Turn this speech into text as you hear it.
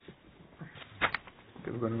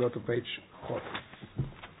we're going to go to page Chof.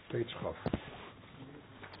 Page Chof.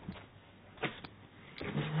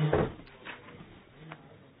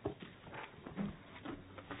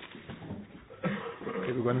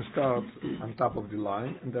 Okay, we're going to start on top of the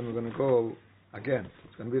line, and then we're going to go again.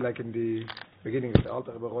 It's going to be like in the beginning of the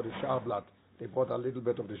Alter Rebbe wrote the Sharblat. They brought a little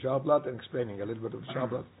bit of the Sharblat and explaining a little bit of the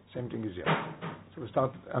Sharblat. Same thing is here. So we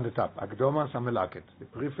start on the top. Hakdama Samelaket, the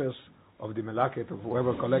preface of the Melaket of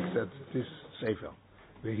whoever collected this Sefer.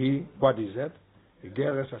 Vehi, what is it?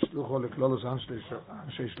 Igeres Ashlucho Leklolos Anshe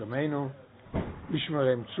Shlomeinu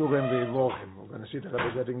Ishmerem Tzurem Ve'ivorchem. We're going to see the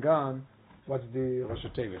Rebbe setting on what's the Rosh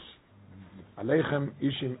Tevis. Aleichem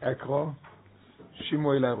Ishim Ekro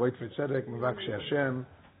Shimu Elai Roit V'Tzedek Mevakshi Hashem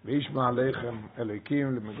Ve'ishma Aleichem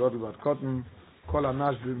Eloikim Lemegod Vat Kotten Kol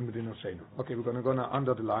Anash B'Medinoseinu. Okay, we're going to go now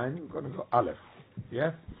under the line. We're going to go aleph.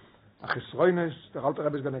 Yeah? A Chisroinos, the Alter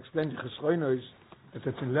Rebbe is going to explain the Chisroinos that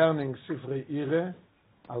it's in learning Sifrei Ire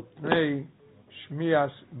al Pnei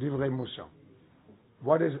Shmias Divrei Musa.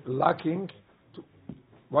 What is lacking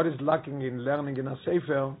in learning in a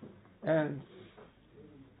Sefer and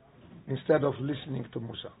instead of listening to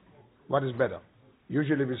Musa? What is better?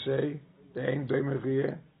 Usually we say the Ein Doimer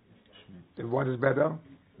Rie. What is better?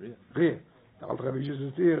 Rie. The Alter Rebbe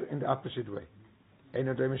uses it here in the opposite way. Ein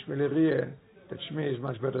Doimer Shmele Rie. That Shmi is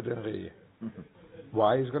much better than Rie.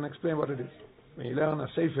 Why? He's going to explain what it is. When you learn a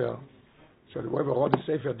Sefer, so whoever wrote the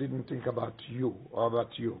Sefer didn't think about you or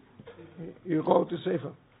about you. He wrote the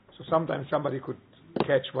Sefer. So sometimes somebody could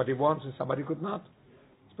catch what he wants and somebody could not.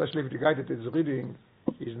 Especially if the guy that is reading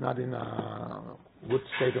is not in a good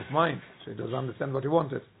state of mind, so he doesn't understand what he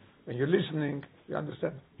wanted. When you're listening, you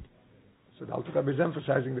understand. So the Alter Rebbe is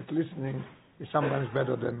emphasizing that listening is sometimes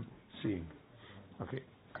better than seeing. Okay.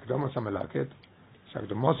 Hakdama Samelaket.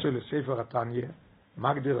 Hakdama Sefer Tanya.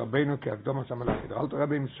 Magdir Rabbeinu ke Hakdama Samelaket. The Alter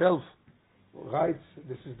Rebbe himself writes,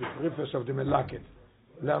 this is the preface of the Melaket.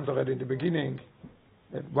 Learned already in the beginning.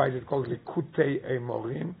 Why is it called Likutei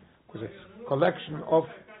Emorim? Because it's a collection of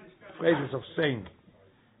phrases of saying.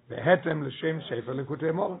 Vehetem l'shem Sefer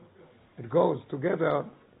Likutei Emorim. It goes together,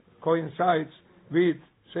 coincides with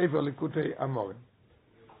Sefer Likutei Emorim.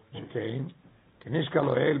 Shekain. As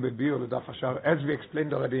we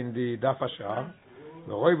explained already in the Daf Hashar,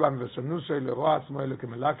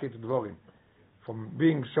 from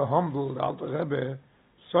being so humble, the Alter Rebbe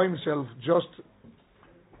saw himself just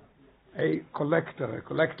a collector,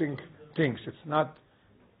 collecting things.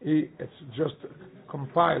 It's just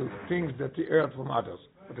compiled things that he heard from others,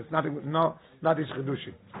 but it's not his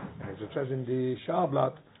Chedushim. And as it says in the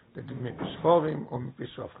Sharblat, that Misforim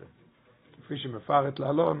Pisofrim. K'fi shemefaret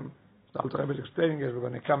la'alon. The Alter Rebbe is explaining it. We're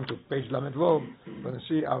going to come to page Lamed Vov. We're going to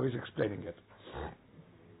see how he's explaining it.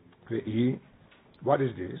 What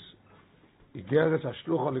is this? Igeres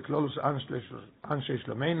Ashlucho Leklolus Anshe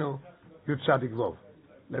Shlomeinu Yud Tzadik Vov.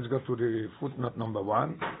 Let's go to the footnote number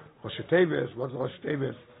 1. Rosh Tevis. What's Rosh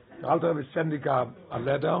Tevis? The Alter Rebbe is sending a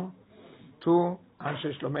letter to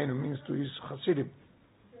Anshe Shlomeinu, means to his Hasidim.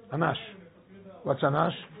 Anash. What's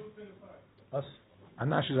Anash?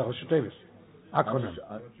 Anash is a Rosh Tevis. Acronym.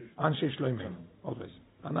 Anshe Shlomeinu. Always.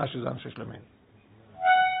 Anash is Anshe Shlomeinu.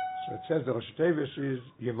 So it says the Rosh Tevis is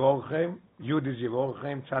Yevorchem, Yud is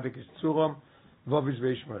Yevorchem, Tzadik is Tzurom, Vov is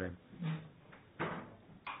Veishmerem.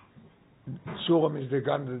 Tzurom is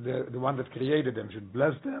the one that created them, should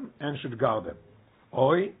bless them and should guard them.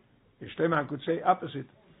 Oi, Yishleman could say opposite.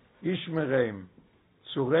 Ishmerem,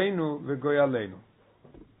 Tzureinu vegoyaleinu.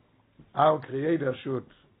 Our Creator should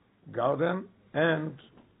guard them and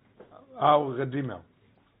our Redeemer,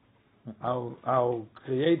 our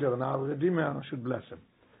Creator and our Redeemer should bless him.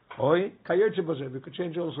 Oi, kayotze b'zeh, we could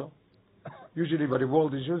change also. Usually what the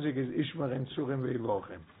world is using is Ishmerem, Tzurim,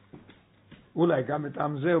 ve'ivorchem. Ulai, gam et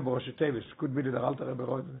am zeh b'Rosh Tevis. Could be that the Alter Rebbe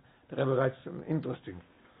writes interesting.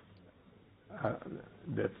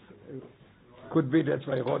 That could be that's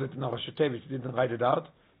why he wrote it in Rosh Tevis. He didn't write it out.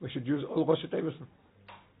 We should use all Rosh Tevis.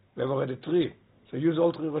 We have already 3. So use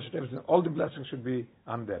all 3 Rosh Tevis. All the blessings should be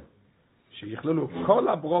on them. If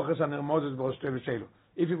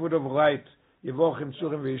you would have write Yevorchem,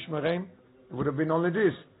 Tzurim, ve'Ishmerem, it would have been only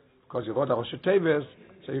this, because you wrote a Rosh Tevis,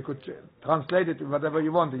 so you could translate it whatever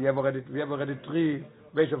you want. We have already 3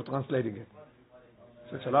 ways of translating it.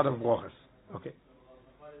 So it's a lot of brochas. Okay.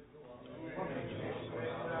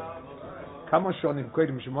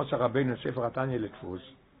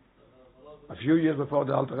 A few years before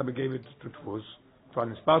the Alter Rebbe gave it to Tfus, for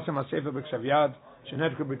an Sparsem HaSefer B'Ksav Yad,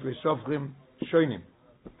 Shenetku B'Tvei Sofrim Shoinim.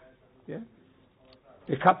 Yeah?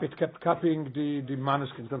 They kept copying the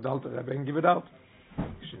manuscript of the Alter Rebbe and give it out.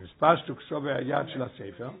 Shenespashtu Ksove Hayad Shel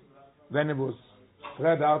HaSefer, when it was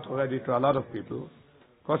spread out already to a lot of people,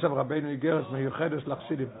 Kosav Rabbeinu Igeres Meyuchedes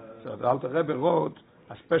L'Chasidim. So the Alter Rebbe wrote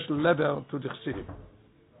a special letter to the Chassidim.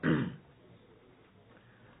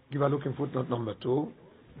 Give a look in footnote number 2.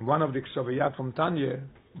 One of the Ksoviyat from Tanya,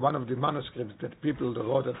 one of the manuscripts that people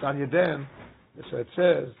wrote at Tanya then, so it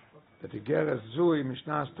says that Igeres Zui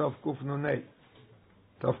Mishnah Tov Kuf Nunei.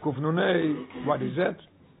 Tov Kuf Nunei, what is it?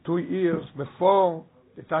 2 years before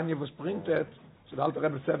the Tanya was printed, so the Alter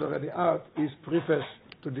Rebbe said already out, is preface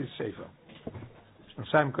to this Sefer.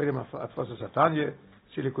 שנוסעים קודם התפוסס התניה,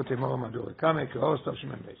 סיליקוטי מור מדורי קמא, כאוס טוב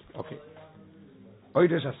שמן בייס. אוקיי.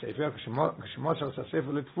 אוידס הספר, כשמוסר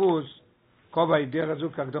הספר לדפוס, כובע איגר הזו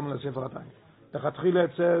כקדום לספר התניה. לכתחילה it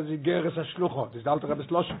says איגרס השלוחות. This is the Alter Rebbe's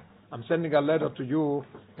Lashon. I'm sending a letter to you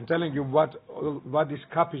and telling you what these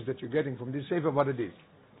copies that you're getting from this sefer, what it is.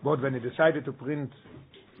 But when he decided to print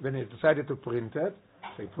it,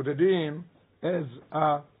 so he put it in as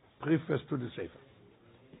a preface to the sefer.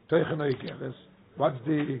 Teicheno Igeres. What's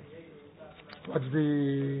the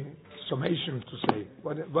summation to say?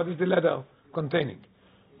 What is the letter containing?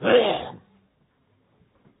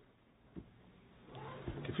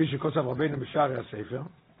 כפי שכוסף רבינו בשער הספר,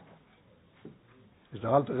 is the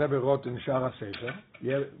Alter Rebbe wrote in שער הספר,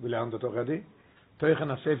 we learned it already,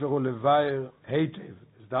 תוכן הספר הוא לבאר היטב,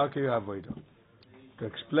 is דרכי avodah, to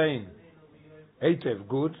explain היטב,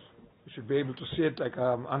 good, you should be able to see it like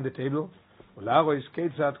on the table, ולהרוא is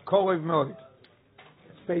כיצד קורב מאוד,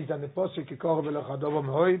 it's based on the posik, כי קורב ולכדובו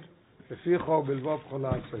מאוד, ופיחו בלבוב חולה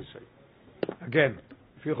הסויסוי. Again,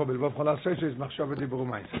 פיחו בלבוב חולה הסויסוי is מחשבת דיברו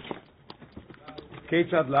מייסר.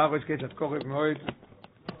 כיצד להרוא is כיצד קורב מאוד,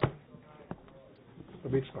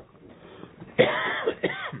 וביצחוק.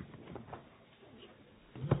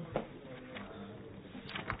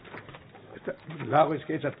 להרוא is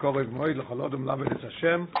כיצד קורב מאוד, לכל אדם לעבוד את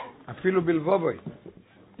השם, אפילו בלבובוי.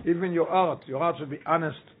 Even your heart should be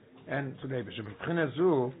honest and today. מבחינה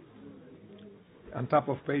זו, on top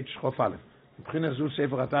of page חוף א', מבחינה זו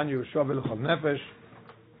ספר התניה הוא שווה לכל נפש.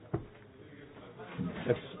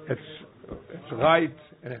 It's right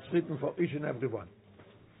and it's written for each and every one.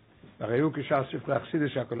 הרי הוא כשאר ספרי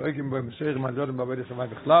החסידות שהכל אויקים בו מסוירים על דודם בעבודת שמיים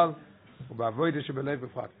בכלל ובעבודת שבלב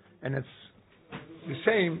בפרט. And it's the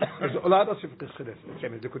same as all other ספרי חסידות. The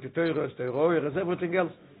same as the Kutitoyros, the Royer, as everything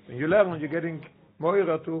else. When you learn, you're getting more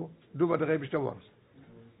to do what the Rebbe wants.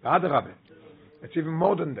 The other Rabbi, it's even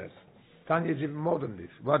more than this. Tanya is even more than this.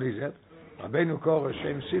 What is it? Rabbeinu Korah,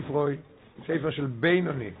 Shem Sifroi, Sefer Shel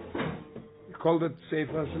Beinoni. He called it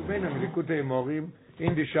Sefer Shel Beinoni. Likutei Morim,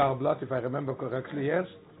 in the Sharblat, if I remember correctly, yes.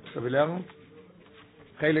 So we learned.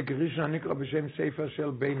 Chelek Rishon Nikra b'Shem Sefer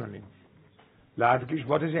Shel Beinoni. L'adgish,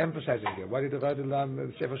 what is he emphasizing here? Why did he write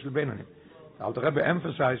the Sefer Shel Beinoni? The Alter Rebbe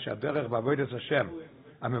emphasized שהדרך בעבודת השם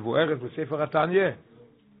המבוארת בספר התניה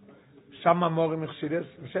some amorim chassidus.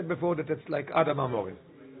 We said before that it's like other amorim,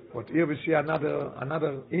 but here we see another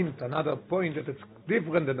hint, another point that it's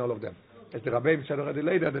different than all of them. As the Rabbi said already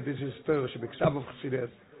later, that this is Torah shebiksav of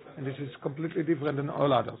chassidus, and this is completely different than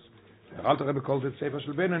all others. The Alter Rebbe called it Sefer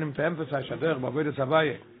Shel Beinoni to emphasize שהדרך בעבודת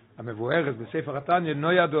הוויה המבוארת בספר התניה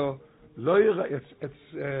נוידו לא יראה.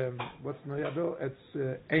 It's what's נוידו? It's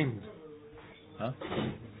aimed. Huh?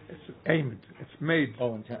 It's aimed. It's made.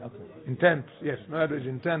 Oh, intent. Okay. Intent. Yes. No, it is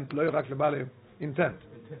intent. לא רק לבעלי intent.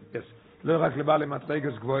 Yes. לא רק לבעלי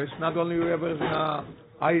מדרגות גבוהות. Not only whoever is in a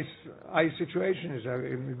high situation is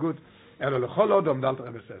in good. אלא לכל אדם, the Alter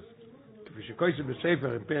Rebbe says. כפי שכתוב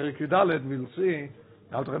בספר in פרק י"ד, we'll see.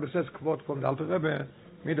 The Alter Rebbe says, quote from the Alter Rebbe,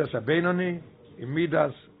 מידס הבינוני עם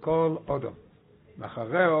מידס כל אדם.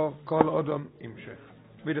 ואחריו כל אדם ימשך.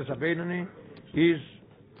 מידס הבינוני is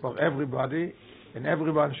for everybody. And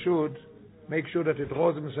everyone should make sure that it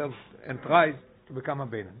draws himself and tries to become a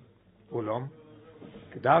Beinon. Ulam,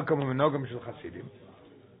 kedarkam u'menogam shel Chasidim.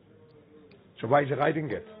 So why is he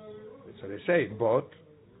writing it? So they say, but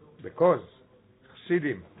because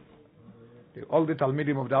Chasidim, all the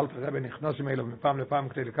Talmidim of the Alter Rebbe, nichnosim elav mepam lepam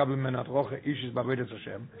k'tei lekabel mimenu roche ishis b'avodas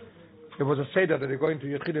Hashem. There was a seder that they're going to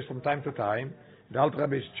Yechidus from time to time. The Alter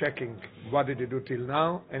Rebbe is checking what did he do till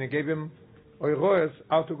now, and he gave him oiroes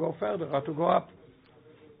how to go further, how to go up.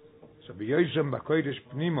 So b'yoyzem b'kodesh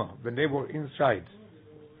pnimo, when they were inside,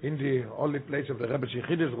 in the holy place of the Rebbe's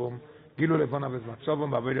Yechidus room, gilu lefonav es matzovam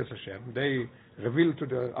b'avodas Hashem. They revealed to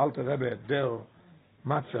the Alter Rebbe their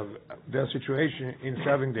matzav, their situation in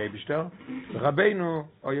serving the Eibishter. Rabbeinu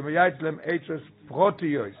oyemayaitlem eitzes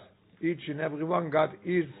protiyos. Each and every one got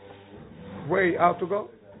his way how to go.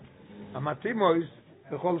 Amatimois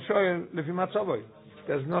b'chol shoel lefi matzavoy.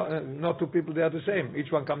 There's no two people they are the same.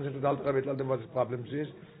 Each one comes into the Alter Rebbe, tell them what his problems is,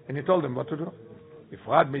 and he told them what to do.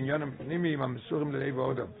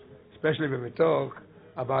 Especially when we talk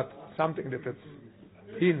about something that it's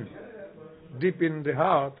deep in the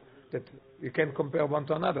heart, that you can compare one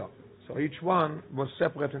to another. So each one was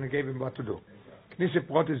separate and he gave him what to do. Knisse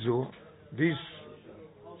Protizu, this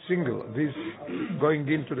going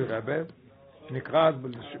into the Rebbe, Nikraz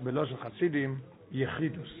Belosh Hasidim,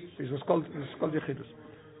 Yechidus. This is called Yechidus.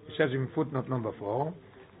 It says in footnote number 4,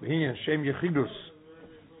 V'hinyan Shem Yechidus,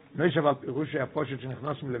 Noishaval Pirusha Aposhet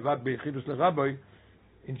Shenichnosim Levad B'Yechidus L'Rabbi.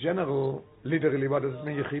 In general, literally, what does it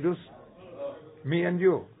mean Yechidus? Me and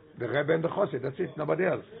you, the Rebbe and the Chosid, that's it, nobody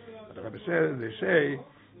else. But the Rebbe says, they say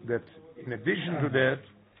that in addition to that,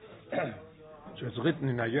 so it's written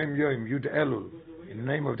in Hayom Yom Yud Elul, in the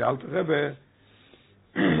name of the Alter Rebbe,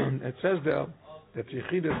 it says there that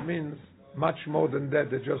Yechidus means much more than that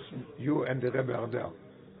just you and the Rebbe are there.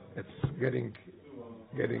 It's getting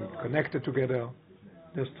connected together.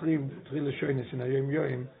 There's three Lashonis in Hayom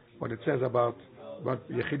Yom, what it says about what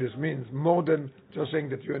Yechidus means, more than just saying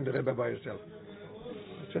that you and the Rebbe by yourself.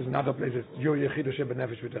 It says in other places, your Yechidus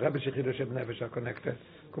Shebenefesh with the Rebbe's Yechidus Shebenefesh are connected.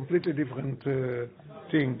 Completely different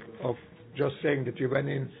thing of just saying that you went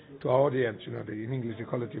in to our audience. You know, in English they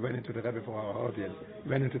call it, you went into the Rebbe for our audience.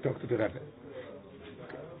 You went in to talk to the Rebbe.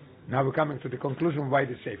 Now we're coming to the conclusion why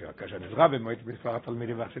the Sefer.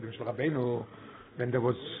 When there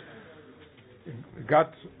was,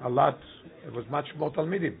 got a lot, it was much more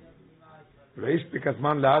Talmidim. Because the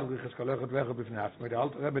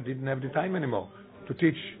Alter Rebbe didn't have the time anymore to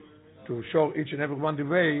teach, to show each and every one the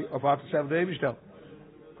way of how to serve the Eibishter.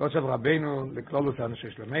 So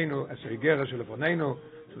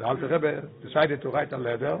the Alter Rebbe decided to write a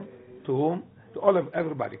letter to whom? To all of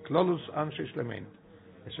everybody. Klolus Anshe Shlemeinu.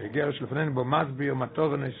 It's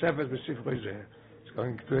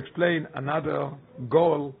going to explain another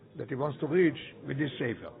goal that he wants to reach with this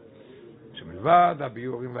Sefer.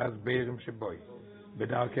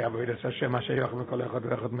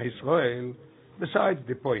 Besides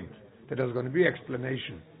the point that there's going to be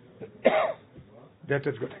explanation that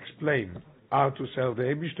is going to explain how to serve the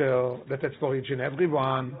Eibishter, that it's for each and every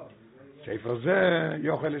one.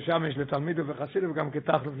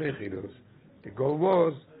 The goal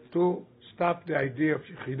was to stop the idea of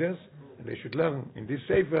Yechidus, and they should learn in this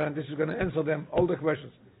Sefer, and this is going to answer them all the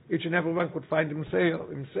questions. Each and every one could find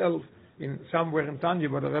himself in somewhere in Tanya,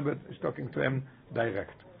 but the Rebbe is talking to them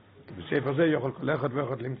direct.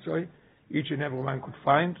 Each and every one could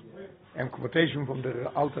find a quotation from the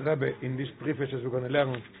Alter Rebbe in this preface as we're going to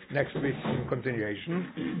learn next week in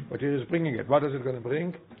continuation. But he is bringing it. What is it going to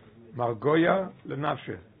bring? Margoya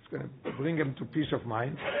lenafshe. It's going to bring him to peace of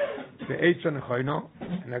mind. The Eitzo Nechoino,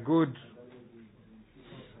 and a good,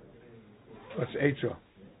 what's Eitzo?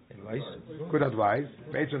 Advice. Good advice.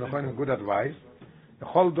 Eitzo Nechoino, good advice. The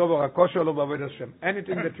whole dover akosha lo b'avodas Hashem.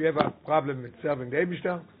 Anything that you have a problem with serving the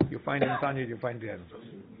Eibishter, you find in Tanya, you find the answers.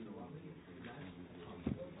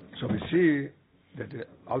 So we see that the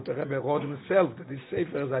Alter Rebbe wrote himself that this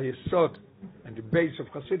Sefer is a Yesod and the base of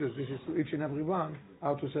Chassidus. This is to each and every one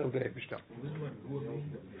how to serve the Eibishter.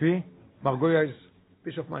 Margoya is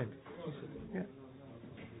peace of mind. Yeah.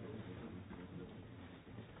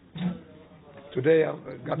 Today,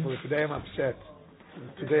 today I'm upset.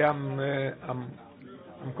 Today I'm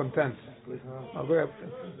content. Margoya,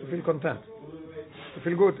 to feel content, to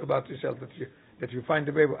feel good about yourself that you find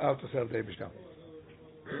the way how to serve the Eibishter.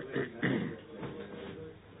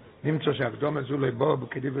 נמצא שהקדומה זו לבוא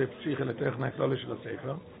כדברי פסיכה לתוכן הכללי של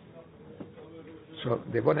הספר. So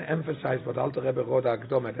they want to emphasize what Alter Rebbe wrote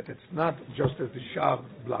Hakdama, that it's not just as the sharp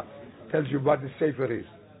blood tells you what the Sefer is,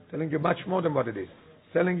 telling you much more than what it is,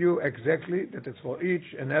 telling you exactly that it's for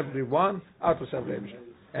each and every one how to serve the Eibishter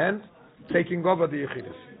and taking over the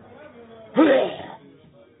Yechidus.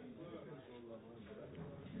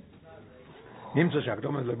 נמצא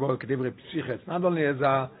שהקדומה זו לבוא כדברי פסיכה, it's not only as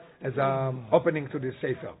a opening to the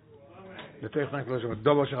Sefer. This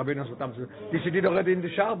he did already in the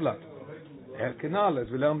Sharblat. Kenal, as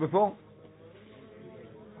we learned before.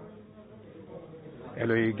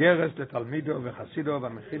 אלו איגרס לתלמידו וחסידו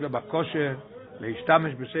והמחילו בכושר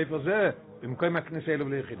להשתמש בספר זה במקום הכניסה אלו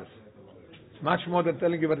ליחידוס. It's much more than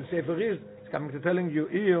telling you what the Sefer is. It's coming to telling you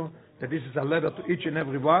here that this is a letter to each and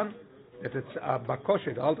every one, that it's a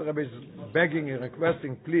bakoshe. The Alter Rebbe is begging and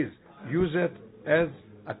requesting, please use it as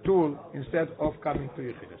a tool instead of coming to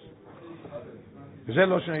Yechidus.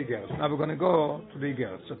 Now we're going to go to the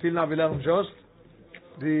Igeres. So till now we learned just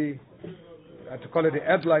to call it the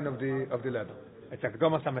headline of the letter. It's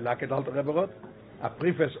Hakdama Samelaket Alter Rebbe wrote, a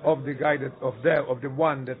preface of the guy of the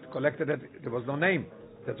one that collected it. There was no name.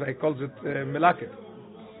 That's why he calls it Melaket.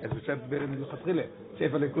 As we said in L'Chatchile,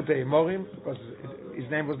 Sefer Likutei Morim, because his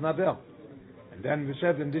name was not there. And then we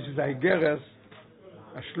said, and this is a Igeres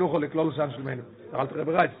a shlucho leklolus Anshlemenu. The Alter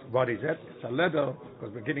Rebbe writes, what is it? It's a letter,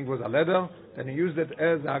 because beginning was a letter, then he used it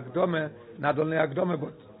as a Hakdama, not only a Hakdama,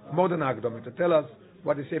 but more than a Hakdama, to tell us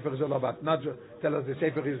what the Sefer is all about. Not just tell us the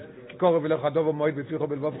Sefer is Kikoro v'lech hadovo moed b'ficho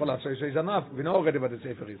b'lvov so it's enough. We know already what the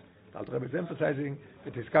Sefer is. The Alter Rebbe is emphasizing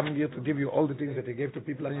that he's coming here to give you all the things that he gave to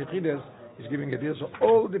people in Yechides. He's giving it here, so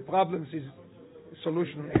all the problems, his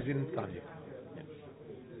solution is in Tanya.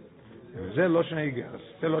 And זה Loshen Igeres.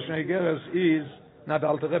 The Loshen Igeres is not the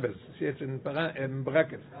Alter Rebbe's. See, it's in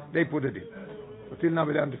brackets. They put it in. So till now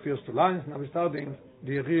we learned the first two lines. Now we're starting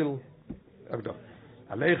the real Hakdama.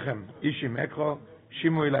 Aleichem ishim ekro,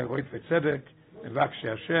 shimu ilai roit v'tzedek, evakshi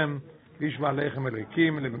Hashem, vishma aleichem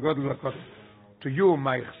eloikim, lemegodel v'akot. To you,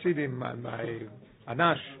 my chsidim, my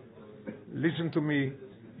anash, listen to me,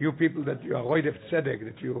 you people that you are roit v'tzedek,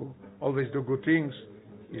 that you always do good things,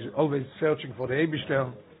 is always searching for the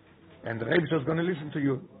Eibishter, and the Eibishter is going to listen to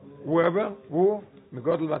you. Whoever, who,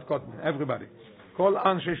 megodel v'akot, everybody. Kol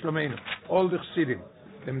anshe shlomeinu, all the chsidim,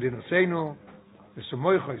 lemdinoseinu, the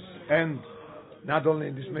sumoichos, and not only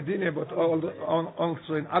in this Medina, but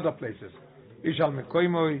also in other places. Ishal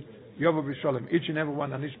mekoimoi, yovo b'sholem. Each and every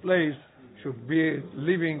one on this place should be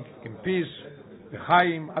living in peace,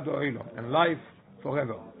 v'chaim ad ha'olam, and life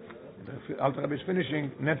forever. The Alter Rebbe is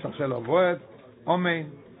finishing, netzach shel word,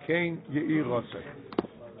 omen, kein ye'ir rotzeh.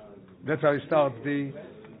 That's how he starts the,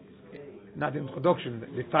 not introduction,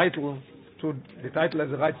 the title as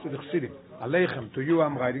it writes to the Chassidim. Aleichem, to you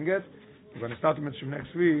I'm writing it. We're going to start to mention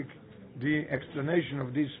next week the explanation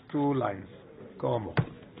of these two lines. Komo.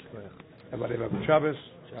 Everybody have a good Shabbos.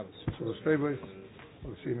 So the favors.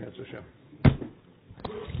 We'll see me at Hashem.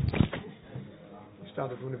 You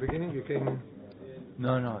started from the beginning. You came.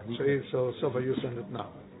 No. So far you send it now.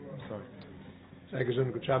 Sorry. Say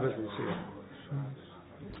good Shabbos. We'll see you.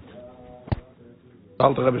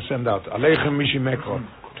 Alter Rebbe send out. Aleichem mishi mekro.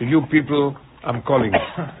 To you people, I'm calling.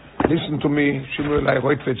 Listen to me. Shimu elai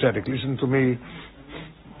roit v'tzedek. Listen to me.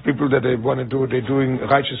 People that they want to do, they're doing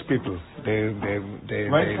righteous people. They're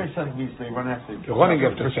running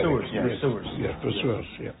after pursuers. Pursuers.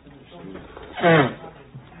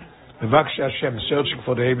 V'vakshi Hashem, searching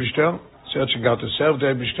for the Eibishter, searching out to serve the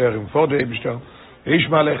Eibishter and for the Eibishter.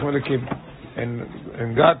 Yishma aleichem elokim,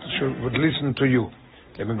 and God would listen to you.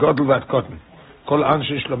 Lemegodel v'atkoten. Kol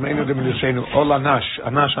anshe shlomeinu demidusenu. All anash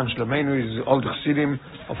an shlomeinu is all the chassidim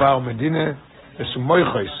of our Medina.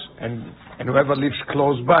 Sumoichos, and whoever lives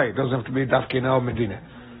close by, it doesn't have to be dafke in our Medina.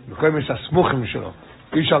 Each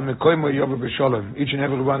and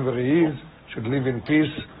every one where he is should live in peace,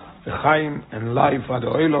 v'chaim, and life ad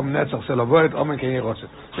ha'olam netzach shel avoid omen kein yerotzeh.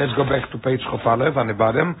 Let's go back to page Chof Aleph on the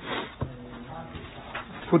bottom.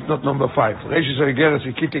 Footnote number 5. Reishis Oigeres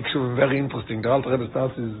Ikitik Shuvim, very interesting. The Alter Rebbe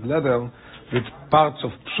starts his letter with parts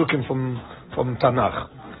of psukim from Tanakh.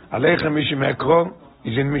 Aleichem mishim ekro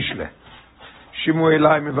is in Mishle. Shimu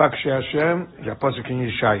elai mevakshi Hashem, the Pasuk in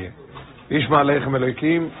Yeshaya. Ishma aleichem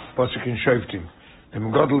elokim, Pasuk in Shoftim. The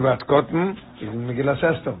Megodel v'atkoten is in Megillas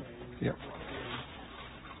Esther.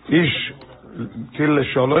 Ish til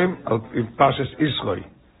lesholom, in Parshas Yisroi.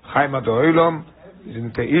 Chaim ad ha'olam is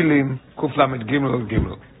in Te'ilim, Kuf Lamed Gimel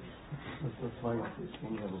Gimel.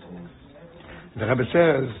 The Rebbe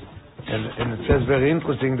says, and it says very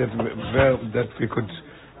interesting that we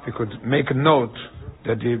could make a note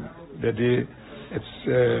that it's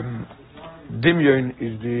Dimyon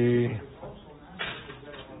is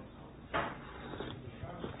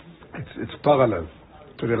it's parallel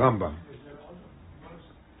to the Rambam.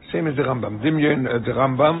 Same as the Rambam. Dimyon the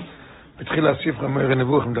Rambam. Betchila Sifra Moire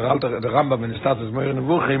Nevuchim. The Rambam in the status Moire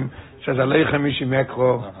Nevuchim says Aleichem Ishi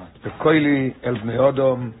Mekro Bekoili El Bnei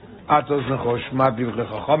Odom Atos Nechosh Mad Divrei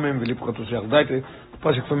Chachomim V'Lipchotus Yachdaite.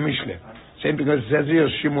 Pasuk from Mishle. Same because it says here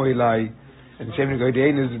Shimu Elai. And the same thing, the one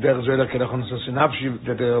is the Zohar Kedachon Sosinavshi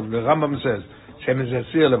that the Rambam says. Same as the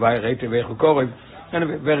Sir Levai Reite Vechu Korib.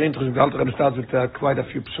 And very interesting. The Alter Rebbe starts with quite a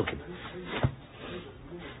few psukim.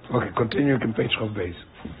 Okay, continue in page of base.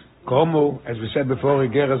 Komu, as we said before,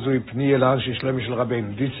 this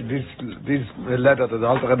letter that the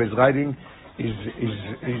Alter Rebbe is writing is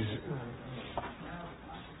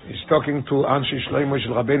talking to Anshi Shlomo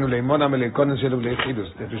Shel Rabbeinu Leimonam Eleikonen Shelu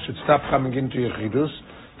Leichidus, that we should stop coming into Yechidus.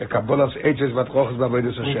 The Kabbalah's ages what Rochas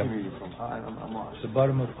Bavodas Hashem. The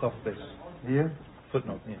bottom of Chof base. Here?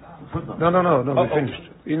 Footnote. Yeah. Footnote. No, we finished.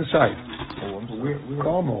 Inside.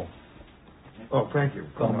 Komu. Oh, thank you.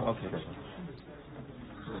 Komu. Okay.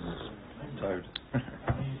 I'm tired.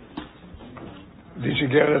 This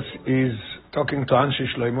Igeres is talking to Anshi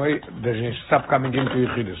Shlomo that he stop coming into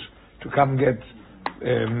Yechidus to come get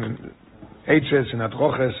Eitzes and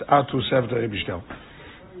Atroches out to serve the Rebbe.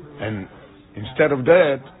 And instead of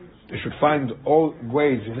that, they should find all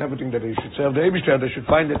ways in everything that they should serve the Eibishter. They should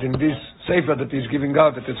find it in this sefer that he's giving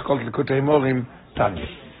out, that it's called Likutei Morim Tanya.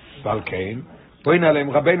 Valkein, Boin Aleim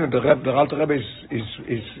Rabbeinu, the Alter Rebbe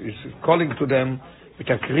is calling to them with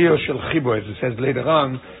a kriyo shel chibo, as it says later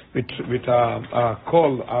on, with a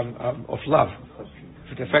call of love,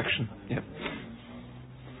 with affection. Yeah.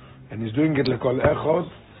 And he's doing it lekol echod.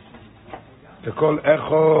 The kol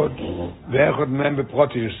echod, ve'echod mem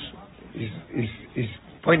beprotius, is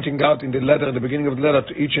pointing out in the letter, at the beginning of the letter,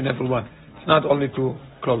 to each and every one. It's not only to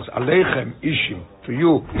close. Aleichem ishim, to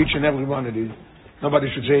you, each and every one it is. Nobody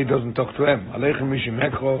should say he doesn't talk to them. Aleichem ishim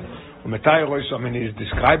ekro, u'metay roisom, and he's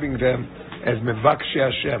describing them as mevakshi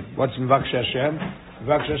Hashem. What's mevakshi Hashem?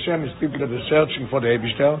 Mevakshi Hashem is people that are searching for the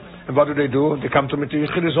Eibishter, and what do? They come to Meti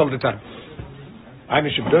Yechidus all the time. They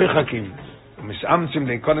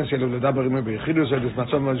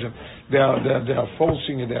are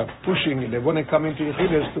forcing, they are pushing, they want to come into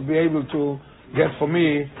Yechidus to be able to get for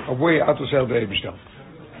me a way how to serve the Eibishter.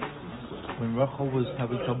 When Rachel was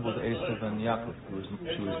having trouble with Esav and Yaakov,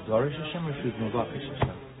 she was Dorish Hashem or she was Mevakish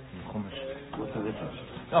Hashem? What's the difference?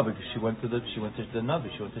 No, because she went to the Navi,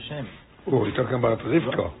 she went to Shem. Oh, you're talking about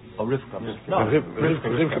Rivka. Oh, Rivka. No.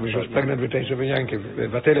 Rivka, she was pregnant with Esav and Yaakov.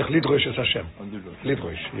 Vatelech Lidrosh es Hashem.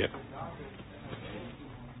 Lidrosh, yeah.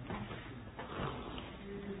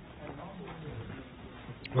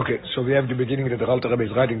 Okay, so we have the beginning that the Alter Rebbe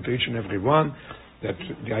is writing to each and every one, that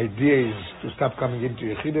the idea is to stop coming into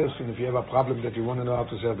Yechidus, and if you have a problem that you want to know how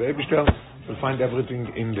to serve the Eibishter, you'll find everything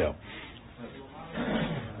in there.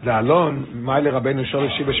 La'alon, Ma'ile Rabbeinu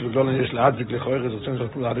Shorish Shiva Shebeglolen Yesh La'adzik Lechoyer Zotzen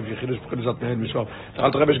Zotzen La'adif Yechidus P'chidus At Mehed Mishor. The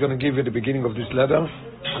Alter Rebbe is going to give you at the beginning of this letter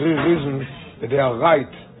 3 reasons that they are right,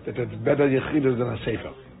 that it's better Yechidus than a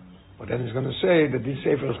Sefer. But then he's going to say that this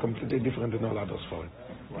Sefer is completely different than all others for it.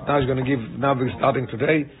 Now he's going to give, now we're starting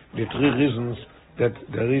today, the 3 reasons that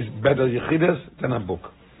there is better Yechidus than a book.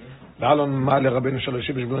 La'alon Ma'ile Rabbeinu Shorish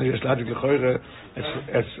Shiva Shebeglolen Yesh La'adzik Lechoyer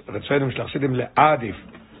Es Retzonim Shlachsidim Le'adif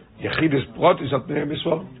Yechidus Prot is at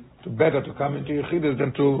Misvor, to better to come into Yechidus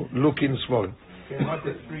than to look in Svor. Okay, what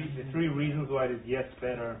the 3 reasons why it is yes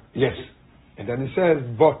better? Yes. And then he says,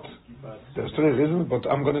 but. There's 3 reasons, but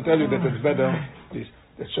I'm going to tell you that it's better.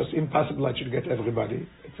 It's just impossible I should get everybody.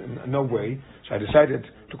 It's no way. So I decided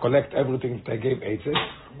to collect everything that I gave Eitzes.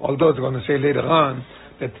 Although it's going to say later on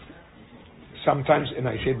that sometimes, and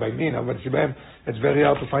I say it by me now, but it's very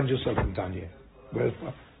hard to find yourself in Tanya.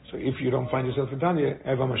 So if you don't find yourself in Tanya,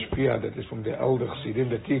 have a mashpia that is from the older Chassidim,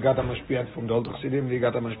 that he got a mashpia from the older Chassidim, he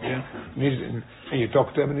got a mashpia, and you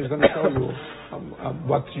talk to him, and he's going to tell you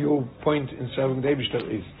what your point in serving the Eibishter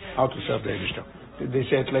is, how to serve the Eibishter. They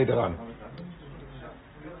say it later on.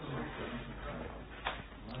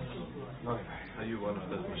 Are you one of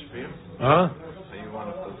those mashpia? Huh? Are you one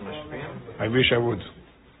of those mashpia? I wish I would.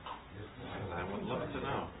 I would love to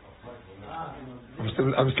know.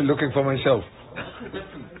 I'm still looking for myself.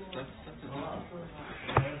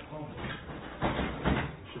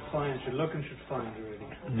 Should look and should find already.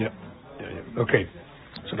 Yeah. Okay.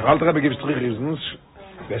 So the Alter Rebbe gives 3 reasons.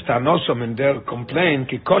 There's anosom in their complaint,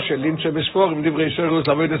 ki kosher linche besforim divrei Yisrael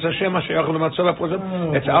lavodas Hashem asher yachol lematzol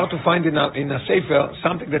haprozem. It's hard to find in a sefer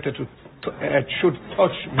something that it should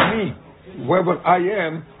touch me, wherever I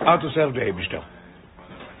am, how to serve the Eibishter.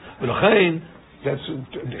 V'lochein, that's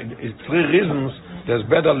 3 reasons. There's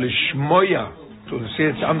better lishmoya, to see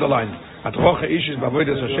it's underlined. At roche ishes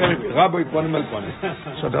bavodas Hashem rabo iponim el ponim.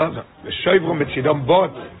 So the shoivru mitzidom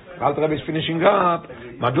bot. Alter Rebbe is finishing up.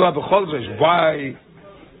 Madua b'chol zeh. Why,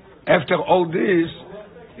 after all this,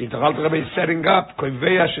 the Alter Rebbe is setting up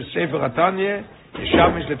koiveya shesefer Tanya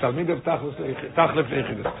yeshamish letalmidav tachlef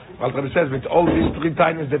leichidus. Alter Rebbe says, with all these 3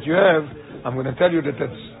 tinies that you have, I'm going to tell you that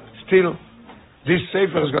it's still. This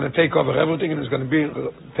sefer is going to take over everything, and it's going to be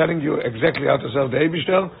telling you exactly how to serve the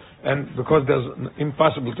Eibishter, and because there's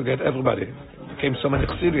impossible to get everybody. There came so many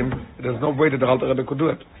Chassidim, there's no way that the Alter Rebbe could do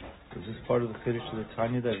it. Is this part of the Kiddush of the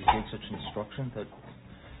Tanya that he gave such instruction that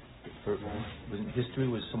in history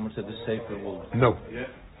was someone said the sefer will... No,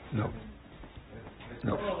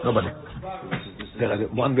 nobody. There is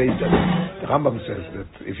one way that the Rambam says that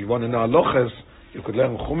if you want to know halachas, you could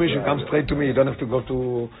learn Chumash and come straight to me. You don't have to go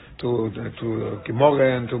to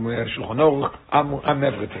Gemara and to Shulchan Aruch. I'm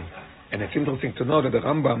everything. And it's interesting to know that the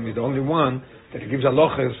Rambam is the only one that gives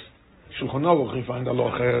halachas. Shulchan Aruch, you find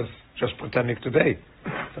halachas just pretending today.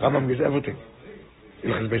 The Rambam gives everything.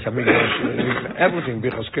 Everything.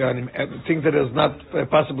 Things that is not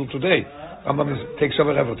possible today. Rambam takes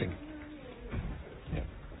over everything.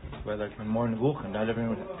 Well, like when more Nevuchim, not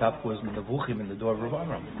everyone top was Nevuchim in the door of Rav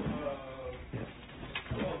Amram.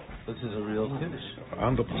 This is a real Kiddush.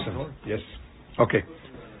 100%. Yes. Okay.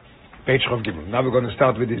 Page of Gimel. Now we're going to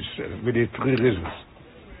start with the 3 reasons.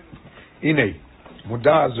 Ine,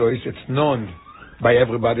 Muda Zois, it's known by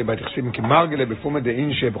everybody, by Tchsim Kimargele, Befume de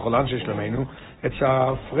Inshe, Becholan Sheshlamenu. It's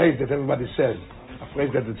a phrase that everybody says, a phrase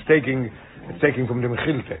that it's taking from the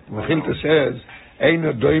Mechilte. The Mechilte says,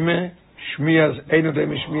 Eino Doime Shmias, Eino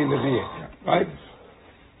Doime Shmi Lerie. Right?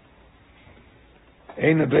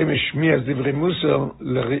 Eino Doime Shmias Divrei Musar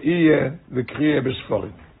Lerie Vekriye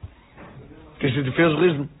Besforim. This is the first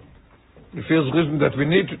reason. The first reason that we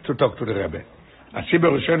need to talk to the Rebbe.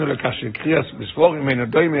 Asiber Rishonu lekach shekriyas besforim eino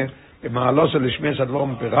doime b'ma'alos l'shmias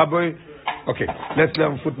advorim peraboy. Okay, let's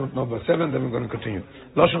learn footnote number 7. Then we're going to continue.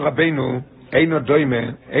 Lashon Rabbeinu eino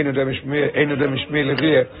doime shmi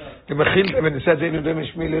l'rieh. The Mechilte when it says eino doime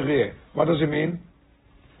shmi l'rieh, what does it mean?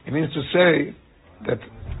 It means to say that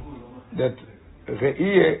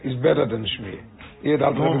re'iyeh is better than shmi. Here the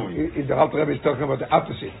Alter Rebbe is talking about the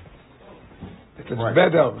opposite. It's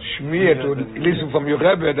better shmiya to listen from your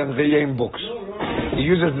Rebbe than re'iyeh in books. He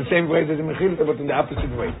uses the same phrase as the Mechilte, but in the opposite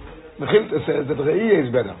way. Mechilte says that re'iyeh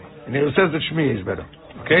is better, and he says that shmiya is better.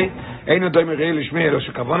 Okay? Eino doime re'iyeh l'shmiya, lo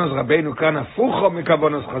shekavonos Rabbeinu kan afucho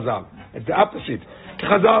mikavonos Chazal. It's the opposite.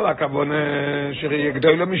 Chazal hakavon shere'iyeh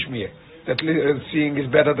gdoilo mishmiya. That seeing is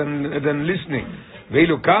better than listening.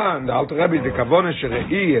 Veilu kan, the Alter Rebbe, the kavonos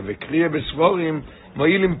shere'iyeh vekriye besvorim.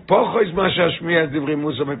 Mo'ilim pochos masha shmiya divrei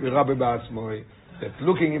Musa mepi Rabbi ba'atzmoi. That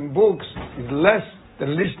looking in books is less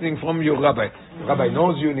than listening from your rabbi. The rabbi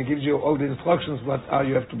knows you and he gives you all the instructions what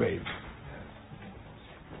you have to behave.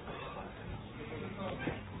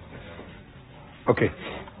 Okay.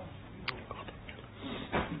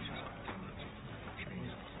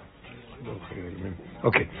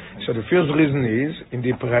 Okay. So the first reason is in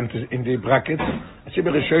the brackets.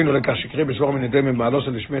 Asiber Rishonu lekach shekriyas besforim eino doime b'ma'alos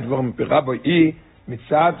l'shmias advorim peraboy.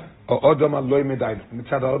 Mitzad or Odom Aloy Medayin.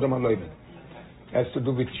 Mitzad or Odom Aloy Medayin. Has to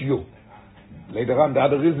do with you. Later on, the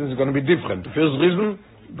other reason is going to be different. The first reason,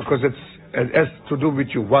 because it has to do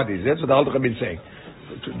with you. What is it? That's what the Alter Rebbe is saying.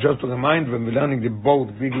 Just to remind, when we're learning the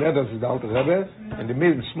both big letters is the Alter Rebbe, and the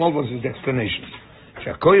middle small ones is the explanations.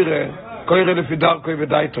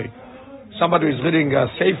 Somebody who is reading a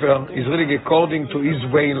Sefer is reading according to his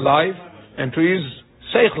way in life and to his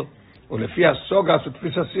Seichel.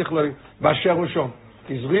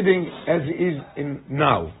 He's reading as he is in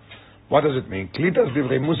now. What does it mean? To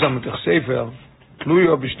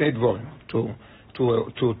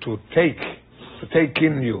take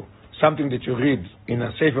in you something that you read in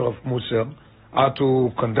a Sefer of Musar, how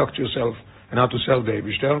to conduct yourself and how to serve the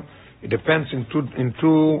Eibishter. It depends in two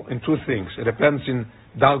things. It depends in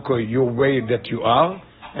Darko, your way that you are,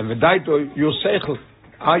 and Vedaito, your Seichel,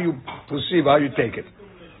 how you perceive, how you take it.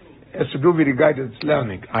 Has to do with the guy that's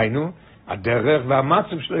learning. I know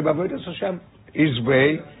his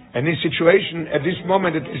way and his situation at this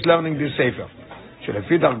moment that he's learning this Sefer.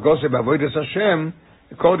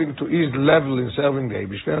 According to his level in serving the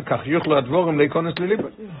Eibishter,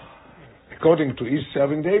 according to his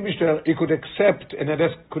serving the Eibishter, he could accept and it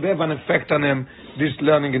could have an effect on him, this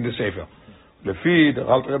learning in the Sefer. Lefi, the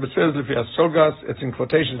Alter Rebbe says, Lefi Asogas, it's in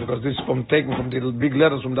quotations because this is taken from the big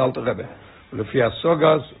letters from the Alter Rebbe. Lefi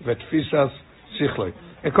Asogas, Vetfisas, Sichloi.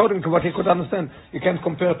 According to what he could understand, you can't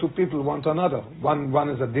compare two people one to another. One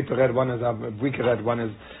is a deeper head, one is a weaker head, one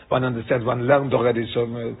understands, one learned already. So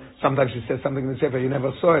sometimes he says something in the Sefer, you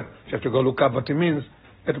never saw it. You have to go look up what it means.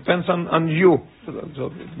 It depends on you. So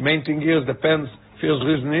the main thing here depends. First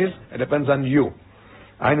reason is it depends on you.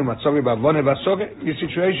 Your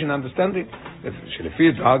situation, understanding.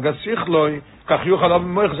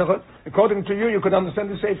 According to you, you could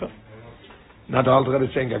understand the Sefer. Now the Alter Rebbe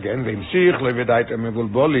is saying again, if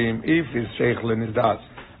his Seichel and his Das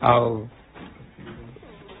are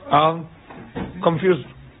confused,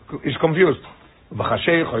 is confused. He's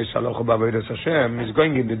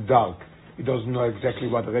going in the dark. He doesn't know exactly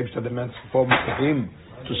what the Rebbe demands for him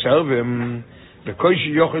to serve him.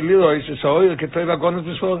 Very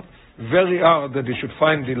hard that he should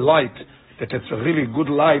find the light, that it's a really good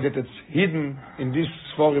light, that it's hidden in this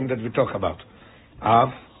forum that we talk about.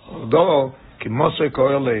 Although this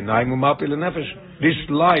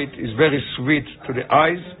light is very sweet to the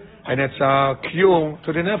eyes, and it's a cure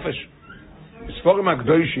to the nefesh. The Sforim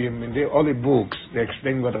HaKdoshim, in the holy books, they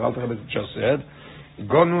explain what the Alter Rebbe just said.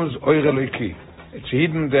 Gonus Oyer Eloki. It's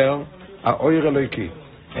hidden there, a Oyer Eloki.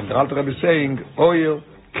 And the Alter Rebbe is saying, Oyer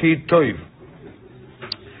Ki Toiv.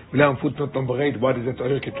 We learn footnote number 8, what is it,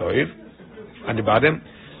 Oyer Ki Toiv? On the bottom,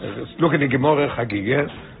 look at the Gemara Chagigah,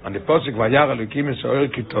 on the Posik, Vayar Elokim is Oyer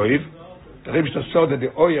Ki Toiv. The Rebbe saw that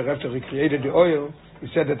the oil, after he created the oil, he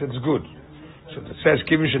said that it's good. So it says,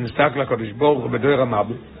 Kimish and Istakla Kodesh Baruch Hu B'Doyer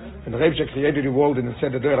HaMabel, And the Rebbe created the world and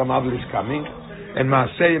said that the Ramabel is coming. And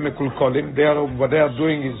Maaseh Mekulkolim, what they are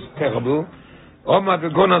doing is terrible. Omad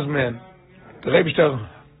Vegonas man. The Rebbe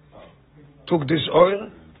took this oil,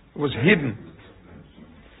 it was hidden.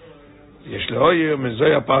 Yesh le'oyer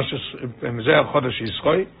mezoya chodesh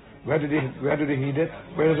Yisroi. Where did he hide it?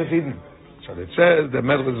 Where is it hidden? So it says, the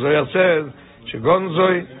Medrash Zohar says,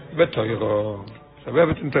 Shegonzoi v'toiro. So we have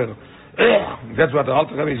it in Torah. That's what the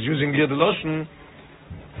Alter Rebbe is using here, the Lashon,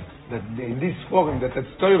 that in this form, that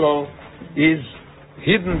Torah is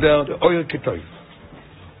hidden there, the oil kitoy.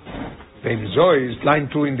 V'im Zoy is line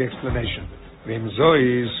 2 in the explanation. V'im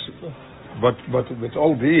Zoy is, but with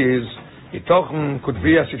all these, Itochen could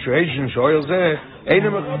be a situation,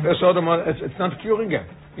 it's not curing him.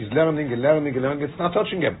 He's learning, it's not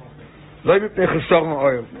touching him.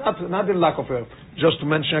 Not in lack of oil. Just to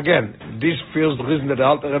mention again, this feels the reason that the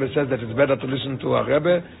Alter Rebbe says that it's better to listen to a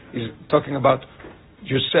Rebbe. He's talking about,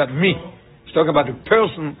 you said me. He's talking about the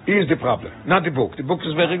person is the problem, not the book. The book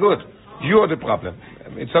is very good. You are the problem.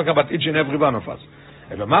 It's talking about each and every one of us.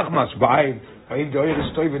 Why the oil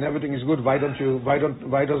is toiv and everything is good, why doesn't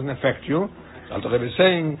it affect you? Alter Rebbe is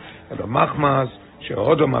saying, the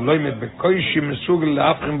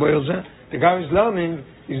guy is learning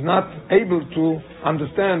is not able to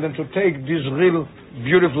understand and to take this real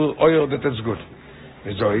beautiful oil that is good.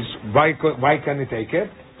 Why can he take it?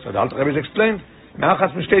 So the Alter Rebbe is explained.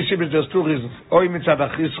 There's two reasons.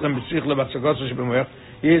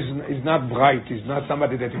 He is not bright. He's not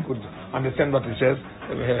somebody that he could understand what he says.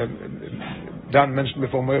 Dan mentioned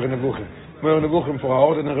before Moir Nevuchim. Moir Nevuchim for an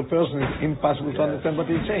ordinary person is impossible to understand what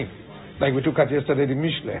he's saying. Like we took out yesterday the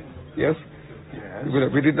Mishle. Yes?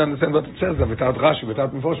 We didn't understand what it says without Rashi,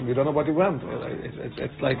 without Mefoshim. We don't know what he wants.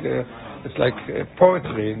 It's like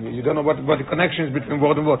poetry. You don't know what the connection is between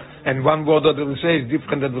word and word. And one word that we say is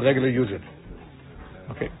different than we regularly use it.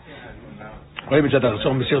 Okay. They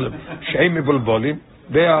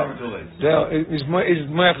are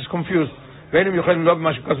confused.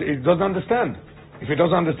 Because he doesn't understand. If he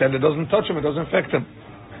doesn't understand, it doesn't touch him, it doesn't affect him.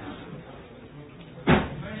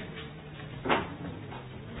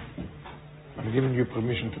 I'm giving you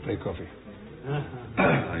permission to take coffee. Oh,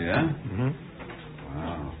 yeah? Mm-hmm.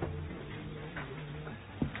 Wow.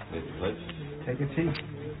 Let's Take a tea.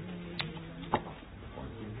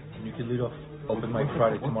 You can lead off. Open mic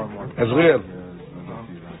Friday tomorrow morning. Azriel,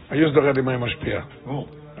 I used already my mashpia. Oh.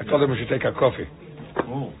 I told him we should take a coffee.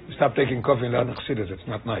 Oh. Stop taking coffee in Learn Chassidus. It's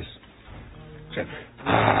not nice. Said,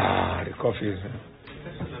 the coffee is.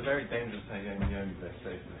 This is a very dangerous thing.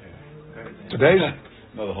 Today's?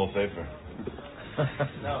 No, the whole sefer.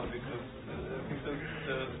 No, because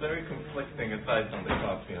there's very conflicting advice on the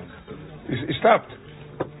coffee. He stopped.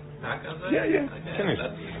 Yeah. Finish.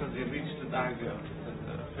 That's because you reached the darga.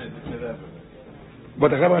 But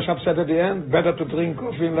the Rebbe Rashab said at the end, better to drink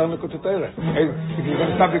coffee and learn the Torah. If you're going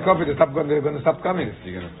to stop the coffee, they're going to stop coming.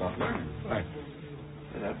 You're going to stop learning. Right.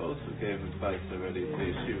 And I've also gave advice already to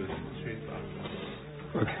yeshivas in the street bar.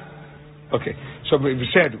 Okay. So we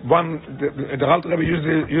said the Alter Rebbe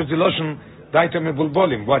used the lotion daitem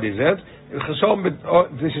bulbolim. What is it?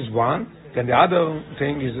 This is one. Then the other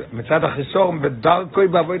thing is mitzad hachisorim bedarkoi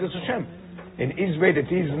ba'avodas Hashem. In his way that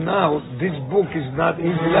he is now, this book is not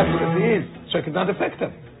his level that he is, so it cannot affect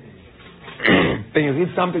him. When you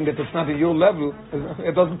read something that is not at your level,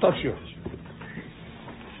 it doesn't touch you.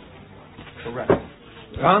 Correct.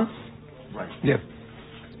 Huh? Right. Yes.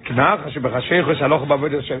 He's in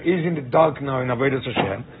the dark now in Avodas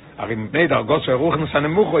Hashem.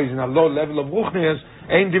 He's in a low level of ruchnius.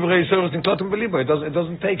 It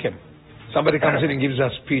doesn't take him. Somebody comes in and gives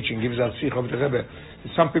us speech and gives us sikh of the Rebbe.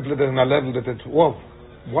 Some people that are in a level that wow,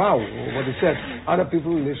 what he said. Other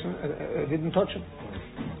people listen, didn't touch him.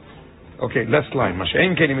 Okay, last line.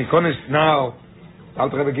 Now,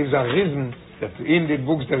 Alter Rebbe gives a reason that in the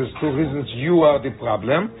books there is two reasons you are the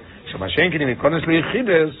problem.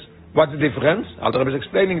 What's the difference? Alter Rebbe is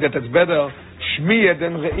explaining that it's better shmiyah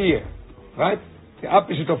than re'iyah, right? The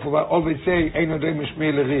opposite of what I always say, Eino doim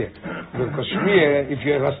shmiyah le'riyah. Because shmiyah, if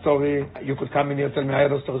you have a story, you could come in here and tell me I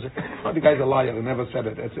had a story. Oh, the guy's a liar. He never said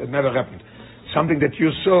it. It never happened. Something that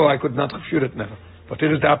you saw, I could not refute it. Never. But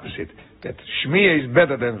it is the opposite. That shmiyah is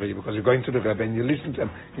better than re'iyah because you're going to the Rebbe and you listen to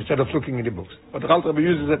him instead of looking in the books. But the Alter Rebbe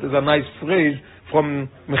uses it as a nice phrase from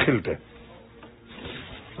Mechilte.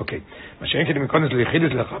 Okay. You're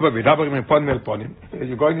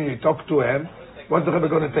going and you talk to him. What's the Rebbe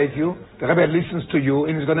going to take you? The Rebbe listens to you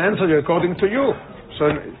and he's going to answer you according to you. So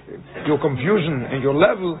your confusion and your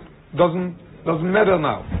level doesn't matter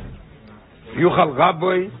now. Yuchal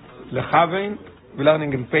Rabbi Lechavein, we're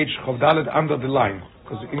learning in page Chavdalet under the line.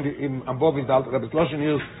 Because in above is the Alter Rebbe's Lashon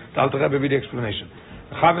here, The Alter Rebbe with the explanation.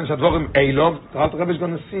 Chaven Sadvorim Eilov, the Alter Rebbe is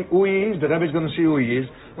going to see who he is, the Rebbe is going to see who he is,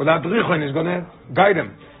 or the Adrichon is going to guide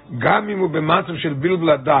him. Gamimu b'matzav shel bilbul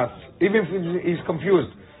adas, even if he's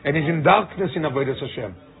confused, and he's in darkness in Avodas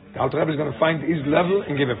Hashem. The Alter Rebbe is going to find his level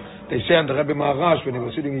and give him. They say on the Rebbe Maharash, when he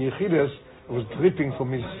was sitting in Yechidus, it was dripping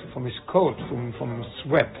from his coat, from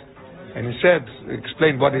sweat. And he said,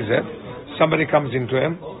 explained what is that? Somebody comes into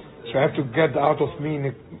him, so I have to get out of me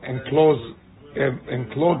and clothe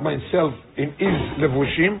myself in his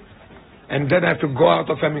levushim, and then I have to go out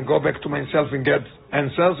of him and go back to myself and get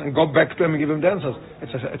answers, and go back to him and give him the answers.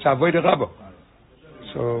 It's avoid rabba.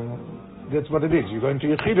 So that's what it is. You're going to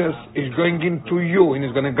Yechidus, he's going into you, and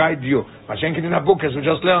he's going to guide you. Mashenkin in a book, as we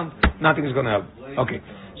just learned, nothing is going to help. Okay,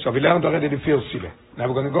 so we learned already the first sile. Now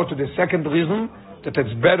we're going to go to the second reason, that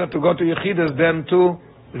it's better to go to Yechidus than to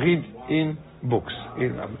read in books.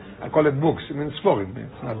 I call it books. It means Sforim.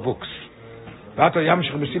 It's not books. Now comes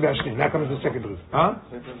the second reason. Huh?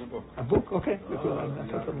 A book? Okay. It looks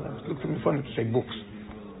funny to say books.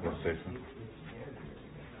 What's safer?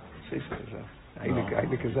 Safer is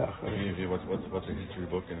What's a history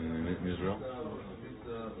book in Israel?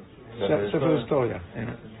 Sefer Historia.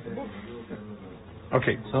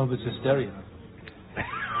 Okay. Some of it's hysteria.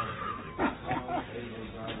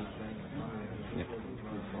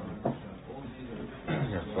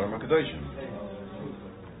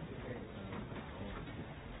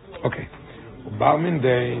 Okay.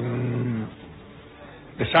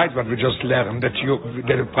 Besides what we just learned, that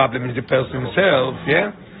the problem is the person himself,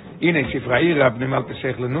 yeah?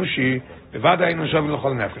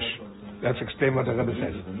 Let's explain what the Rebbe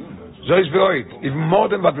says. Even more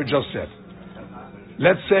than what we just said.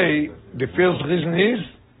 Let's say the first reason is,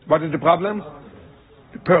 what is the problem?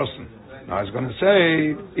 The person. Now I was going to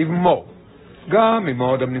say even more. Even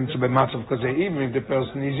if the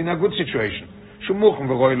person is in a good situation. He's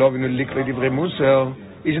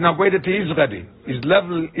in a way that he is ready. His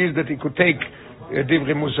level is that he could take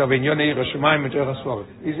Divrei Musa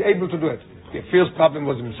He's able to do it. The first problem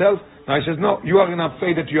was himself. Now he says, no, you are in a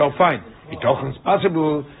faith that you are fine. It's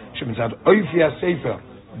possible.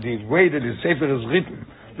 The way that the Sefer is written,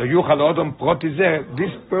 this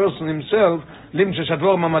person himself, he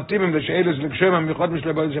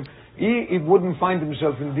wouldn't find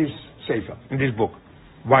himself in this Sefer, in this book.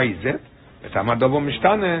 Why is it? So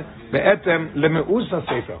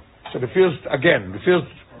the first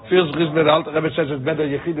reason that the Alter Rebbe says it's better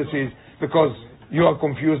Yechidus is because you are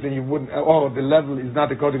confused and you wouldn't, or the level is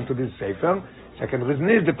not according to this Sefer. Second reason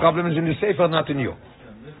is the problem is in the Sefer, not in you.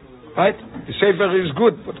 Right? The Sefer is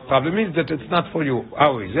good, but the problem is that it's not for you.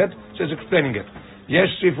 How is it? So it's explaining it. Yesh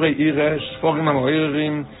Sifrei Ires, Sforim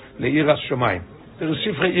HaMoirim, Leiras Shomayim. There is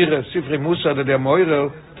Sifrei Ires, Sifrei Musa, that they are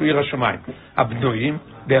Moirer to Iras Shomayim. Abnoim,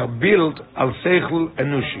 they are built al Seichel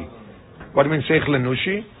Enushi. What do you mean Seichel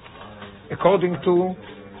Enushi? According to,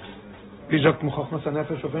 wie sagt man Chochmas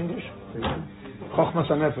HaNefesh of English? Chochmas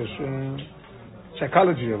HaNefesh,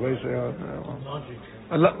 psychology,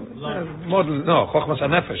 model, no, Chochmas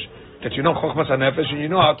HaNefesh. That you know Chochmas HaNefesh and you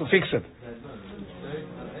know how to fix it.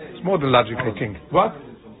 It's more than logic, I think. What?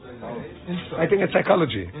 I think it's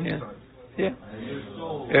psychology. Yeah.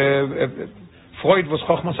 Freud was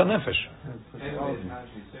Chochmas HaNefesh.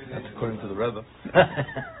 That's according to the Rebbe.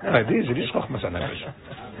 No, it is Chochmas HaNefesh.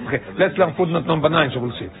 Okay, let's learn footnote number 9, so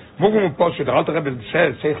we'll see. Mugum Poshe, the Alter Rebbe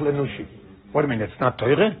says, Seichel Enushi. What do you mean, it's not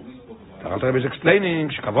Teure? The Alter Rebbe is explaining,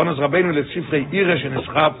 Shekavonos Rabbeinu leSifrei Ire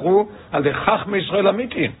sheneschapru al de Chachmei Yisrael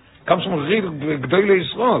Amitim. Comes from Gdoile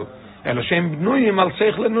Yisrael. Elo she'em bnuyim al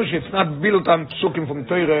Seichel Enushi. It's not built on psukim from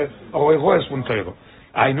Teure or Eroes from Teure.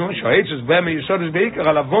 Ainu, sho'etzes be'em yisod be'ikar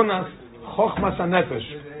al avonas Chochmas HaNefesh.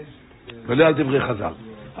 V'le al divrei Chazal.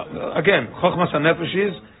 Again, Chochmas HaNefesh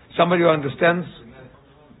is somebody who understands.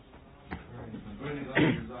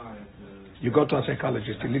 You go to a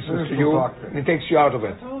psychologist, he listens to you, and he takes you out of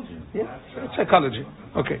it. Yeah, it's psychology.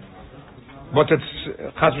 Okay. But it's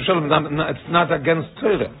Chas v'Sholom, it's not against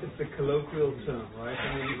Torah. It's a colloquial term, right? I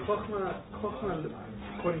mean, Chochmah,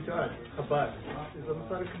 according to us, Chabad, is on the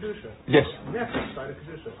side of Kedusha. Yes. Nefesh side of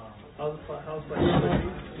Kedusha. How's like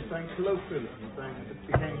he's saying colloquially, he's saying it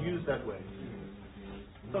became used that way.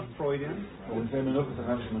 It's not Freudian. I wouldn't say Menuchas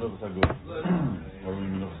HaNefesh, Menuchas HaGuf. What do you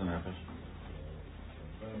mean Menuchas HaNefesh?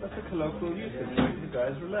 That's a colloquial usage. The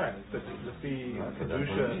guys relax. But the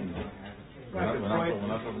Kedusha. We're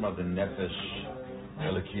not talking about the Nefesh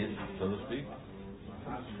Elikis, so to speak.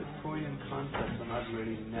 The Freudian concepts are not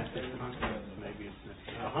really Nefesh concepts. Maybe it's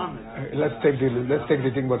Let's take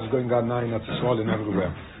the thing what's going on now in Israel and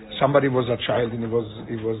everywhere. Somebody was a child and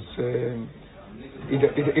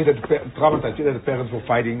either traumatized, either the parents were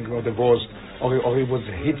fighting or divorced, or he was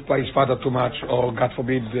hit by his father too much, or God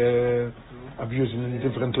forbid, abused in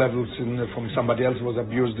different levels from somebody else was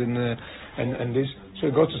abused and this. So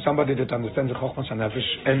he goes to somebody that understands the Chochmas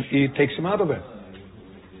HaNefesh and he takes him out of it.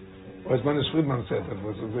 Or as Manis Friedman said,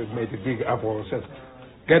 it made a big uproar, said,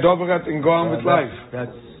 get over it and go on with life.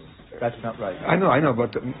 That's not right. I know,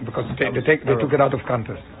 but because they took it out of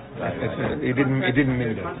context. He didn't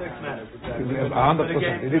mean that.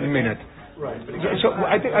 100%. He didn't mean it. Right. So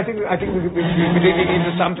I think we're digging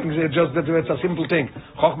into something just that it's a simple thing.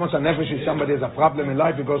 Chochmas HaNefesh is somebody has a problem in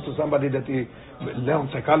life. He goes to somebody that he learns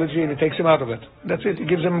psychology and he takes him out of it. That's it. He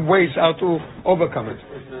gives him ways how to overcome it.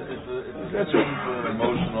 That's it.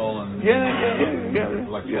 Emotional and yes. And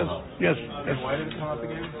why did it come up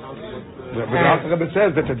again? The Alter Rebbe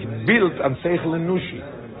says that it's built on Seichel and Nushi.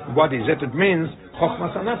 What is it? It means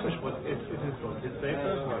Chochmas HaNefesh.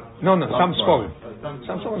 No, some Sforim.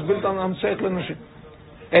 Some Sforim is built on Seichel and Nushi.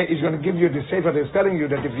 He's going to give you the Sefer that is telling you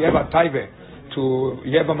that if you have a taive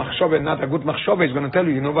you have a machshove, not a good machshove, he's going to tell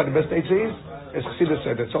you what the best Eitzah is? As Chassidus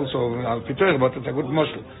said, it's also Al-Pitor, but it's a good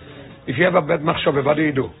moshel. If you have a bad machshove, what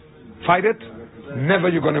do? Fight it? Never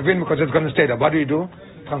you're going to win because it's going to stay there. What do?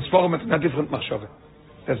 Transform it in a different machshove.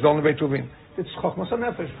 That's the only way to win. It's Chochmas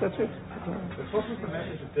HaNefesh. That's it. The Chochmas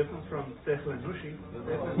HaNefesh is different from Seichel and Nushi.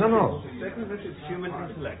 No. Seichel and Nushi is human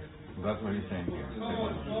intellect. That's what he's saying here.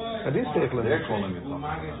 It is Seichel and They're Nushi. calling it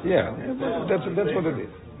something. Yeah, that's what it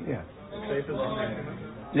is. Yeah. Seichel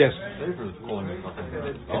and Yes. Sefer is calling it something.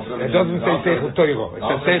 It doesn't say Seichel Toiro. It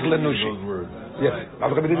says Seichel and Nushi. Yes.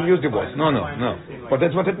 Al Rebbe didn't use the words. No. But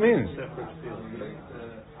that's what it means.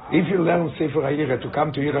 If you learn Sefer HaYireh to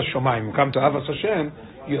come to Yiras Shomayim, come to Avas Hashem,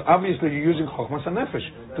 you're using Chochmas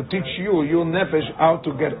HaNefesh to teach you, your Nefesh, how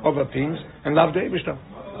to get over things and love the Eibishter.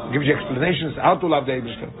 Gives you explanations how to love the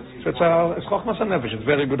Eibishter. So it's Chochmas HaNefesh. It's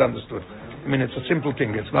very good understood. I mean, it's a simple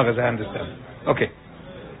thing. It's not as I understand. Okay.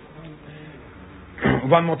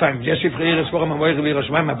 One more time. Here, listen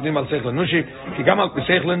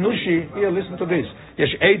to this.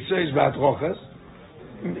 Yesh Eitzos V'Atroches.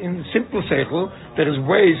 In simple seichel, there is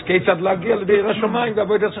ways ketzad lagil the Yiras Shomayim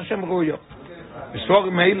v'avodas Hashem ruyo.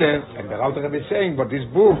 B'sforim meile, and the Alter Rebbe is saying, but these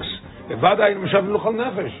books, you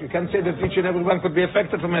can't say that each and everyone could be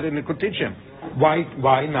affected from it and it could teach him. Why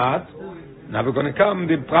not? Now we're going to come.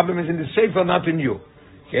 The problem is in the sefer, not in you.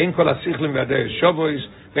 We're going to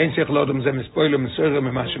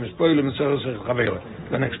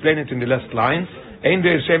explain it in the last line.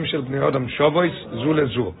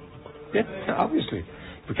 Yeah, obviously.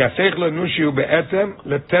 Because Seichel Nushi הוא בעצם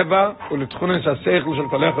לטבע ולתכונס השכל של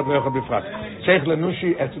כל אחד ואחד בפרט. Seichel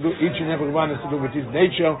Nushi has to do, each and every one has to do with his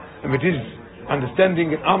nature and with his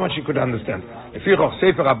understanding and how much he could understand. If you have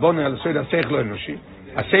Sefer Abone al Soida Seichel Nushi,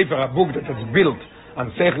 a Sefer, a book that is built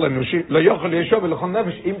on Seichel Nushi, lo yochel yeshov v'lochol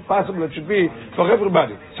nefesh, impossible, it should be for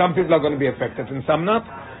everybody. Some people are going to be affected and some not.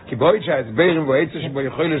 כי בויד שההסברים והעצס שבו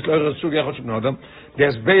יכולת לא יראה סוג יחד שבנו אדם, the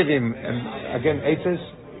הסברים, and again, עצס,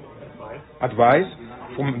 advice,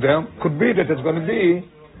 from them, could be that it's going to be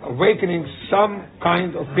awakening some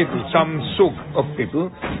kind of people, some suk of people,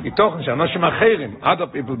 מתוכן שאנשים אחרים, other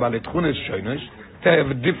people, בעלי תכונות שונות, they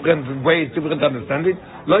have different ways, different understanding,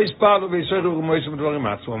 לא יספלו ויסוירו ומויסו בדברים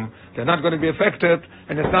עצמם, they're not going to be affected,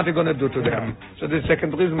 and it's nothing going to do to them. So the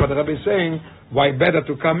second reason what the Rebbe is saying, why better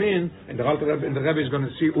to come in, and the Rebbe is going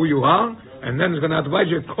to see who you are, and then he's going to advise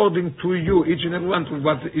you according to you, each and every one, to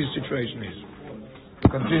what his situation is.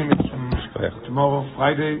 Continue with tomorrow,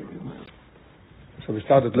 Friday. So we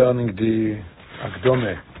started learning the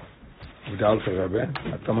Hakdama with the Alter Rebbe,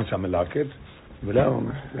 Hakdama Shamelakit.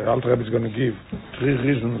 The Alter Rebbe is going to give 3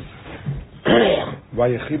 reasons why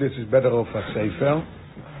Yechidus is better off as Sefer,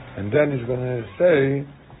 and then he's going to say,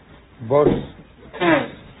 but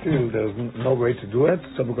still there's no way to do it,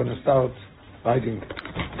 so we're going to start writing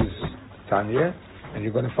this Tanya. And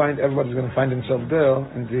you're going to find, everybody's going to find himself there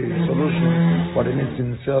in the solution, what he needs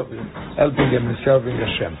in helping him and serving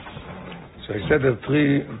Hashem. So he said there are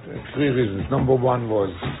three reasons. Number 1 was,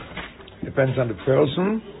 depends on the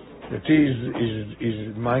person, that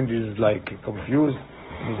his mind is like confused,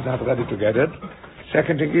 and he's not ready to get it.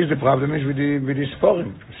 Second thing is, the problem is with his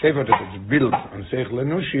foreign. Sefer that it's built on Seichel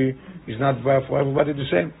Nushi is not for everybody the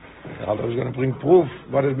same. The Alter is going to bring proof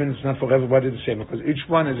what it means it's not for everybody the same, because each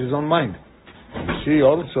one has his own mind. We see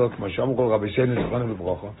also, Tomorrow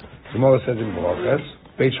says in Broches,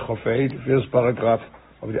 page Chofei, the first paragraph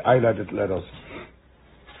of the highlighted letters.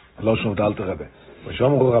 Loshon of Alter Rebbe. I'm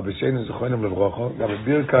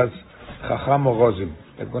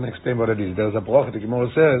going to explain what it is. There's a brocha, the Gemara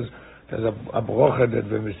says, there's a brocha that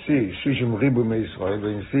when we see Shishim Ribu Me Yisrael,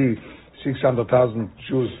 when you see 600,000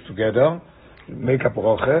 Jews together, make a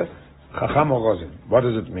broche, chacham or rozim. What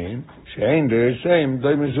does it mean? She'ein de'eshem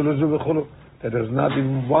doim zuluzu v'chulu. That there's not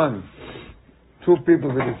even two people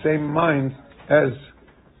with the same mind as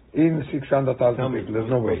in 600,000 people. There's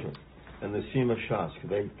no way. And the Shema Shas, could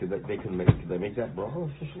they make that bracha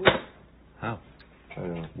officially? How? I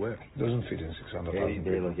don't know. Where? It doesn't fit in 600,000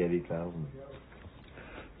 They people. like 80,000.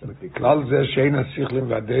 כלל זה שאין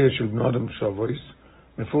השכלים והדעה של בני אדם שבויס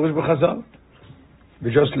מפורש בחז"ל. We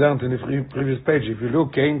just learned in the previous page, if you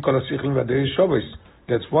look, אין כל השכלים והדעה שבויס.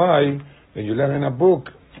 That's why, when you learn in a book,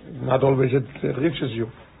 not always it reaches you.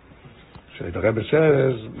 So the Rebbe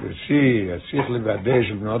says, השכלים והדעה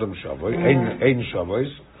של בני אדם שבויס, אין שבויס,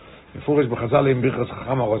 מפורש בחז"ל עם ברכס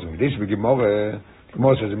חכם הרוזם. כדי שבגימור,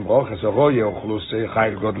 כמו שזה מברוכס, הרוי, אוכלוסי,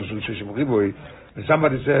 חייל גודל של 60 ריבוי, and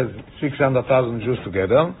somebody says 600,000 Jews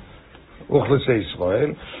together, Uchlese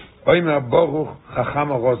Israel, Oimer Baruch Chacham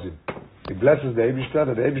HaRozim. He blesses the Eibishter,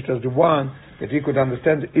 that the Eibishter is the one that he could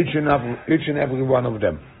understand each and every one of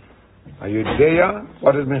them. Ayudea,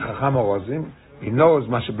 what does mean Chacham HaRozim? He knows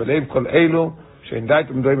Mashabelev Kol Elu,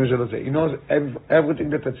 Sheindaitum Doim Zelose. He knows everything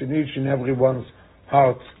that's in each and everyone's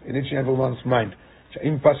heart, in each and everyone's mind. It's an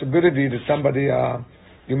impossibility that somebody, a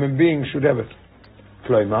human being, should have it.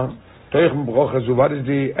 Kloimar. What is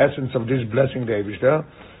the essence of this blessing, the Eibishter?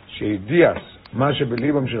 Sheidias, Masha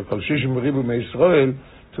Belibam Shel Kol Shishim Ribu MeYisrael,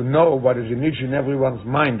 to know what is in each and everyone's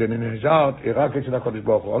mind and in his heart, Irak Etzil HaKadosh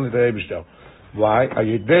Baruch Hu, only the Eibishter. Why?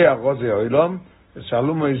 Ayidei Roze Oilom,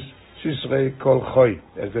 Salumo is Sisrei Kol Choy.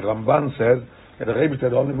 As the Ramban says, that the Eibishter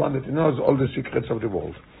is the only one that knows all the secrets of the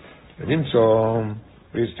world. And so,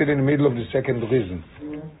 we're still in the middle of the second reason,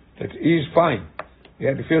 that he is fine.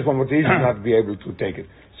 Yeah, the first one, what he is not be able to take it.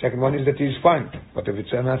 Second one is that he is fine. But if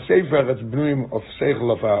it's an sefer, it's bnuim of seichel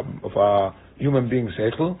of a human being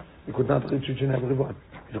seichel, you could not reach each and every one.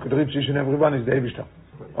 If you could reach each and every one, is the Eibishter.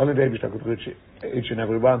 Only the Eibishter could reach each and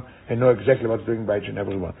every one and know exactly what's doing by each and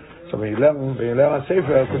every one. So when you learn a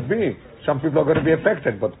sefer, it could be some people are going to be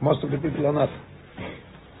affected, but most of the people are not.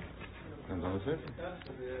 Depends on the sefer.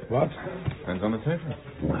 What? Depends on the sefer.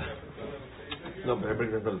 No, but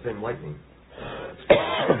everybody doesn't have the same lightning.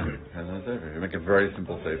 Depends on the sefer. You make a very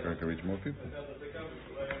simple sefer, it can reach more people.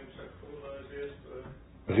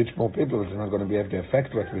 Reach more people, it's not going to be have the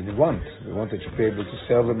effect what we want. We want it to be able to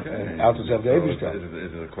serve them and how to serve the Eibishter.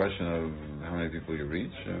 Is it a question of how many people you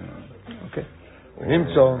reach? Okay. How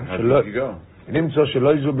deep you go?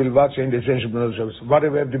 What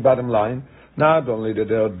do we have the bottom line? Not only that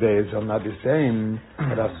their days are not the same,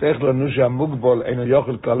 but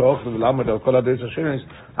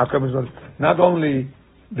not only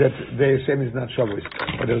that the same is not Shabbos,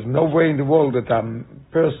 but there's no way in the world that a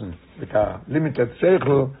person with a limited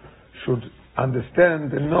seichel should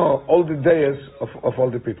understand and know all the days of all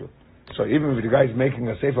the people. So even if the guy is making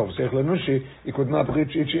a sefer of Seichel Anushi, he could not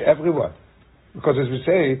reach each everyone. Because as we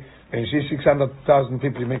say, when you see 600,000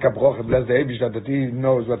 people make a broche, bless the Eibishter, that he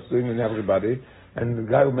knows what's doing in everybody, and the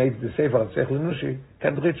guy who makes the sefer of Seichel Anushi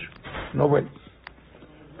can't reach. No way.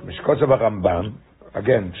 Mishkotzav Rambam,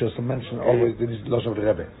 again, just to mention always this loss of the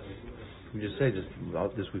Rebbe. We just say this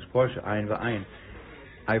about this week's parsha, Ayin v'Ayin.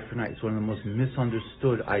 Eye for an eye. It's one of the most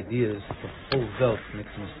misunderstood ideas. The whole Welt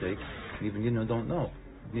makes mistakes. Even don't know.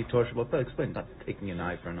 You need Torah Shabbat explain. Not taking an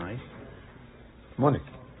eye for an eye. Money.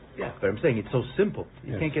 Yeah, but I'm saying it's so simple.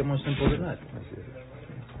 You can't get more simple than that.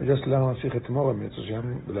 I just learned Sikha tomorrow. We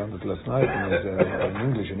learned it last night in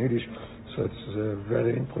English and Yiddish. So it's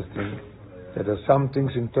very interesting that there are some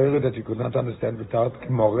things in Torah that you could not understand without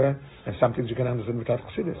Gemara, and some things you can understand without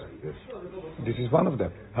Chassidus. Yes. This is one of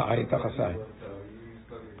them. Ha'ayin tachasai.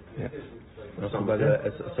 Yeah. We're talking about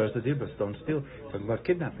Sarsa don't steal. We're talking about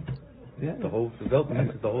kidnapping. Yeah. The whole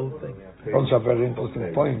development, the whole thing. Also a very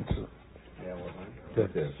interesting point.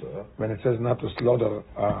 That when it says not to slaughter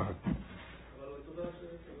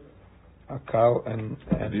a cow and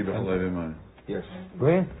Yes.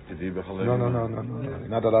 where? No.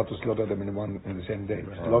 Not allowed to slaughter them in the same day.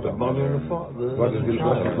 Slaughter. The mother and the father.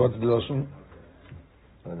 What's the lesson?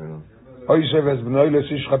 I don't know.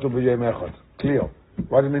 Clear.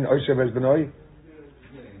 What do you mean Oishev es Benoi?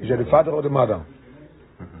 Is it the father or the mother?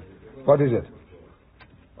 What is it?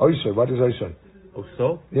 Oishev. What is Oishev?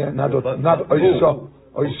 Oso? Yeah, not Oishev.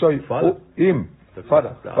 Oishev. Father. Him. The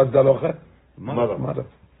Father. What's the halacha? Mother.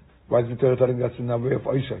 Why is the Torah telling us in the way of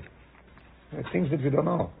Oishev? Things that we don't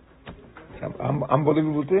know. It's an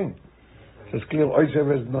unbelievable thing. It's clear Oishev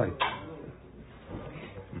es Benoi.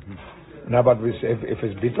 Now, but if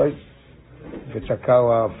it's Bitoy, if it's a cow,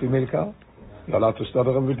 a female cow, you're allowed to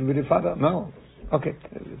slaughter them with the father? No. Okay.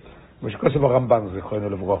 Moshe Kosov Ramban Zichrono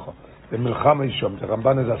Levrocha. The Milchama Yishom. The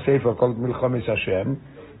Ramban is a sefer called Milchama Hashem.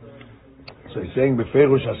 So he's saying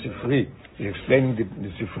Beferush HaSifri. He's explaining the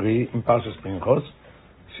Sifri in Parshas Pinchos.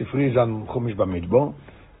 Sifri is on Chumash Bamidbar.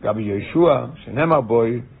 Gabi Yeshua, Shenemar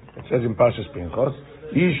Boy, it says in Parshas Pinchos,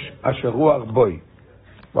 Ish Asher Ruach Boy.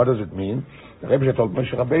 What does it mean? The Rebbe told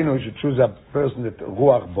Moshe Rabbeinu he should choose a person that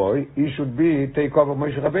Ruach Boy. He should take over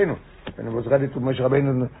Moshe Rabbeinu. When he was ready to Moshe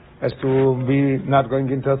Rabbeinu has to be not going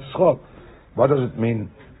into Tzchok. What does it mean?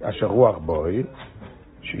 Asher Ruach Boy.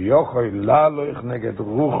 Shiyochoi laloich neged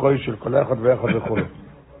ruchoi shel kol echad ve'echad v'chulu.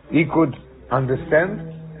 He could understand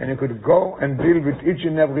and he could go and deal with each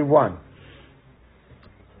and every one.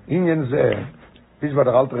 Inyan Zeh, this is what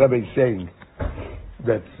the Alter Rebbe is saying,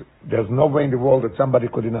 that there's no way in the world that somebody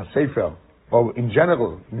could in a sefer, or in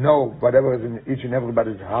general, know whatever is in each and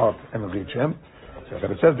everybody's heart and reach him. So the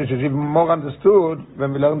Rebbe says this is even more understood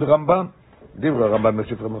when we learn the Ramban. Divrei Ramban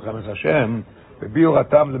Mesifra Milchamas Hashem, Bebiur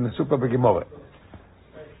Atam LeMesupa Begimore.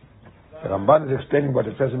 The Ramban is explaining what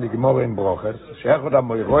it says in the Gemara in Broches. She'echod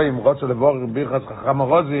HaMoiroim Rotzo Levorach Birchas Chacham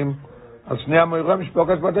HaRozim Al Shnei HaMoiroim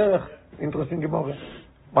Shpokas Baderech. Interesting Gemara.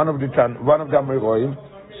 One of the Amoiroim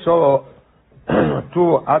saw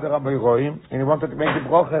two other Amoiroim and he wanted to make the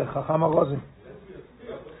Broche Chacham HaRozim.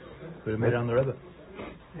 Could have made it on the Rebbe.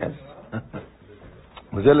 Yes.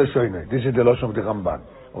 This is the Lashon of the Ramban.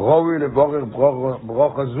 Rovi Levorach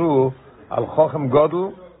Brocha Zu Al Chochem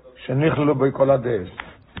Godel Shenichlu B'Kol HaDeis.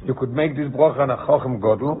 You could make this Brocha on a Chochem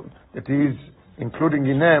Godel that is including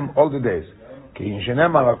in them all the days. Kein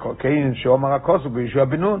Shenemar Kein Sheomar HaKosu B'Yeshua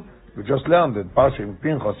Binun. We just learned that Parshas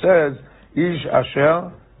Pinchos says, Ish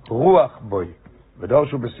Asher Ruach Boy.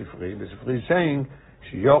 V'doshu b'Sifri. The Sifri is saying,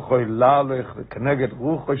 Shiyochoi Lalech Keneged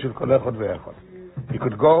Ruchoi Shel Kol Echad Ve'echad. He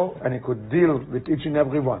could go and he could deal with each and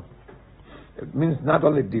every one. It means not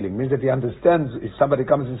only dealing, it means that he understands if somebody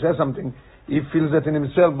comes and says something, he feels that in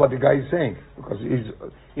himself what the guy is saying, because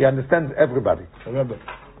he understands everybody. Remember.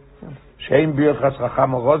 Shein Birchas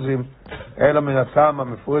Chacham HaRozim Ela Min Hatam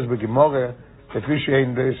HaMefurish B'Gemoreh.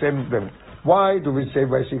 Why do we say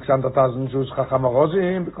by 600,000 Jews Chacham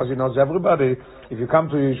HaRozim? Because he knows everybody. If you come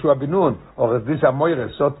to Yeshua Binun or if this Amoire,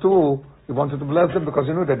 so too he wanted to bless them because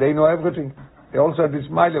he knew that they know everything. They also have this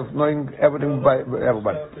mind of knowing everything by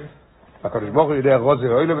everybody. This is what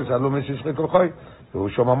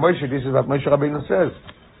Moshe Rabbeinu says.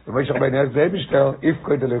 Moshe Rabbeinu asks the Eibishter, if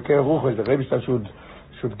the Eibishter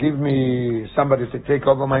should give me somebody to take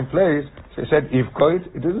over my place. So he said,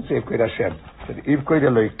 Ivkoid, it doesn't say Ivkoid Hashem. It said, Ivkoid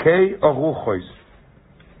Eloikei or Ruchois.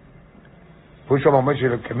 Pushom HaMoshe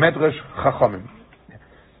Kemedrash Chachomim.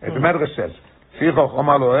 The Medrash says, Fichoch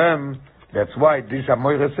Omar Lohem, that's why this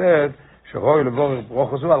Amoire said, Shoroi Levorach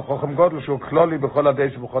Brochosu Al Chochem Godel, Shu Kloli B'chol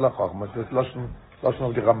HaDeish B'chol HaChochem. It's the Lashon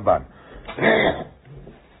of the Ramban.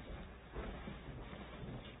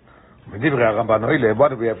 What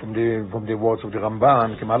do we have from the words of the Ramban?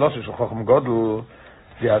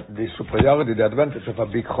 The superiority, the advantage of a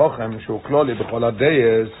big Chochem, שהוא כלולי בכל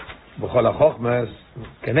הדייס, בכל החוכמס,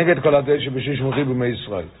 כנגד כל הדייס שבשיש מוריב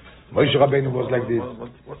מישראל. Moshe Rabbeinu was like this.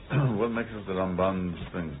 What makes the Ramban's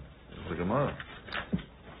thing? It's the Gemara.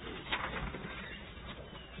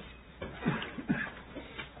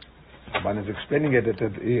 Ramban is explaining it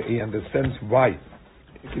that he understands why.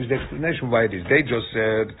 It gives the explanation why it is. They just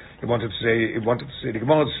said he wanted to say the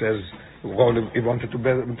Gemara says he wanted to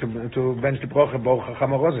bench the Broche Baruch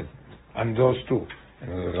Chacham HaRozim and those two.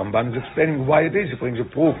 And Ramban is explaining why it is. He brings a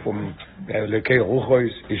proof from Lekei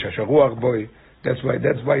Ruchois, Ish Asher Ruach Boy. That's why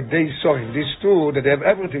they saw in these two that they have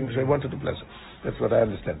everything, so they wanted to bless it. That's what I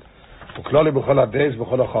understand. וכלולי בכל הדייס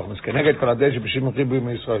ובכל החוכמס כנגד כל הדייס שבשים ריבוי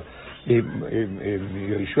מישראל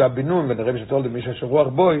יהושע בן נון when the Rebbe told him Ish Asher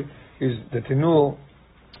Ruach Boy is that he knew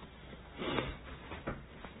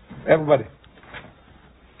everybody.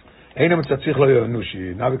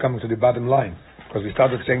 Now we're coming to the bottom line, because we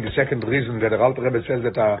started saying the second reason that the Alter Rebbe says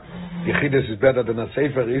that a Yechidus is better than a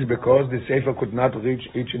Sefer is because the Sefer could not reach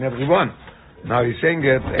each and every one. Now he's saying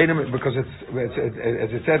that because it's as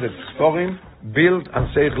he said, it's Sporim, build and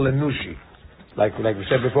Seichel Enushi. Like we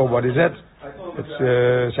said before, what is that?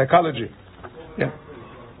 It's psychology. Yeah.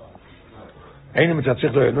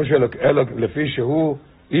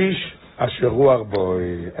 Asher Ruach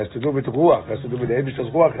Boy has to do with Ruach, has to do with the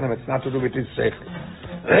Eibishter's Ruach, and it's not to do with his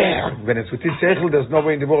Seichel. When it's with his Seichel, there's no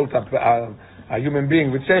way in the world that a human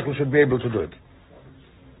being with Seichel should be able to do it.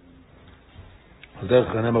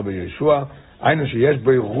 Derech HaNemar BeYeshua, Ainu sheyesh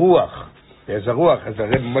boi Ruach, there's a Ruach, as the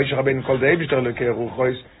Rebbe Moshe Rabbeinu called the Eibishter Lekei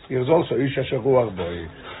Ruchois, he is also Ish Asher Ruach Boy.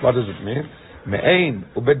 What does it mean? Me'ein,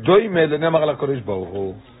 ubedoime lenemar al HaKadosh Baruch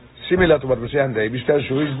Hu, similar to what we say on the Eibishter,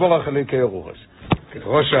 Shu Yisborach Lekei Ruchois.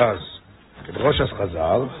 כדרוש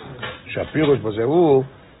חז"ל, שהפירוש בזה הוא,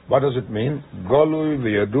 what does it mean? גולוי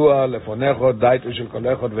וידוע לפונכו דייטו של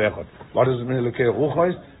כל אחד ואחד. What does it mean אלוקי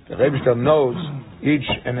רוחויס? The Rebbe knows each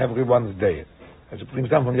and everyone's day. As it brings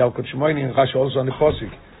down from Yalkut Shmoyni in Rashi also on the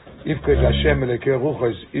Posik. If Hashem elokei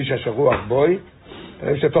ruchos ish asher ruach boi, the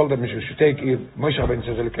Rebbe told them you should take if Moshe Rabbeinu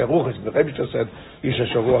says elokei ruchos, the Rebbe said ish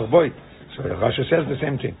asher ruach boi. So Rashi says the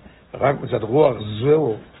same thing. רק מצד רוח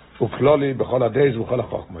זהו וכלולי בכל הדייז ובכל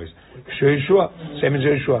החוכמות. כשישוע, same as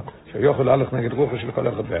ישוע, שיוכל להלך נגד רוחו של כל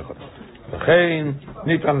אחד ואחד. לכן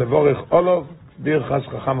ניתן לבורך אולוב בירחס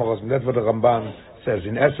חכם הרוז. That's what the Ramban says.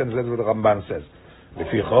 In essence, that's what the Ramban says.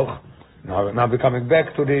 לפי חוך, now we're coming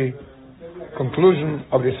back to the conclusion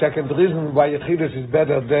of the second reason why Yechidus is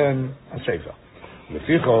better than a Sefer.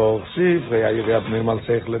 לפי חוך, ספרי היריעת מימל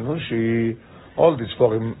שכל אנושי, all this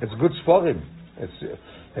for him, it's good for him. It's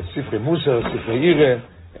Sifrei Musa, Sifrei Ire.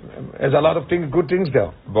 There's a lot of things, good things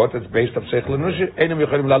there. But it's based on Seichel Enushi. Einem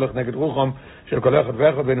יכולים להלך נגד רוחם של כל אחד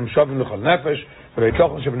ואחד ואינם שווים לכל נפש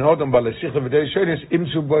ולתוכן שבני אדם בעלי שכל ודאי שונס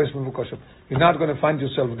ימצאו בויס מבוקשים. You're not going to find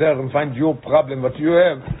yourself there and find your problem, what you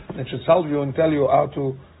have, that should solve you and tell you how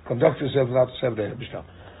to conduct yourself and how to serve the Eibishter.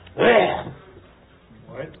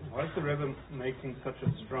 Why is the Rebbe making such a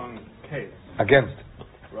strong case? Against.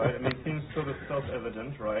 Right, I mean, it seems sort of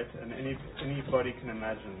self-evident, right? And anybody can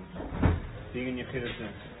imagine being in Yechidus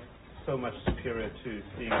is so much superior to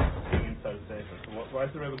being inside a Sefer. So why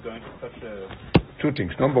is the Rebbe going to such a... Two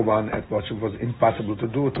things. Number one, it was impossible to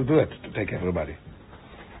do it, to take everybody.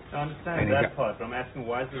 I understand that part, but I'm asking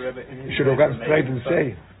why is the Rebbe in his... You should have gone straight and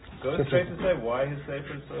say. Go straight and say why his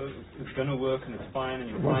Sefer is going to work and it's fine and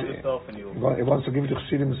you'll find yourself and you'll... He wants to give the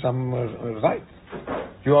Chassidim some right.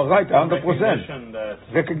 You are right, 100%.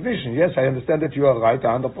 Recognition, yes, I understand that you are right,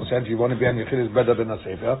 100%. You want to be on Yechidus better than a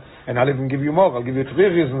Sefer, and I'll even give you more. I'll give you 3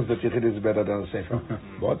 reasons that Yechidus is better than a Sefer.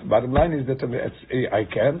 But bottom line is that I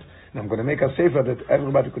can't, and I'm going to make a Sefer that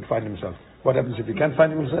everybody could find himself. What happens if he can't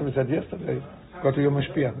find himself? I said yesterday, go to your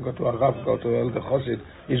Mashpia, go to a Rav, go to Elder Chosid,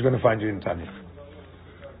 he's going to find you in Tanya.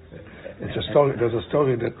 It's a story. There's a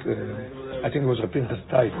story that I think it was Rapinchas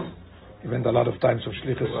Tait. He went a lot of times of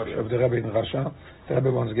Shlichus of the Rebbe in Russia. The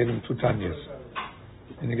Rebbe once gave him 2 Tanyas.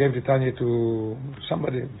 And he gave the Tanya to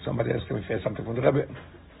somebody. Somebody asked him if he had something from the Rebbe.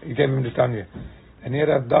 He gave him the Tanya. And he had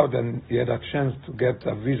a doubt and he had a chance to get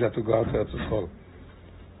a visa to go out there to school.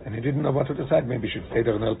 And he didn't know what to decide. Maybe he should stay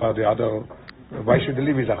there and help out the other. Why should he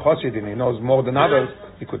leave? He's a Chosid and he knows more than others.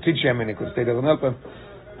 He could teach him and he could stay there and help him.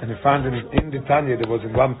 And he found in the Tanya, there was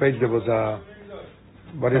in one page, there was a,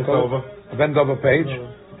 what do you call it? A bent over page.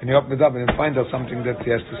 And he opened it up and he find out something that he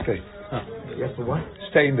has to stay. He has to what?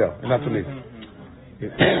 Stay in there, and not to leave.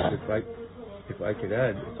 If I could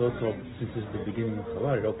add, it's also, since this is the beginning of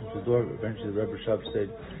Chabad, it opens the door. Eventually the Rebbe Shab said,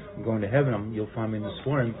 I'm going to heaven, you'll find me in the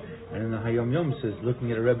Sforim. And in the Hayom Yom says,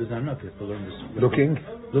 looking at a Rebbe is not enough. You have to learn this.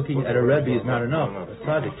 Looking at a Rebbe is not enough. A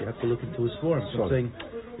tzaddik, you have to look into his Sforim. So I'm saying,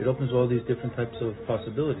 it opens all these different types of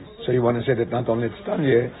possibilities. So you want to say that not only it's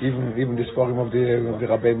Tanya, even this forum of the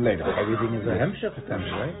Rabbeim later. Everything is a hemshech at times,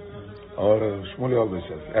 right? Or Shmuley always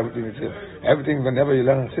says, everything whenever you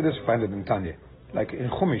learn Chassidus, find it in Tanya. Like in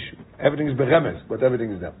Chumash, everything is beremes, but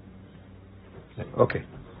everything is there. Okay.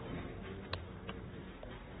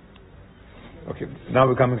 Okay, now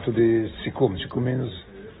we're coming to the Sikum. Sikum means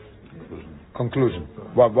conclusion.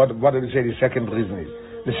 What did we say the second reason is?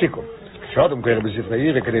 The Sikum. And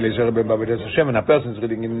a person is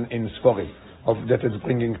reading in Sforim of that it's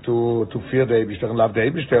bringing to fear the Eibishter and love the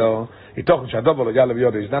Eibishter. He's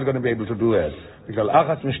not going to be able to do that. We're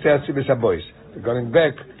going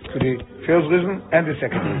back to the first reason and the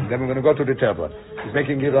second reason. Then we're going to go to the third one. He's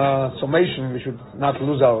making here a summation. We should not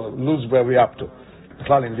lose where we're up to.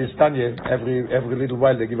 In this Tanya, every little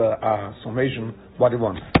while they give a summation what they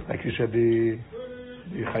want. Like you said, the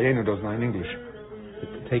Chayenu does now in English. A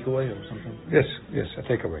takeaway or something? Yes, a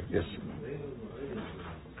takeaway, yes.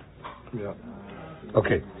 Yeah.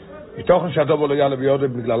 Okay. There's 2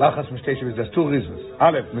 reasons.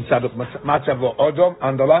 Aleph, Matzavo Odom,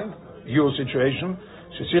 underline, your situation.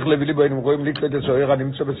 His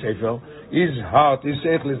heart, his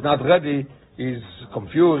seichel is not ready, he's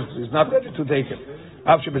confused, he's not ready to take it.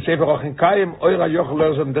 There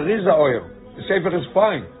is a oil. The sefer is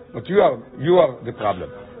fine, but you are the problem.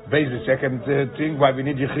 Based the second thing why we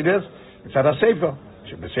need Yechidus, it's at a sefer.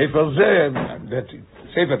 The sefer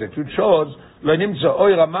that you chose,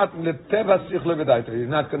 you're not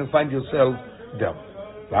going to find yourself there.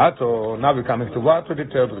 Now we're coming to what? To the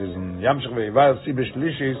third reason.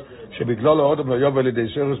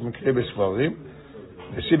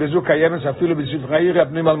 So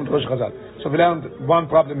we learned one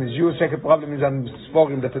problem is you, second problem is on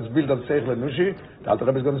Sforim that is built on Seichel Nushi. The Alter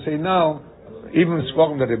Rebbe is going to say now, even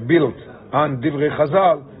Sforim that are built on Divrei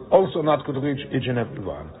Chazal also not could reach each and every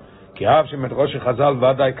one. I'm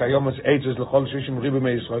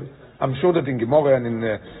sure that in Gemara and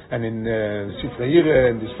in Sifrei Yire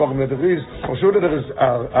and this Sforim that there is, I'm sure that there is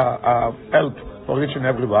help for each and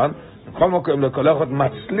every one.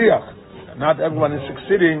 Not everyone is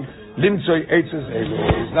succeeding. Limtzoi eitzes elu.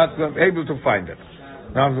 He's not able to find it.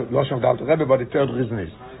 Now, Lashon of the Alter Rebbe, but the third reason is,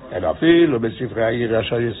 Elafil, ובספרי העיר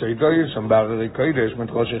אשר יסוידויס, ובערי קודש,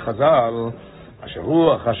 מת ראשי חז"ל, אשר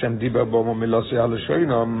רוח השם דיבר בו ומלוסי על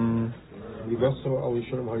לשונם.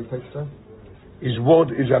 His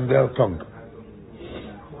word is on their tongue.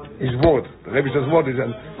 His word. The Rebbe says word is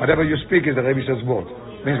on, whatever you speak is the Rebbe says word.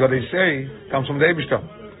 Means what they say comes from the Eibishter.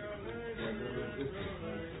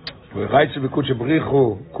 As the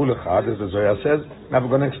Zohar says, now we're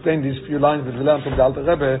going to explain these few lines that we learned from the Alter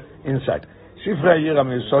Rebbe inside.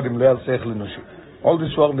 All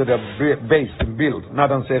these words that are based and built, not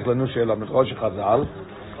on Seichel Enushi, but on Rosh Chazal,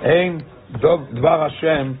 and Dvar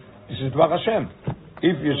Hashem, this is Dvar Hashem.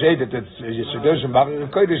 If you say that it's Yesodos and Baruch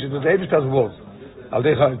Kodesh, it was Eibishter's words.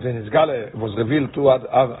 It was revealed to other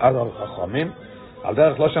Chachamim. Al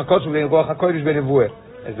derech Loshan Kotzum ve'in Ruach HaKodesh be'nevuah.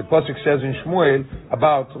 As the Pasuk says in Shmuel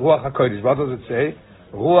about Ruach HaKodesh. What does it say?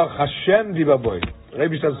 Ruach Hashem diba boy.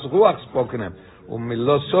 Rebbe says Ruach spoke in him.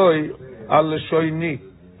 Umilosoi al leshoini.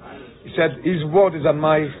 He said his word is on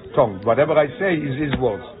my tongue. Whatever I say is his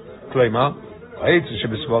words. Kleima. We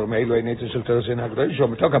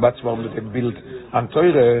talk about Svarim that they built on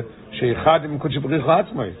Torah. Sheichad im Kutsh B'rich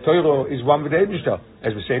Ha'atzmai. Torah is one with the Eibishter.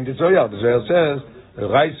 As we say in the Zohar. The Zohar says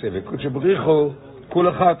Reise ve'Kutsh B'richu kul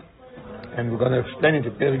echad. And we're going to explain it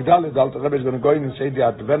in Perik Dalet. The Alter Rebbe is going to go in and say the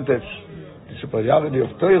advantage, the superiority of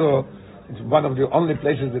Torah. It's one of the only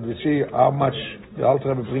places that we see how much the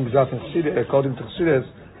Alter Rebbe brings out in Chassidus, according to Chassidus,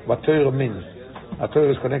 what Torah means. Torah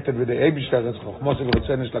is connected with the Eibishter, it's Chochmos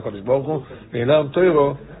v'Rotzenes l'Kadosh Baruch Hu. When you learn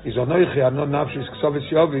Torah, is Onoichi Anon Nafshis Ksovis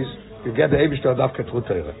Yovis, you get the Eibishter Davke through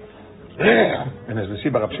Torah. And as we see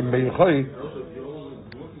by Rav Shimon ben Yochai,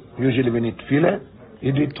 usually we need Tefillah,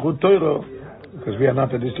 he did through Torah, because we are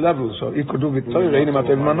not at this level, so he could do with Torah, Einim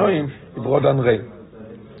Atev Manoim, he brought on Rei.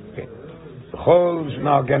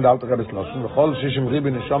 Now again the Alter Rebbe's Lashon, V'chol Shishim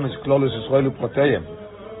Ribi Neshomes Klolos Yisrael U'Proteim,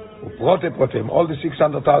 U'Proteim, all the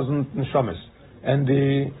 600,000 Neshomes, and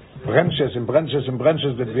the branches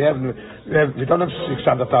that we have, we don't have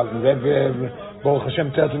 600,000, we have Baruch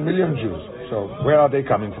Hashem 13 million Jews. So where are they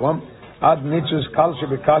coming from? Ad Nitzuz Kal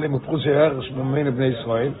Shebekalim U'Prusei Erech Sh'Momein Bnei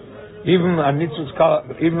Yisrael. Even a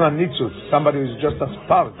Nitzuz, somebody who is just a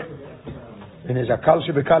spark, and is a Kal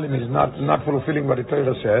Shebekalim is not fulfilling what the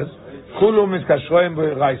Torah says. Kulu Mitkashroim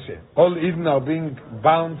B'Reise. All Eden are being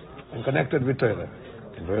bound and connected with Torah.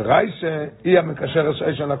 And B'Reise, Iya Mikasheres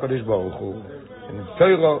Eishon LaKadosh Baruch Hu. And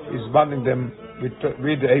Torah is bonding them with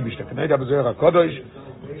the Eibishter. K'nei Zohar HaKadosh,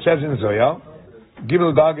 it says in Zohar,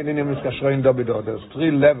 Gimel Dagen Inim Mitkashroim Dobido. There's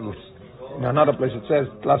 3 levels. In another place it says,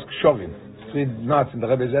 Tlas Kshorim. 3 knots, and the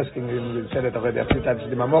Rebbe is asking him, he said it already a few times in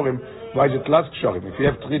the Mamorim, why is it Tlas Kshorim? If you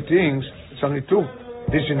have 3 things, it's only 2.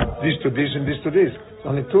 This to this and this to this. It's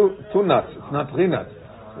only 2 knots, it's not 3 knots.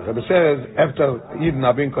 The Rebbe says, after Eden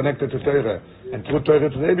are being connected to Torah, and through Torah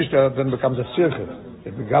to the Eibishter, then becomes a circle.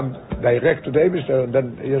 It becomes direct to the Eibishter, and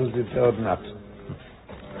then here is the 3rd knot.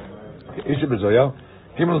 Isi bezoya,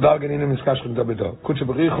 Himmel Dargen Inem Miskashrim Dabido, Kutsh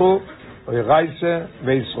B'richu, Reise,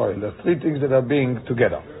 Ve'Yisrael. There are 3 things that are being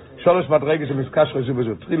together.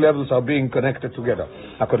 3 levels are being connected together.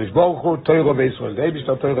 HaKadosh Baruch Hu, Torah Ve'Yisrael. The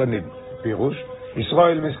Eibishter, Torah Nid. Pirush.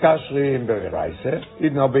 Israel Miskashrim Be'Reise.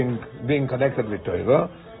 Eden are being connected with Torah.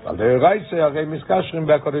 While the Reise are Miskashrim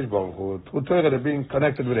Be'HaKadosh Baruch Hu. Through Torah they're being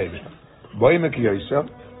connected with Eibishter. Boimek Yoiser.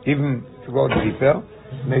 Even to go deeper.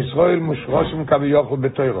 Israel Mushroshim Kaviyochel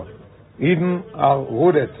Be'Torah. Eden are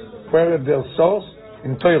rooted. Where is their source?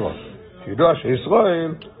 In Torah. Yidua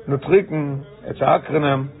Israel Nutriken. It's an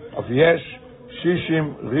acronym of Yesh,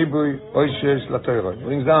 Shishim, Ribui, Oishes, LaTorah. It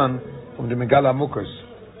brings down from the Megala Mukos.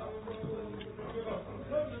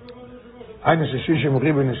 Eine Shishim,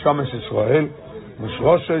 Ribui, Neshomes, Israel,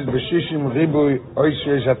 Mushroshes, Beshishim, Ribui,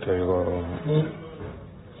 Oishes, LaTorah.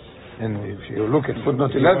 And if you look at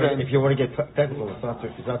footnote 11... If you want to get technical, it's not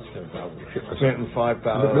 5,000.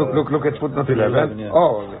 Look at footnote 11. Yeah.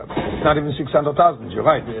 Oh, it's not even 600,000. You're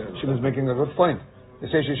right. She was making a good point. They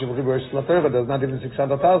say Shishim Ribu Slater, there's not even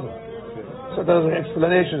 600,000. So there's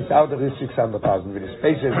explanations how there is 600,000 with the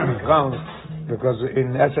spaces and the grounds, because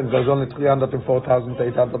in essence there's only 304,805.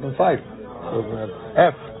 So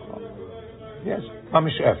F. Yes.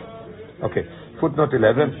 Mamish F. Okay. Footnote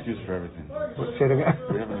 11. An excuse for everything. Say it again.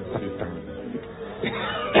 We have an excuse for everything.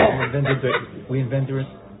 We invented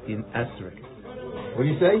the asterisk. What do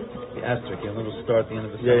you say? The asterisk, a little star at the end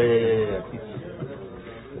of the Yeah.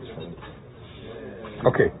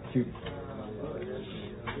 Okay.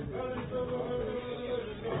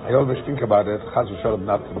 I always think about it, Chas v'Shalom,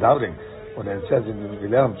 not doubting. When it says in we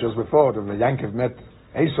learned just before that when Yankov met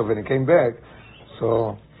Esau when he came back,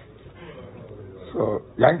 so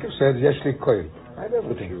Yankov says Yesh li koil, I have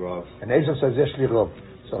everything, and Esau says Yesh li rov.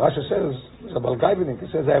 So Rashi says it's a balgaivening. He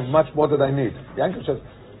says I have much more than I need. Yankov says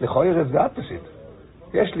lechoyer is the opposite.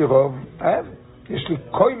 Yesh li rov, I have. Yesh li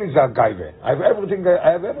koil is a gaive. I have everything.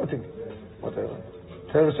 Whatever.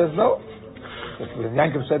 Torah says no. When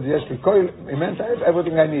Yankov said Yesh li koil, he meant I have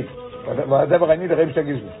everything I need. Whatever I need, the Rebbe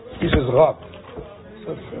gives me. He says rov.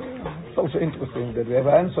 So it's also interesting that we have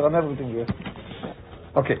an answer on everything here.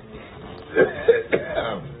 Okay.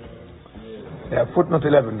 Yeah, footnote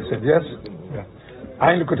 11. He said yes.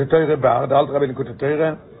 Ein Likutei Torah bar, the Alter Rebbe Likutei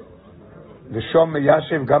Torah, V'shom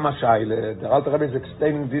meyashev gam ha'shaila. The Alter Rebbe is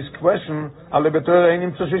explaining this question. Ale b'Torah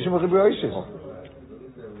einim tzashishim ribu oishes.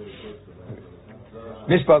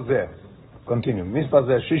 Mispar zeh. Continue. Mispar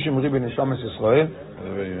zeh shishim ribu neshamas Yisrael. By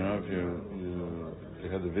the way, you know, if you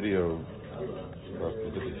had the video about the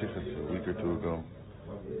Sikhs a week or two ago,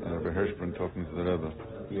 and Rebbe Hirschbrun talking to the Rebbe.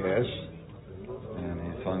 Yes. And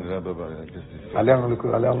he's telling the Rebbe about it. Yeah.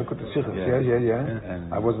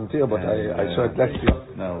 I wasn't here, but I saw it last year.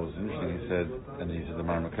 No, it was interesting. He said the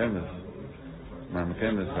Marmakemis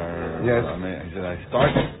are. Yes. He said I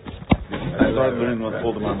start learning what's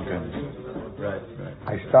called the Marmakemis. Right.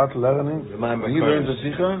 I start learning. When he learns the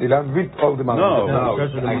Sikha, He learns with all the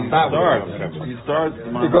Marmakemis. He starts the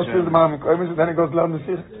He goes through the Marmakemis. Marmakemis, then he goes to learn the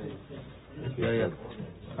Sikh. Yeah.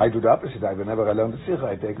 I do the opposite. Whenever I learn the Sikh,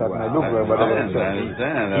 I take out my look. I understand.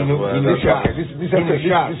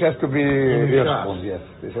 This has to be Hirschbrun, yes.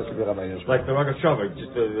 This has to be Rabbi Hirschbrun. Like the Rocket Shover.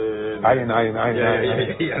 Ayin.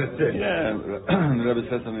 Yeah, the Rebbe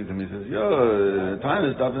said something to me. He says, time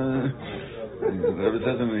is stuff. The Rebbe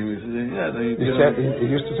said something to me. He says, He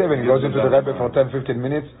used to say when he goes into the Rebbe for 10-15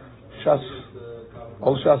 minutes,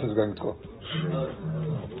 all Shas is going through.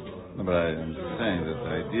 No, but I'm just saying that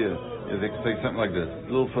the idea is they can take something like this, a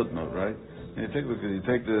little footnote, right? And you take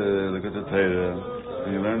the Torah,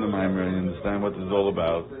 and you learn the Maimer, and you understand what this is all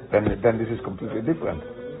about. Then this is completely different.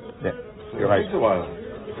 Yeah, you're right. It takes a while.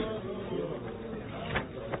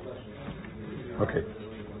 Okay.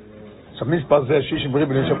 So Mispar Zeh Shishim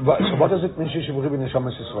Ribu Neshama. So what does it mean Shishim Ribu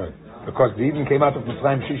Neshamas Yisrael? Because the Eden came out of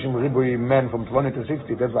Mitzrayim Shishim Ribu men from 20 to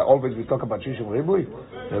 60. That's why always we talk about Shishim Ribu.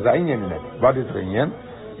 There's an inyan in it. What is the inyan?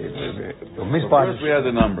 First we had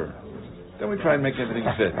the number. Then we try and make everything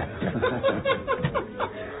fit.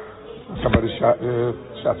 Somebody shot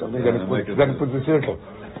something, then it puts the circle.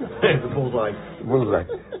 The bullseye. Bullseye.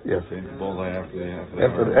 Yes. The bullseye after.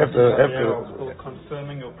 Still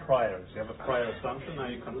confirming your priors. You have a prior assumption, now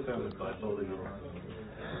you confirm it by building a row.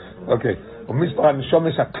 Okay. U'mispar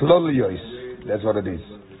Neshamas HaKloliyos. That's what it is.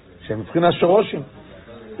 Shem B'chinas Shoroshim.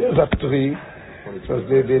 There's a tree. So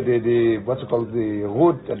the what's it called, the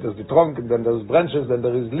root, and there's the trunk, and then there's branches, then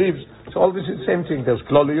there is leaves. So all this is the same thing. There's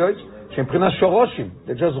kloliyos, shem b'chinas shoroshim.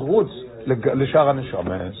 They're just roots l'shar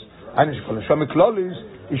haneshamas. Eine shekol neshama klolis,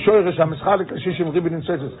 ishoyresh hamischalik l'shishim ribu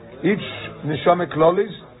nitzetzes. Each neshama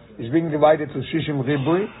klolis is being divided to shishim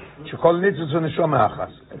ribu, shekol nitzutz neshama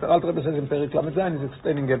achas. The Alter Rebbe says in Perik Lamed Zayin, he's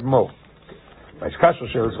explaining it more. Vayishkasher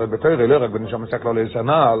shel Yisrael b'Torah lo rak b'neshamas haklolis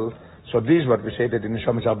anal. So this, what we say that the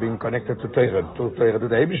neshamas are being connected to Torah, to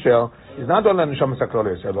the Eibishter, is not only neshamas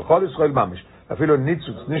haklolis. B'chol Yisrael mamish. Afilu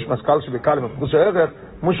nitzutz nishmas kal shebekalim aprusa erech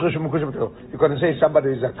mushresh umukush b'Torah. You can say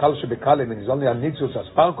somebody is a kal shebekalim and he's only a nitzutz, a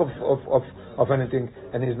spark of anything,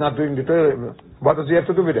 and he's not doing the Torah. What does he have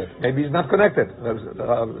to do with it? Maybe he's not connected.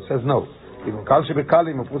 Says no. Even kal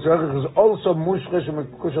shebekalim aprusa erech is also mushresh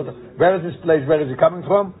umukush. Where is this place? Where is he coming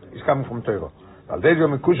from? He's coming from Torah. So each and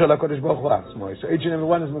every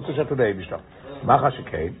one is Mekusha to the Eibishter.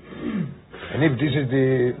 And if this is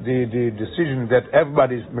the decision that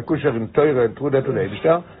everybody is Mekusha in Torah and through that to the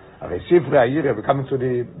Eibishter, we're coming to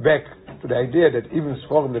the back to the idea that even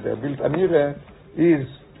Sforim that are built Amira is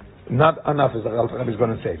not enough, as the Alter Rebbe is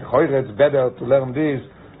going to say. It's better to learn this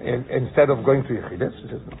instead of going to Yechidus.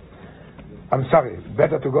 I'm sorry,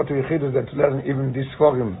 better to go to Yechidus than to learn even this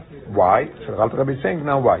Sforim. Why? So the Alter Rebbe is saying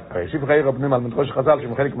now why.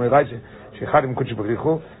 שאחד עם קודש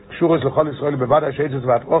בריחו, קשור יש לכל ישראל בוודאי שעצת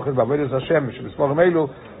והתרוכת ועבודת השם, שבספורים אלו,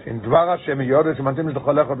 עם דבר השם יורדת, שמנתים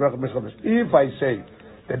לתוכל אחד ואחד משחמש. If I say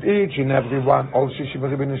that each and every one, all שישים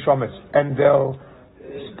ריבי נשומת, and their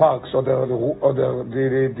sparks or the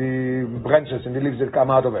branches and the leaves that come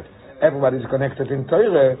out of it. Everybody is connected in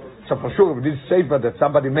Torah, so for sure, this sefer that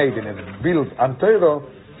somebody made and it's built on Torah,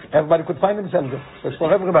 everybody could find themselves there. So it's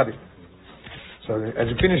for everybody. So as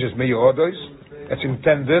it finishes, may your orders, it's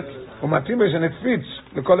intended, and it fits.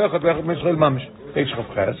 The kollechet v'echad Mishrael mamish. Page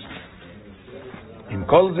Chavches. In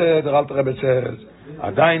kol ze, the Alter Rebbe says,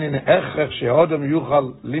 Adayin in echech she'odem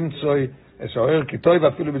yuchal limtzoi es oher kitoi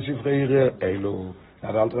v'afilu b'sifrei yireh elu.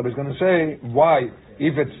 Now the Alter Rebbe is going to say, why,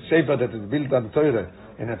 if it's sefer that is built on Torah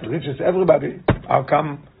and it reaches everybody, how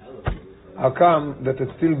come that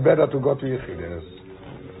it's still better to go to Yechides?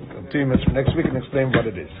 Continue next week and explain what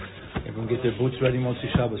it is. You can get their boots ready Motzi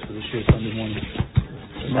Shabbos for the shir Sunday morning.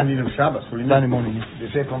 Monday to Shabbos. Sunday morning. They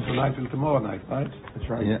say from tonight till tomorrow night, right? That's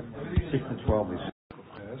right. Yeah. 6 to 12.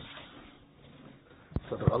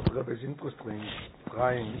 So the Alter Rebbe is interesting,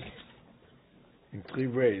 trying in 3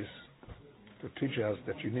 ways to teach us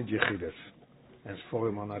that you need Yechides, and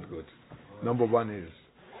Sforim are not good. Number 1 is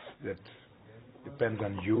that depends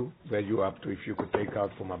on you, where you're up to, if you could take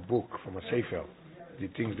out from a book, from a sefer, the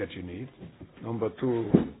things that you need. Number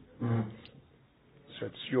 2, so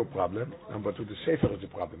it's your problem. Number 2, the sefer is the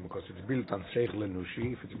problem, because it's built on Seich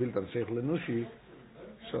Lenushi. If it's built on Seich Lenushi,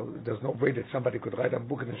 so there's no way that somebody could write a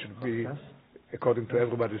book and it should be according to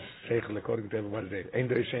everybody's Seichel, according to everybody's day. Ein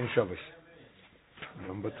Dei Shein Shabbos.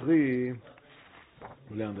 Number 3,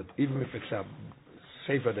 we learn that even if it's a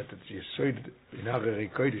sefer that it's Yesod in Harei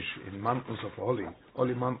Kodesh, in mountains of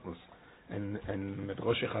holy mountains, and with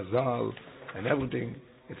Rosh Chazal and everything,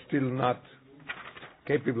 it's still not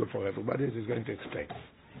capable for everybody. This is going to explain.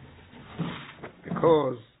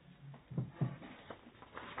 Because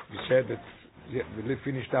we said that we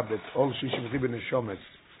finished up that all Shishim Riben Neshomes,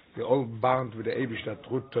 they're all bound with the Eibishter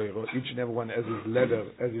Trut Torah, each and every one has his leather,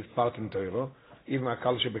 as his part in Torah, even a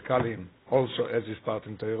Kal Shebekalim also has his part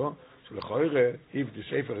in Torah. So Lechoire, if the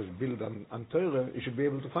Sefer is built on Torah, he should be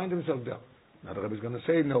able to find himself there. Now the Rebbe is going to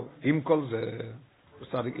say, no, Im Kol Zeh, we're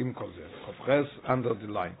starting Im Kol Zeh, Chavches under the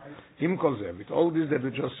line. Im Kol Zeh, with all this that we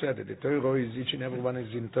just said, that the Torah is, each and everyone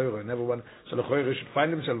is in Torah, and everyone, so Lechoire should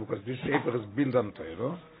find himself, because this Sefer is built on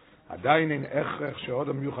Torah. Adayin in echech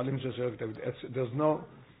she'odam yuchalim there's no,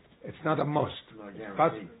 it's not a must.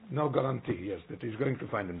 No guarantee, yes, that he's going to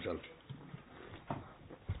find himself.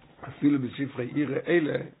 Afilu b'sifrei yireh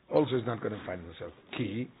ele also is not going to find himself.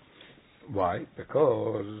 Ki, why?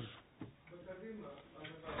 Because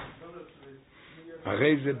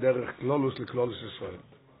harei ze derech klolus leklolus Yisrael.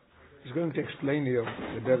 He's going to explain here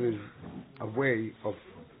that there is a way of,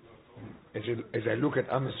 as I look at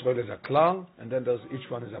Am Yisrael as a klal, and then there's each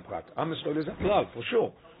one is a prat. Am Yisrael is a klal, for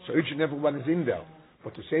sure. So each and every one is in there.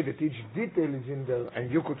 But to say that each detail is in there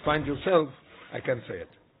and you could find yourself, I can't say it.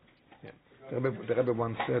 Yeah. The Rebbe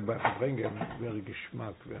once said by Chavrengen, very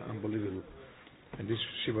geschmack, very unbelievable. And this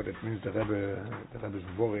see what it means. The Rebbe is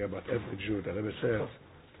worried about every Jew. The Rebbe said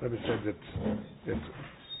that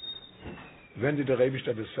when did the Rebbe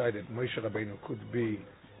decide that Moshe Rabbeinu could be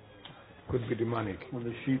the manik? When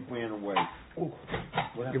the sheep ran away.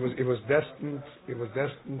 It was destined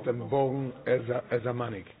and born as a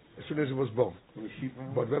manik. As soon as he was born.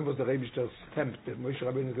 But when was the Rebbe's stamped that Moshe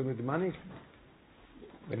Rabbeinu is going to be the manik?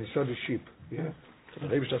 When he saw the sheep. Yeah. So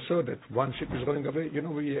the Rebbe saw that one sheep is running away. You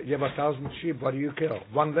know, you have 1,000 sheep. What do you care?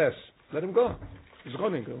 One less. Let him go. He's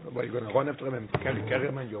running. But you're going to run after him and carry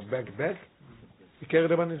him on your back. You carry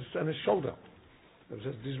them on his shoulder.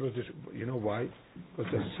 This was this. You know why?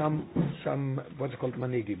 Because there's some what's it called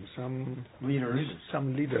manigim, some leaders.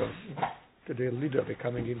 They're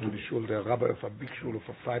coming into the shul. They're rabbi of a big shul of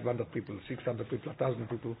 500 people, 600 people, 1,000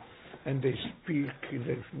 people, and they speak.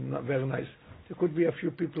 They're very nice. There could be a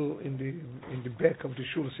few people in the back of the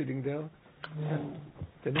shul sitting there, and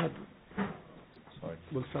they're not. Sorry.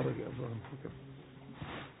 We'll start again. Okay.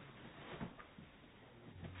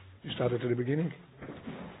 You started at the beginning.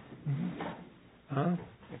 Huh?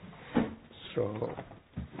 So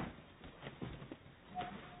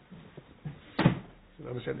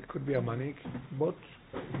I said it could be a manik, but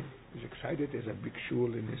he's excited. There's a big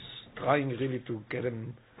shul and he's trying really to get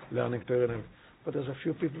him learning Torah. But there's a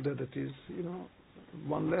few people there that is,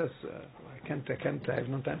 one less. I can't. I have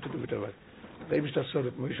no time to do it. The Rebbe saw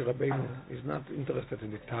that Moshe Rabbeinu is not interested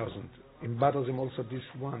in the 1,000. It bothers him also this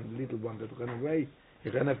one little one that ran away. He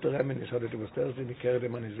ran after him and he saw that it was Thursday and he carried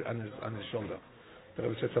him on his shoulder. The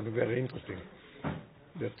Rebbe said something very interesting,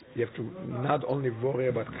 that you have to not only worry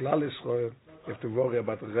about Klal Yisrael, you have to worry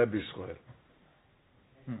about Rebbe Yisrael.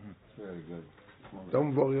 Very good.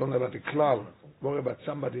 Don't worry only about the Klal, worry about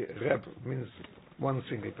somebody. Rebbe means one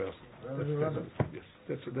single person.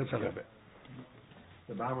 That's a Rebbe.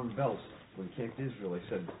 The Baron Bells. when he came to Israel, he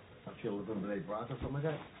said, I feel a little bit brat or something like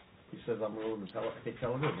that. He says, I'm willing to take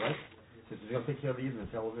Tel Aviv, right? He says, he's going to take care of the Yidden in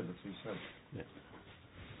Tel Aviv. That's what he said. Yeah.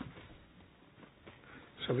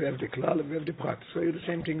 So we have the klal and we have the prat. So the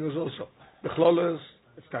same thing is also. The klolas,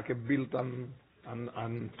 it's like a built on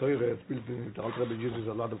Torah. It's built in the Alter Rebbe uses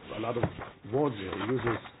a lot of words here. He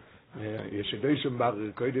uses Yeshidoshim Bar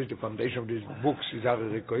Kodesh. The foundation of these books is Ar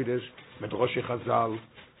Kodesh. Medrash Chazal.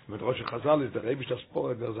 Medrash Chazal is the Rebbe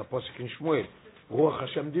Shtasporet. There's a posik in Shmuel. Ruach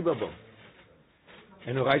Hashem Dibabo.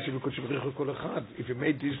 And if you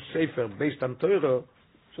made this sefer based on Torah,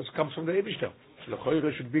 so it comes from the Eibishter. So the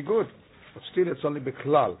Torah should be good. But still it's only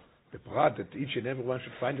beklal. The prat that each and everyone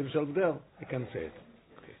should find himself there. I can't say it.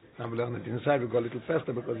 Okay. Now we learn it inside, we go a little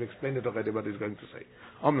faster because we explained it already what he's going to say.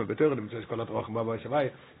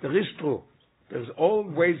 There is true. There's all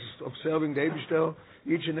ways of serving the Eibishter,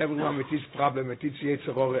 each and everyone with his problem, with his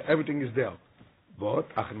Yetzirah, everything is there. But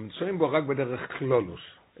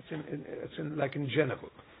it's in like in general.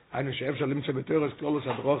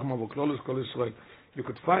 You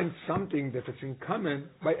could find something that is in common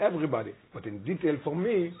by everybody, but in detail for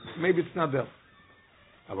me, maybe it's not there.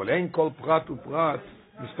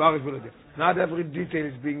 Not every detail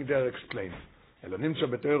is being there explained.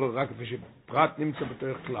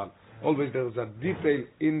 Always there is a detail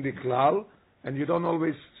in the klal, and you don't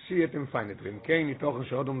always see it and find it.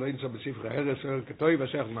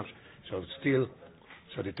 So still,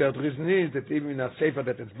 so the third reason is that even in a sefer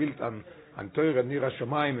that it's built on Torah, Nira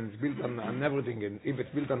Shomayim, and it's built on everything, and if it's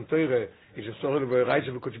built on Torah, it's a story of a Reise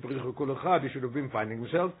of Kodesh Baruch Hu Echad, he should have been finding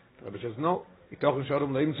himself. The Rebbe says, no,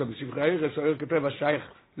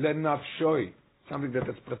 something that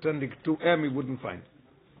is pretending to him, he wouldn't find.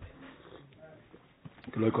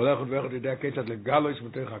 It's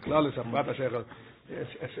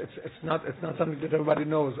not something that everybody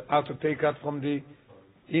knows how to take out from the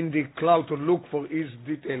in the cloud to look for his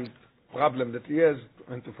detailed problem that he has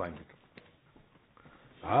and to find it.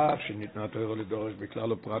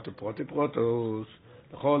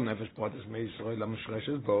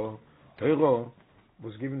 Torah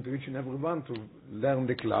was given to each and every one to learn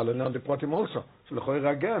the klal and learn the pratim also. So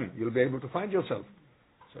again, you'll be able to find yourself.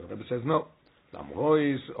 So the Rebbe says no.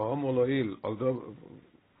 Although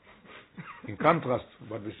in contrast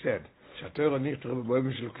what we said,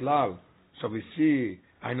 so we see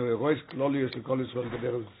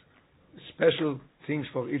there is special things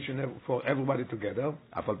for each and for everybody together.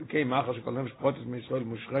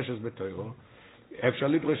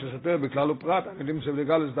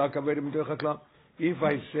 If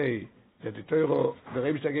I say that the Torah, the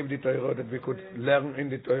Rebbe gave the Torah, that we could learn in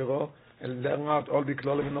the Torah and learn out all the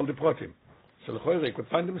klolim and all the pratim, so he could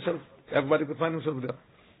find himself. Everybody could find himself there.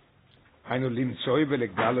 So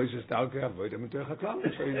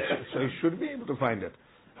he should be able to find it.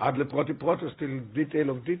 Still detail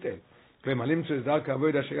of detail.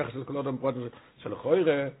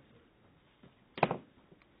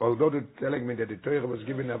 Although they're telling me that the Torah was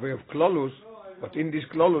given a way of klolus, but in this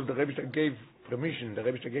klolus the Rebbe gave permission, the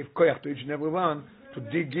Rebbe gave koyach to each and every one to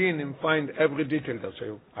dig in and find every detail there.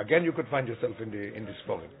 So again you could find yourself in this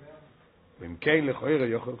forum.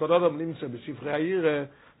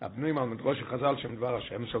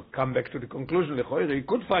 So come back to the conclusion. He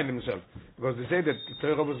could find himself because they say that the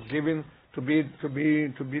Torah was given to be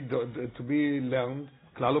learned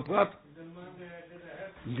klal uprat.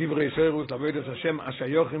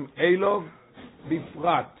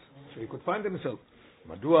 So he could find himself.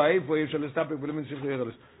 Why is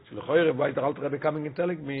the Alter Rebbe coming and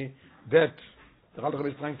telling me that the Alter Rebbe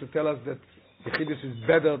is trying to tell us that the Chiddush is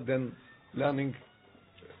better than learning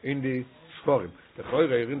in the Sforim. The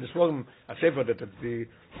Choyre in the Sforim, a sefer that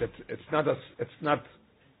it's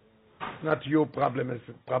not your problem. It's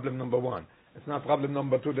problem number one. It's not problem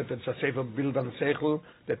number two that it's a sefer built on seichel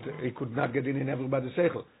that he could not get in everybody's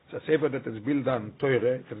seichel. It's a sefer that is built on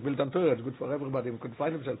Torah. If it's built on Torah, it's good for everybody. He could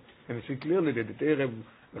find himself, and you see clearly that the Torah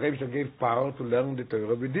Rebbe gave power to learn the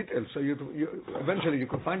Torah with detail. So you eventually you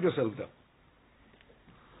could find yourself there.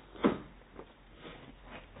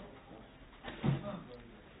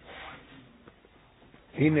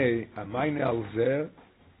 Hine a meine al ze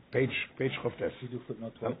page choftes. You do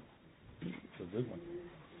footnote 12. It's a big one.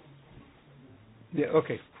 Yeah,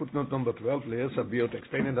 okay. Footnote number 12. Le'er Sabiot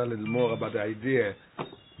explaining a little more about the idea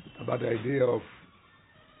of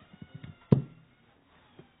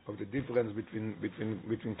the difference between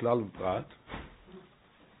klal and prat.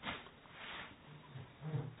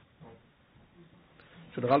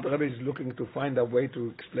 So the Alter Rebbe is looking to find a way to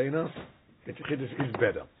explain us that the Chiddush is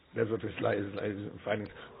better. That's what is finding.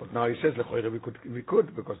 But now he says we could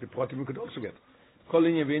because the pratim we could also get. כל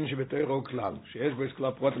עניין ואין שבתוירו הוא כלל. שיש בו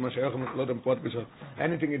כלל פרוט, מה שייך מכלות עם פרוט בסוף.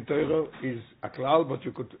 Anything in Torah is a klal, but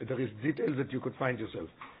there is details that you could find yourself.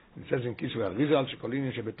 It says in Kiswa, Rizal, שכל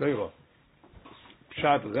עניין שבתוירו,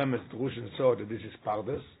 פשט, רמז, דרוש and so, that this is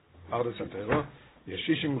Pardes HaTorah. There's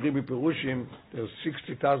 60 ribi Perushim, there's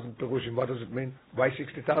 60,000 Perushim. What does it mean? Why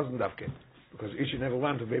 60,000 Davke? Because each and every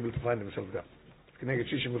one to be able to find himself there. Connected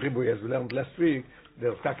 60 ribi, as we learned last week,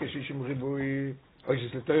 there's Take 60 ribi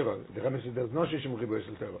Oishis L'Torah. The Rambam says there's no 60 ribi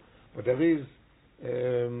Oishis L'Torah. But there is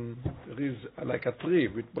like a tree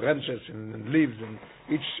with branches and leaves, and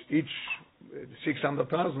each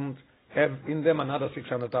 600,000 have in them another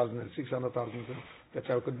 600,000 and 600,000. That's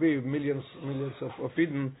how it could be millions of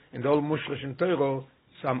Eden, and all mushrish in Torah,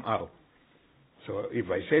 some are. So if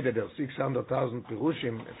I say that there's 600,000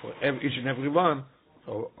 Pirushim for each and every one,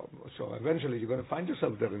 so eventually you're going to find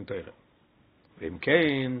yourself there in Torah. V'im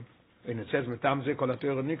kein, and it says, Metam ze kol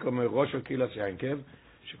ha-Torah nikro me'rosh ha-kilas Yankev,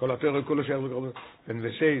 shekol ha-Torah kolo she'er, when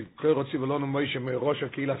we say, Torah tzivolonu Moshe me'rosh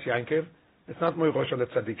ha-kilas Yankev, it's not me'rosh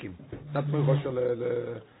ha-tzadikim, it's not me'rosh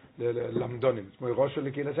ha-lamdonim, it's me'rosh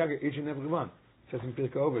ha-kilas Yankev, each and every one. It says in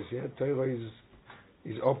Pirkei Avos, yeah, Torah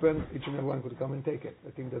is open, each and everyone could come and take it. I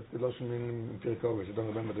think that's the Lashon in Pirkei Avos. I don't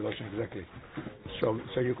remember the Lashon exactly. So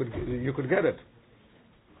you could get it.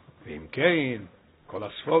 V'im kein, kol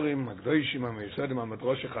asforim, הקדושים, המייסודים,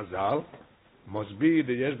 המדרוש החז"ל, מוסבי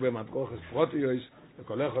דייש בהם הדרוכס פרוטיוס,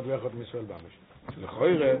 לכל אחד ואחד מישראל באמש. So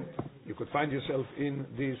לכאורה, you could find yourself in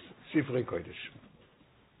this Sifrei Kodesh.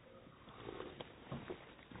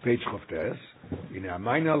 Page Choftes. In a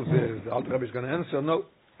minor, the Alter Rebbe is going to answer, no,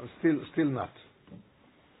 still not.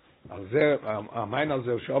 A minor,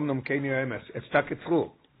 she'omnum kein yoemes, it's stuck it through.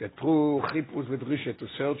 The true chipus v'drisha, to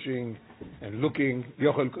searching and looking,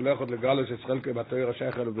 yochel kol echad legalus es chelke b'Torah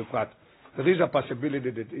sheichel u'befrat. There is a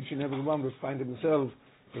possibility that each and every one will find himself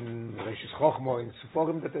in Reshis Chochmo, in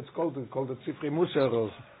Seforim that it's called it Sifrei Musar,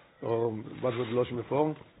 or what was the Lashon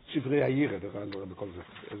before? Sifrei Hayire, the Rebbe calls it,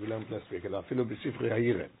 as we learned last week, afilu b'Sifrei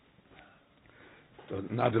Hayire.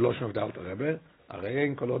 Not the Lashon of the Alter Rebbe. Not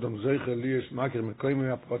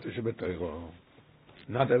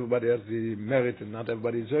everybody has the merit, and not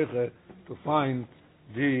everybody is zeicher to find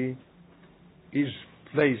his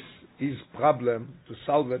place, his problem, to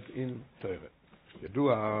solve it in Torah.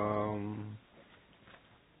 ידוע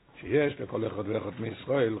שיש לכל אחד ואחד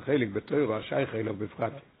מישראל חלק בתורה שייך אליו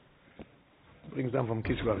בפרט. Brings down from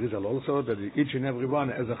Kisva Rizal also that each and every one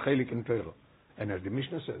has a chelik in Torah. And as the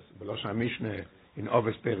Mishnah says, B'Lashon Mishnah in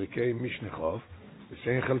Oves Perikei Mishneh Chof,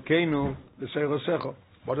 V'sein chelkeinu b'seir osecho.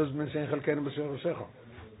 What does it mean, V'sein chelkeinu b'seir osecho?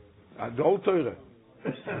 The whole Torah.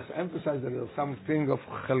 It's emphasized that there's something of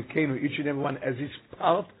chelkeinu, each and every one as his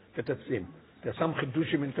part, that's in. There's some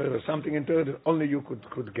chidushim in Torah, something in Torah that only you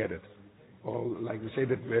could get it. Or like we say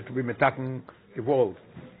that we have to be metaken the world.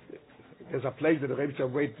 There's a place that the Rebbe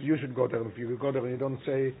said, wait, you should go there. If you go there and you don't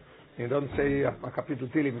say a kapitel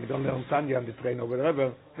Tilim, you don't learn Tanya on the train or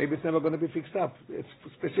whatever, maybe it's never going to be fixed up. It's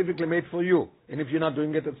specifically made for you. And if you're not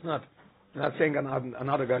doing it, it's not. I'm not saying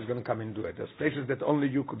another guy is going to come and do it. There's places that only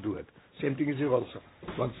you could do it. Same thing is here also.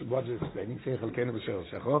 What's it explaining?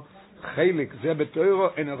 חלק זה בתוירו,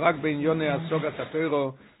 אין רק בעניוני הסוגת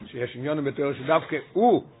התוירו, שיש עניוני בתוירו שדווקא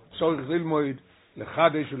הוא צורך ללמוד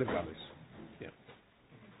לחדש ולגבש.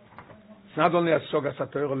 It's not only a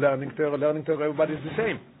sogas Torah, learning Torah, everybody is the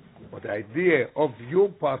same. But the idea of your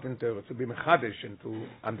part in Torah to be mechadesh and to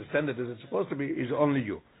understand it as it's supposed to be is only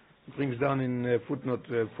you. It brings down in footnote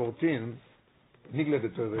 14, Nigle de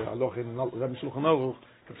Torah, Aloch in Rabbi Shulchan Aruch,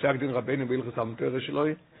 Kapsag din Rabbeinu B'ilchas Al Torah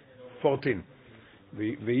Shloi, 14.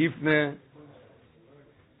 Ve'ivne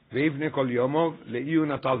kol yomov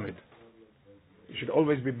le'iyun ha-talmid. You should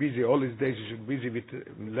always be busy, all these days you should be busy with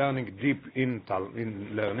learning deep in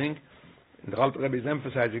learning. And the Alter Rebbe is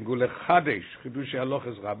emphasizing Gule Chadesh, Chidushi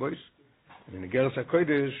Aloches Rabbois. And in the Geras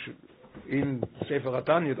HaKodesh, in Sefer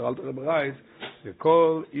Tanya, the Alter Rebbe writes, the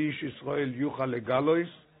Kol Ish Yisrael Yuchal Legalois,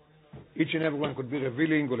 each and everyone could be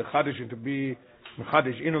revealing Gule Chadesh and to be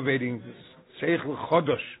Chadesh, innovating Seichel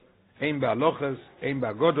Chodosh, Ein Be'aloches, Ein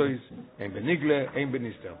Be'agodois, Ein Be'nigle, Ein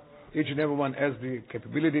Be'nister. Each and everyone has the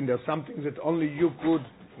capability, and there's some things that only you could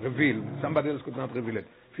reveal. Somebody else could not reveal it.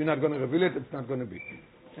 If you're not going to reveal it, it's not going to be.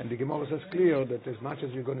 And the Gemara says clear that as much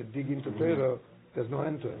as you're going to dig into Torah, there's no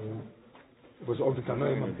end to it. It was all the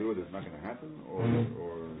Tanoim. It's not going to happen, or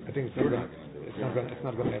I think it's not going to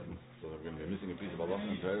happen. So they're going to be missing a piece of Allah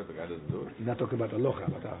in Torah if the guy doesn't do it. Not talking about Aloha,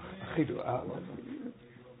 but Achidu.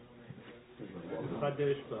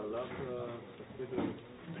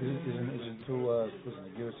 Is it too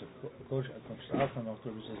give us a coach after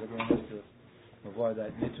because again to avoid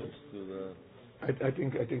that niches to the I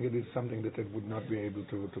think it is something that it would not be able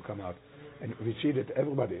to come out. And we see that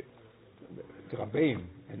everybody, the Rabbeim,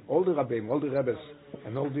 and all the Rabbeim, all the Rebbes,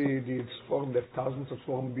 and all the Sforim, there's thousands of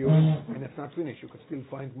Sforim beyond, and it's not finished. You could still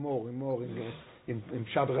find more and more in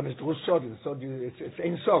Pshat Remes Drus Sod. It's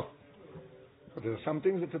Ein Sof. But there are some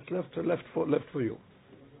things that it's left for you.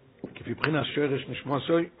 If it's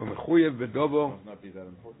not be that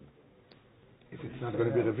important. If it's not going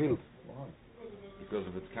to be revealed. Why? Because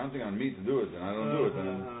if it's counting on me to do it, and I don't do it,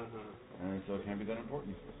 then so it can't be that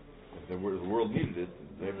important. If the world needed it,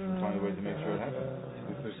 they have to find a way to make sure it happens.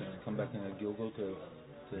 The person has to come back in a Gilgal to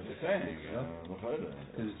saying, because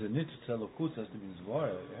the Nitzal of Kutz has to be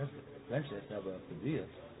Zvar. Eventually has to have a Padiyah.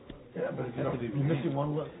 Yeah, but if you're missing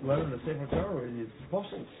one letter in the Sefer Torah, it's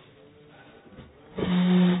possible.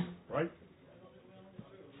 Right?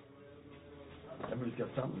 Everybody's got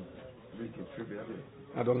something. Everybody can contribute everything.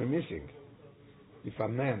 Not only missing. If a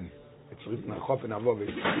man, it's written a Chof and Avov,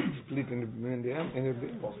 it's split in the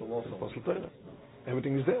Apostle Torah.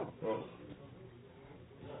 Everything is there. Well,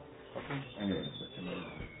 Anyway.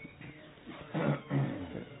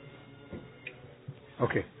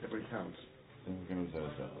 Okay. everybody counts.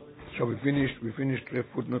 So we finished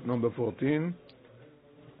footnote number 14.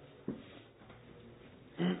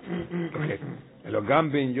 Okay.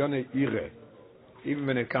 Elogam ben Yone Ire. Even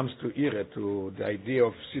when it comes to Ire, to the idea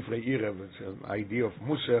of Sifrei Ire, it's an idea of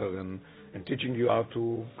Musar and teaching you how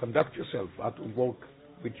to conduct yourself, how to work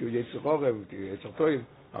with your Yetzer Hora, with your Yetzer Toiv,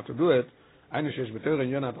 how to do it. Eine shesh betor in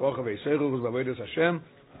Yonat Rocha ve'Yisraelus b'avodas Hashem,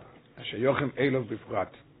 asher yochem elov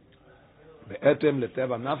bifrat. Be'etem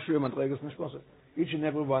leteva nafshu u'madregas neshmoseh. Each and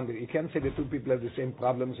every one, you can't say the two people have the same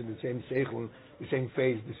problems and the same seichel, the same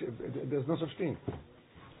face. There's no such thing.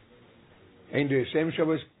 Ein the same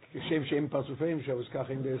Shabbos, same pasufim Shabbos, kach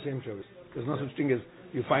in the same Shabbos. There's no such thing as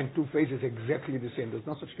you find two faces exactly the same. There's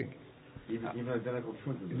no such thing. Even identical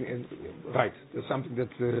twins. Right. There's something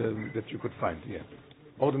that you could find. Yeah.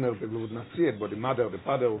 Ordinary people would not see it, but the mother, the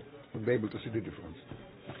father would be able to see the difference.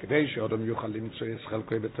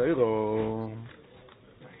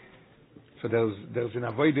 So there's an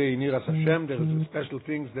avoide in Yiras Hashem, there is special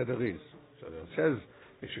things that there is. So it says,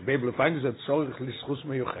 you should be able to find this at Tzorich Lischus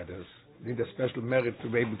Meyuchedes. You need a special merit to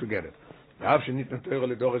be able to get it. The Alter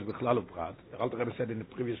Rebbe said in the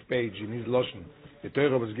previous page, in his Loshen, the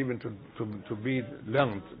Torah was given to be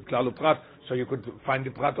learned, Klal Uprat, so you could find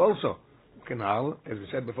the Prat also. Canal, as we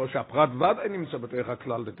said before,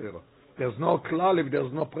 there's no klal if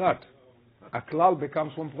there's no prat. A klal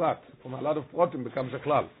becomes one prat. From a lot of pratim becomes a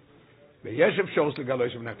klal. There is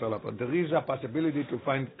a possibility to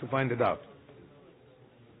find it out.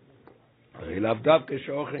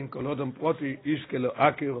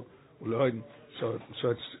 So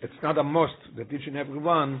it's not a must that each and every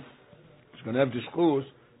one is going to have the schus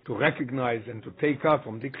to recognize and to take out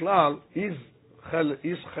from the klal is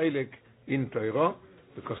chelek in Torah,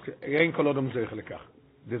 because ein kolodom zeichel lekach.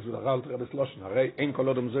 This is the Alter Rebbe's Loshen. Ein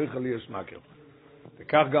kolodom zeichel lies makir. The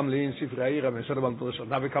kach gam lein Sifrei Ha'ira and Sodom Torah.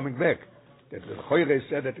 Now we're coming back. That the Choyre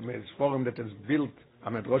said that it's forum that is built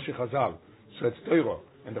on Medroshi Chazal. So it's Torah,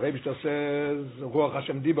 and the Rebbe says Ruach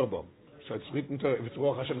Hashem Diber Bom. So it's written Torah. If it's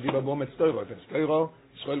Ruach Hashem Diber Bom, it's Torah. If it's Torah,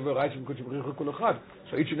 Yisrael v'Reishim Kutzim Richu Kol Echad.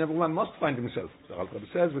 So each and every one must find himself. The Alter Rebbe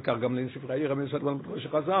says, "V'kach gam lein Sifrei Ha'ira and Sodom Medroshi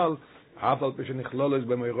Chazal." אף על פי שנכלולו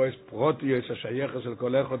במאירויס פרוטיוס השייך של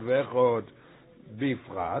כל אחד ואחד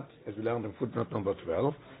בפרט, as we learned in footnote number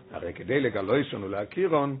 12, הרי כדי לגלויסון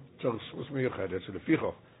ולהכירון צריך זכות מיוחדת שלפיכך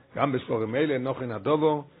גם בספורים אלה נוכן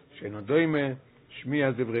הדובו שאינו דומה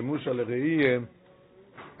שמיע דברי מוסה לראייה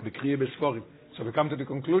בקריאה בספורים. So we come to the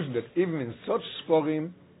conclusion that even in such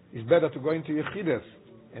sporim it's better to go into Yechidas.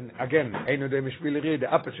 And again, אינו דומה שמי לראייה,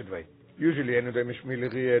 the opposite way. Usually אינו דומה שמי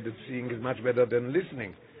לראייה, that seeing is much better than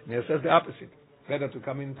listening. And he says the opposite. Better to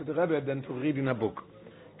come into the Rebbe than to read in a book.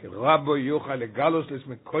 His Rebbe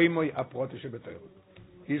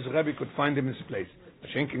could find him in his place.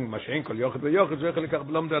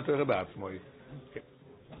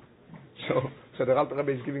 So the Alter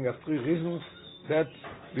Rebbe is giving us 3 reasons that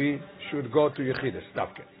we should go to Yechidus. The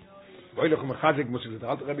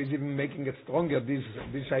Alter Rebbe is even making it stronger,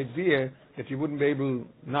 this idea that you wouldn't be able,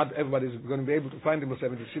 not everybody is going to be able to find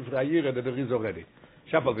himself in the Sifrei Ha'ira that there is already.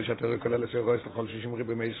 שפל ושתר כולל לרויס לכל 60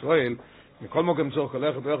 ריבי מישראל מכל מוקם צורך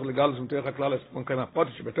הולך ואיך לגל זמתך הכלל הספון כמה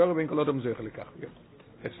פוטש שבתור בין כל אדם זויך לכך.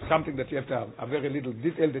 It's something that you have to have a very little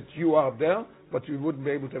detail that you are there, but you wouldn't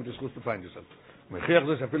be able to have the schus to find yourself. מכריח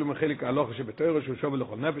זה שאפילו מחלק ההלוכה שבתור שהוא שווה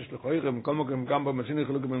לכל נפש לכוירה מכל מוקם גם במסיני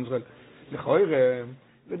חילוק בישראל לכוירה.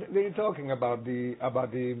 We're talking about the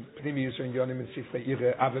Pnimius and Yonim and Sifrei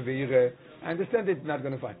Ha'ira, Ave ve'Hira. I understand it's not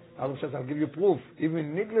going to find. Allah says, I'll give you proof. Even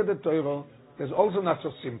in Nigla the Torah, There's also not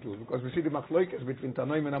so simple, because we see the machloikes between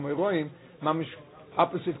Tanoim and Amoraim, mamish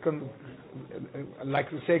opposite,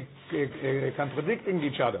 like we say, contradicting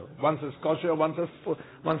each other. One says kosher, one says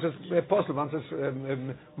apostle, one says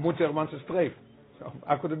mutter, one says treif. So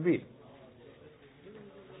how could it be?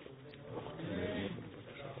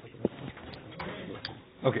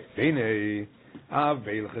 Okay,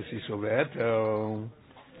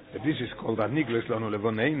 this is called Aniglos Lanu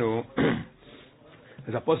Levoneinu.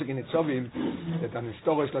 There's a posuk in Itzovim that an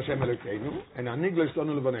historic Lashem Elokeinu and Aniglos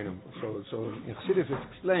Lanu Levoneinu. So in Chassidus it's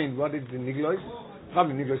explained what is the Niglos.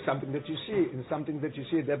 Probably Niglos is something that you see, and something that you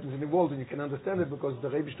see it happens in the world and you can understand it because the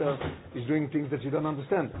Rebishter is doing things that you don't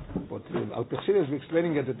understand. But Al Chassidus we're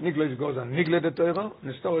explaining it that Niglos goes on Nigle de Torah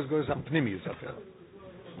and historic goes on Pnimi Yisrael.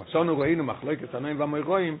 Matzonu Reinu Machloiket Tanoim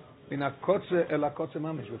v'Amoraim in a kotze el a kotze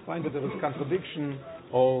mamish. We find that there is contradiction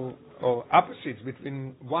or opposites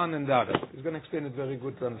between one and the other. He's going to explain it very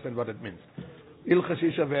good to understand what it means. Ilchas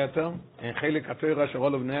Isha ve'eter and chelek haTorah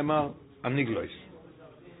sherolov ne'emar aniglois.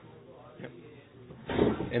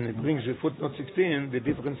 And it brings the footnote 16. The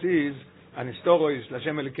difference is an historis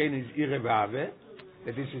Lashem Elokeinu is ire ve'ave,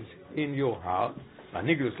 that this is in your heart.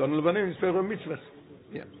 Aniglois lanu levanim is per mitzvahs.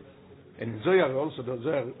 Yeah. And Zohar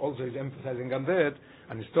also is emphasizing on that.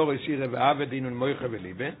 And the story is Ire ve'ave din un moicha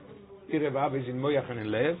ve'libe. Ire ve'ave is in moich and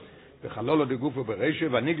in lev. V'chalolo de gufa bereishe.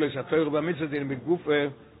 V'aniglos ha'torah v'amitzvah din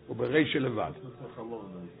begufa u'bereishe levad.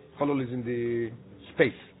 Chalol is in the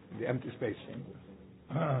space, the empty space.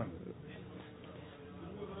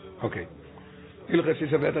 Okay. Ilches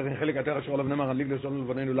is a better in chelek haTorah sherolov ne'emar aniglos lanu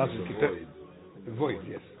levaneinu lasis kiter. Void,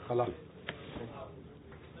 yes. Chalal.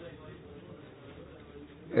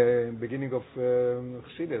 Beginning of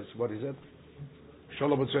Chassidus, what is it?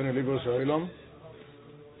 Sholom b'tzoyin libros ha'olam.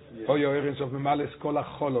 Oyo erins of memales kol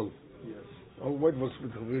ha'cholol. Oh, what was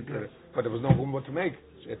but there was no room what to make.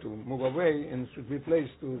 So you had to move away and should be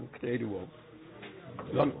placed to create a wall.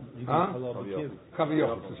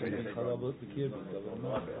 Kaviyot to say yes.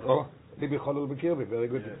 Oh, libi cholol b'kirbi. Very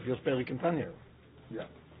good. Just perik in Tanya. Yeah.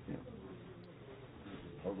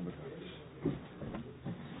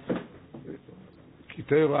 כי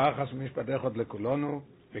תורה אחס משפטחות לכולנו,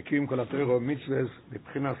 וקים כל התורה mitzvahs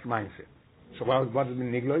מבחינת mindset. So what does it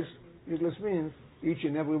mean, Niglos? Niglos means each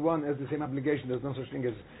and every one has the same obligation. There's no such thing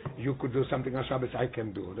as you could do something on Shabbos I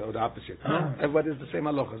can do, or the opposite. No? Everybody has the same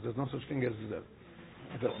halachas. There's no such thing as that.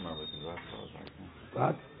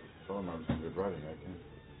 What? Solomon is good driving, I can.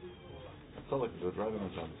 Chelek is good driving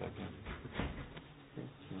on Shabbos, I can.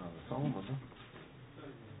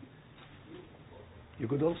 You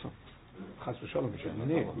could also. Chas v'sholom,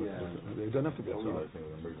 you don't have to be also.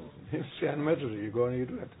 It's an emergency, you go and you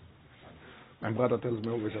do it. My brother tells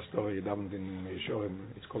me always a story, he davened in Yeshorim,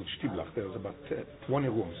 it's called Shtiblach, there's about 20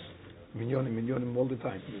 rooms, minyonim all the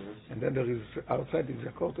time. And then there is, outside is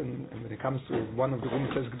a curtain, and when it comes to one of the rooms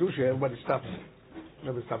that says Kedusha, everybody stops.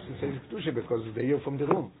 Nobody stops and says Kedusha because they hear from the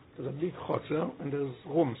room. There's a big chotzer and there's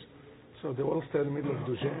rooms. So they all stay in the middle of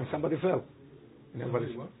Kedusha and somebody fell. And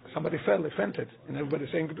somebody fell, they fainted, and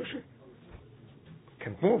everybody's saying Kedusha.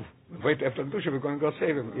 Can't move. Wait after Kedusha, we're going to go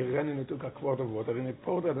save him. He ran and he took a quart of water and he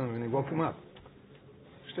poured it and he woke him up.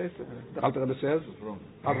 The Alter Rebbe says,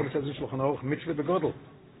 Shulchan Aruch, mitzvah begodel.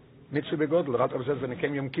 Mitzvah begodel. The Alter Rebbe says when he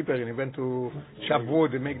came Yom Kippur and he went to chop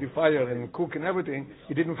wood and make the fire and cook and everything,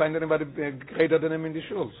 he didn't find anybody greater than him in the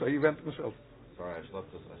shul, so he went himself. Sorry, I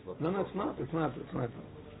slept. No, it's not. It's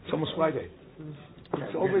almost Friday.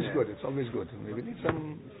 It's always good. It's always good. We need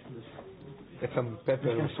some pepper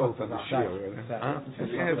and salt on the shir.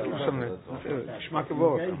 Some schmack of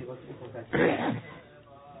water.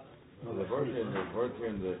 No, the word here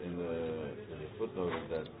in the footnote is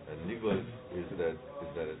that nigla is that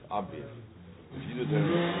it's obvious. If you do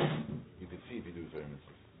Torah, you can see if you do Torah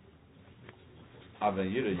mitzvahs. Avnei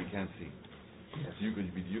Yira, you can't see. So you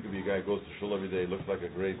could be a guy who goes to shul every day, looks like a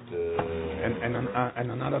great. And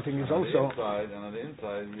another thing is also. On the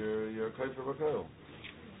inside, you're a kite for a koil.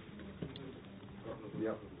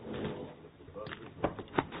 Yeah.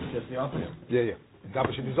 Just the opposite. Yeah. The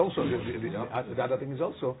opposite is also the other thing is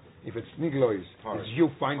also if it's niglois, you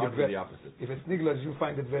find it very. If it's niglois, you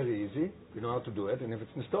find it very easy. You know how to do it, and if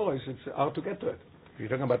it's nestoris, it's hard to get to it. If you're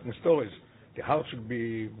talking about nestoris, the house should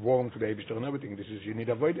be warm to the Eibishter and everything. This is you need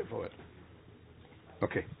a void for it.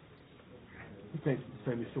 Okay. The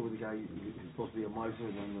famous story with the guy who's supposed to be a miser,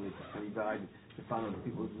 and then when he died, they found out the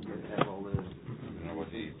people who have all the. You know what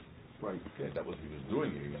he? Right. Okay, that was what he was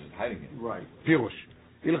doing. He was just hiding it. Right. Pirush.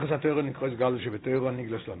 Ilchas HaTorah nikros Gal Shebetorah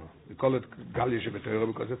Niglos Lanu. We call it Gal Shebetorah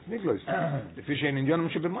because it's Niglos. The fish in Indionim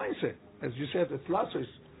Shebemaise. As you said, it's Lasos.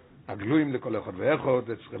 agluim lekol echad ve'echad,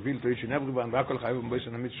 that's revealed to each and everyone, v'akol chayv b'mois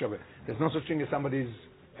and mitzvah. There's no such thing as somebody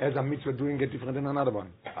has a mitzvah doing it different than another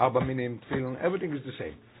one. Arba minim, tefillin, everything is the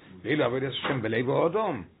same. Ve'ila avodas Hashem b'leiv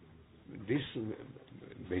ha'odom. This,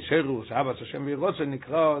 Beisherus, Abbas Hashem v'yirotze,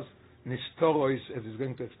 nikras, nistorois, as he's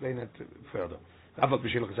going to explain it further. Aval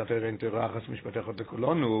b'shil chesat in Torah, achas mishpatechot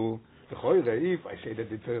lekolonu, v'choire, if I say that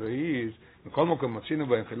the Torah is, v'kol mokom motzinu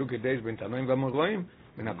b'en chilukei deis ben tanoim v'amoroim,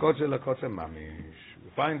 min hakotze lakotze mamish. We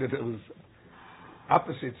find that there was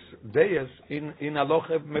opposites deis in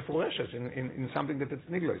aloche mefureshes, in something that it's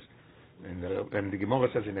niglois. And the Gemara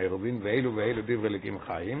says in Eruvin, ve'elu divrei lekim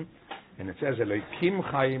chayim, and it says Elokim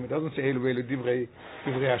Chaim. It doesn't say Elu Divrei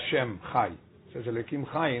Hashem Chai. It says Elokim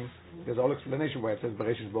Chaim. There's all explanation why it says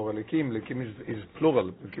Bereshis Bor Elokim. Elokim is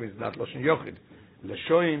plural. Elokim is not Loshen Yochid.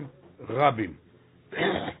 Leshoim Rabim.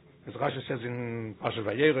 As Rashi says in Parshas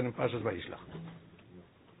Vayera and in Parshas Vayishlach.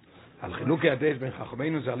 Al Chilukei Adeis Ben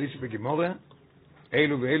Chachmeinu Zalisi B'Gemora.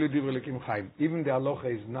 Elu ve'elu Divrei Elokim Chaim. Even the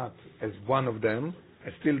halacha is not as one of them.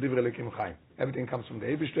 It's still Divrei Elokim Chaim. Everything comes from the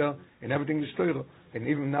Eibishter, and everything is Torah. And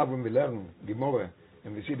even now when we learn Gemara,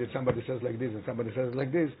 and we see that somebody says like this and somebody says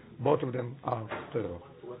like this, both of them are Torah.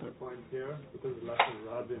 What's the point here? Because the last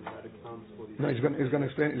Rabin that accounts for the... No, he's going to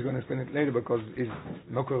explain it later, because it's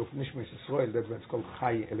Mokor of Nishmas Yisrael, that's why it's called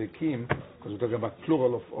Chai Elokim, because we're talking about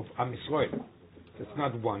plural of Am Yisrael. It's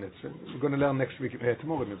not one. We're going to learn next week,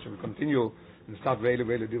 tomorrow, so we'll continue and start Ve'elu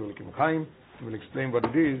Divrei Elokim Chaim, and we'll explain what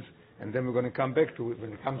it is, and then we're going to come back to it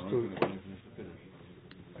when it comes to...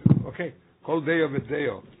 Okay. Kol deyo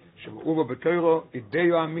v'deyo, she'uva b'toiro,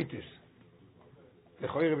 ideyo amitis. The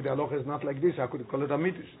choyre with the halacha is not like this. How could you call it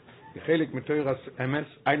amitis? The chelik metoiras emes,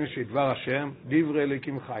 ainu she'idvar Hashem, divrei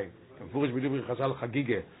Elokim chayim. K'mfurish b'divrei chazal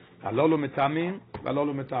chagige, halolo metamin,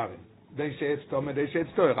 halolo metarin. They say it's tome, they say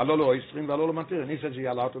it's toir. Halolo oisrin, halolo matirin. He says you're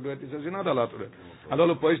allowed to do it, he says you're not allowed to do it.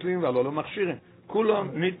 Halolo poislin, halolo machshirin.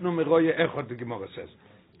 Kulon nitnu meroye echot, the Gemara says.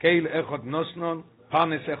 Keil echot nosnon,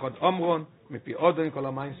 panes echot omron, so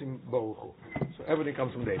everything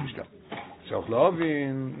comes from the Eibishter. So now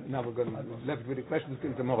we're going to left with the questions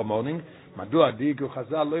till tomorrow morning. Madua digu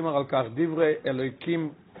chazal lo imar al kach divrei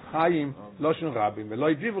Elokim Chaim Loshen Rabim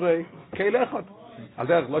v'lo divrei keil echad. Al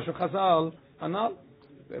derech Loshen Chazal anal.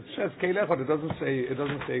 It says keil echad. It doesn't say.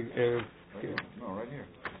 No, right here.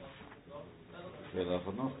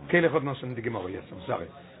 Keil echad nosen the Gemara. Yes, I'm sorry.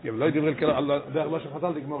 Lo divrei keil al derech Loshen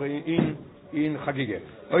Chazal the Gemara in Chagige.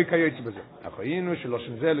 Oy kayotz beze. Achoyinu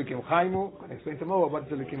sheloshen ze Elokim Chaimu. I explain tomorrow what is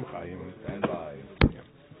Elokim Chaim. And bye.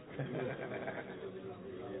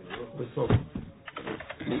 בסוף.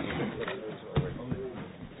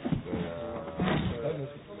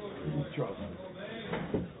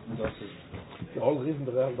 The whole reason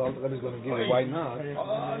the Rebbe is going to give it, why not?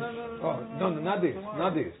 No, not this.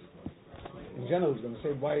 In general, he's going to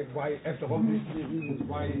say why after all these three reasons,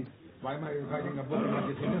 why am I writing a book like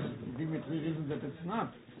this? Give me three reasons that it's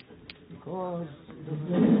not. Because you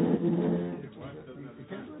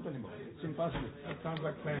can't do it anymore. It's impossible. It sounds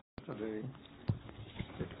like plan. Today,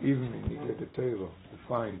 even in the Torah, to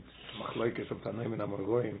find machlokes of Tanoim and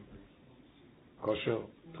Amoraim, kosher,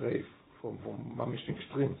 treif, from mamish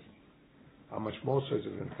extremes. How much more so is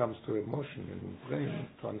it when it comes to emotion and brain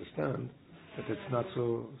to understand that it's not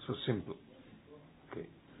so simple. Okay,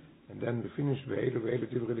 and then we finish ve'elu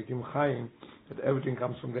divrei Elokim Chaim, that everything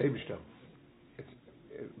comes from the Eibishter.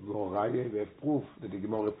 We have proof that the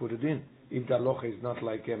Gemara put it in. If the halacha is not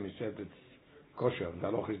like him, he said it's kosher. The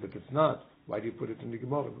halacha is that it's not. Why do you put it in the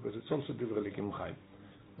Gemara? Because it's also divrei Elokim Chaim.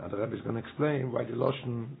 Now the Rebbe is going to explain why the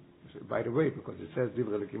Loshen, by the way, because it says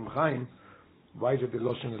divrei Elokim Chaim, why is it the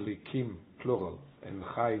Loshen Elokim plural and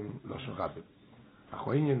Chaim Loshen Rabim?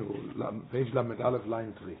 Page Lamed Aleph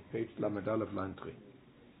line 3. Page Lamed Aleph line 3.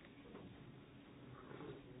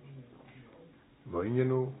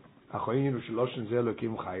 Achoyinu sheloshen ze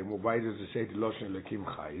Elokim Chaim. Why does it say the Loshen Elokim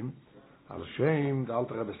Chaim? Al Shem, the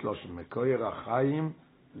Alter Rebbe's Loshen Mekoyer HaChaim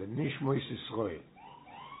lenishmois Yisrael.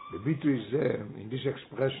 The bitu is there in this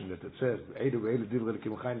expression that it says Eidu ve'elu divrei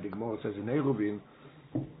Elokim Chaim. The Gemara says in Eruvin,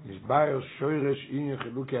 Nisbayer shoyresh inyan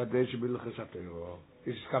chilukei hadei sheb'ilchos haTorah.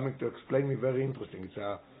 This is coming to explain me very interesting. It's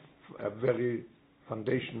a very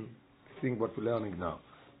foundation thing what we're learning now.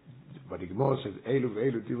 But the Gemara says Eidu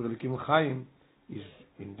ve'elu divrei Elokim Chaim is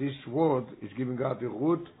in this word is giving out the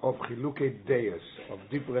root of chilukei deis, of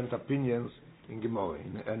different opinions in Gemara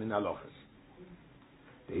and in halachas.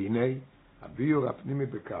 Hine הביור הפנימי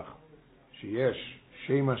בכך שיש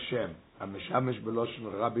שם השם המשמש בלושן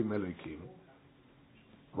רבים אלוקים.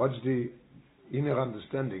 What's the inner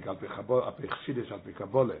understanding על פי חסידות, על פי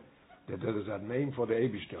קבלה, that there is a name for the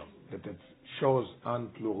Eibishter, that it shows on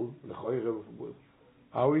plural, לכאורה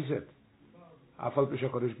How is it? Afal Pisha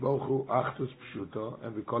Kodesh Baruch Hu Achdus Pshuto,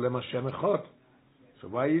 and we call him Hashem Echad. So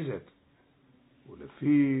why is it?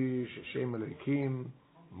 Ulefi Sheshem Elokim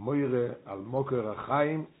Moire Al Moker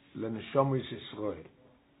Achaim Leneshomis Yisrael.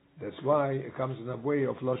 That's why it comes in a way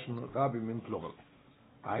of Lashon Rabim in plural.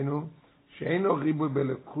 Ainu Sheino Ribu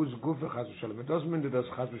Belekus Gufe Chas V'Sholem. It doesn't mean that there's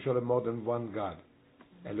Chas V'Sholem more than one God.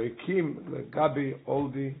 Elokim Gabi all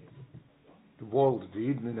the world, the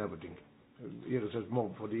Eden and everything. Here it says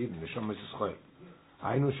more for the Eden, the Shomes Yisrael.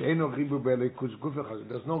 Ainu Sheino Ribu Belekus Gufe Chas.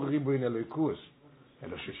 There's no Ribu in Elokus.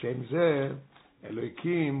 Elo Sheshem Zeh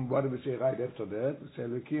Elokim. What do we say right after that? We say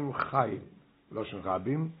Elokim Chayim. Lashon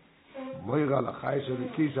Rabim. Moira la Chayis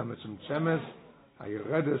Elokim Zametzumtzemes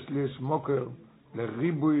Hayeredes Lis Moker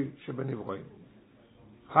LeRibui Shebenivroim.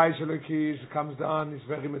 Chayis Elokim comes down, is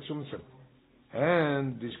very metzumtzem.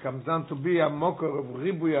 And this comes down to be a mocker of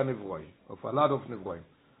Ribui Anivroim, of a lot of Nivroim.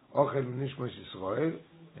 Ochel Nishmos Yisrael,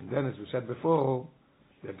 and then as we said before,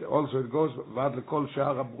 that also it goes Vad Lekol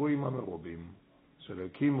Sha'ar Abruim Amerubim. So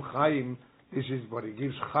Elokim Chaim, this is what it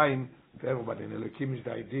gives Chaim to everybody. And Elokim is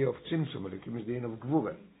the idea of Tzimtzum, Elokim is the end of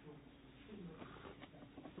Gvura.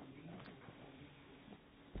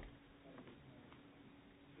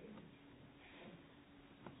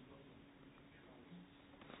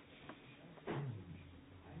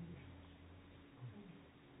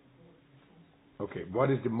 Okay, what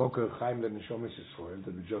is the Moker Chaim Leneshomis Yisrael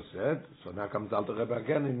that we just said? So now comes Alter Rebbe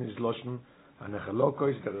again in his Lashon, Anechaloko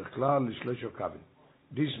is Derech Klal L'Shlosh Kavim.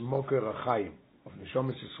 This Moker Chaim of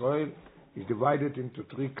Neshomis Yisrael is divided into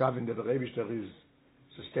three Kavim that the Rebbe is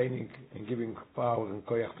sustaining and giving power and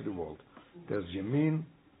koyach to the world. There's Yemin,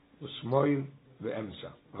 Usmoil,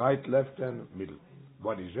 Ve'emsa. Right, left, and middle.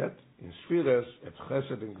 What is that? In Spheres, it's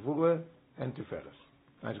Chesed and Gvura and Tiferes.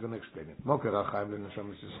 I'm going to explain it. Moker Chaim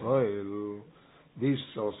Leneshomis Yisrael, this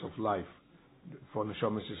source of life for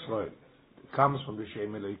Neshomis Yisrael comes from the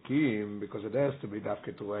Shem Elokim because it has to be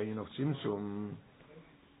Davke Turayin of Tzimtzum.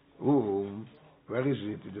 Where is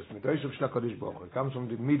it? It is Midas of Shlakodesh Baruch Hu. It comes from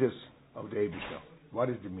the Midas of the Eibishter. What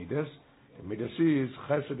is the Midas? The Midas is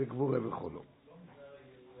Chesed Gvura V'Cholo.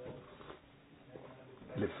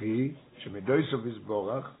 Lefi Shemidas of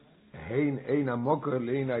Yisborach Hein Ein HaMoker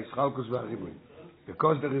Lein HaYischalkus VaRibui.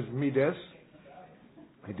 Because there is Midas,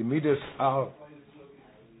 and the Midas are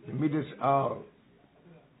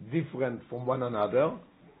different from one another.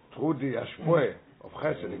 Through the Ashpoe of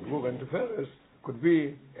Chesed, Gvur, and Tiferes could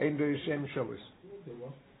be Ein the same Shabbos.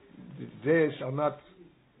 Days are not.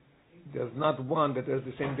 There's not one that has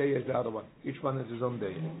the same day as the other one. Each one has his own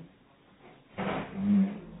day.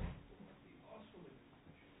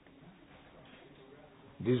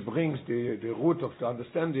 This brings the root of the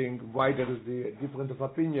understanding why there is the difference of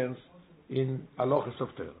opinions in halachas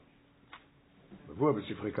of Torah.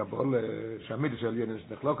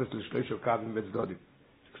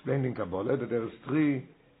 Explained in Kabbalah that there is three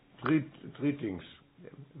things.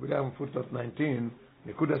 We learn footnote 19.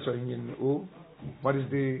 Nekudas Inyan U. What is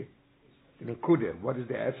the Nekudah? What is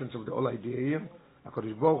the essence of the whole idea here?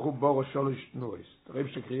 HaKadosh Baruch Hu Boro Sholosh Tnuos. The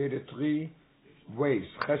Rebbe created three ways: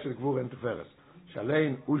 Chesed, Gvur, and Tiferes.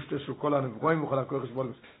 Shalein Ushtasu Kol HaNivroim V'Chol HaKoyches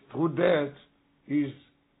Bolim. Through that is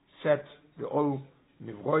set the whole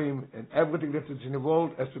Nivroim and everything that is in the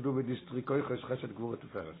world has to do with these three koyches: Chesed, Gvur,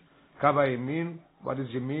 and Tiferes. Kava Yemin. What is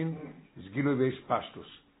Yemin? It's Gilui Veis Pashtus.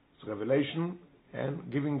 It's revelation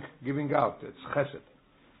and giving out. It's Chesed.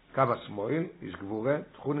 Kava Smoil is Gvura.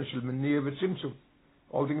 Tchune Shel Meniyah V'Tzimtzum.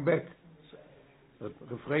 Holding back.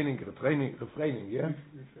 Refraining. Yeah.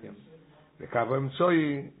 The Kava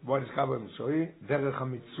Emtsoi. What is Kava Emtsoi? Derech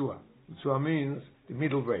HaMitzua. Mitzua means the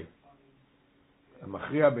middle way.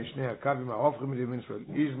 המכריע בין שני הקווים, ההופכים לימין ישראל,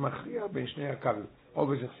 is מכריע בין שני הקווים.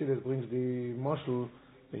 Always Chassidus brings the muscle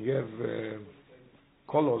when you have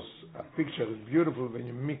colors, a picture is beautiful when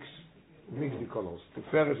you mix the colors. The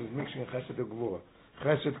Tiferes is mixing Chesed and Gvura.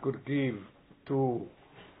 Chesed could give to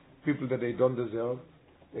people that they don't deserve.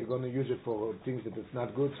 They're going to use it for things that it's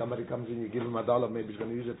not good. Somebody comes in, you give him $1, maybe he's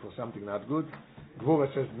going to use it for something not good. Gvura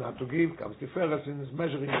says not to give, comes Tiferes and is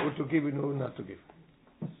measuring who to give and who not to give.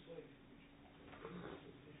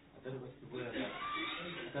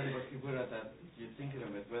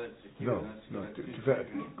 No.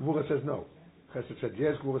 Gvura says no. Chesed said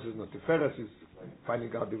yes, Gvura says no. Tiferes is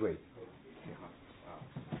finding out the way.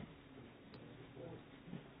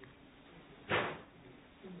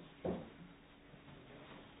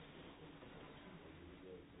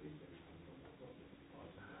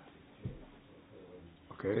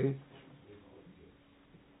 Okay.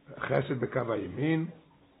 Chesed b'kav hayamin.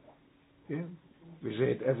 Yeah. We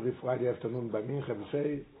say it every Friday afternoon by Mincha. We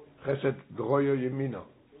say Chesed droyo yemino.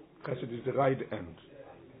 Chesed is the right end.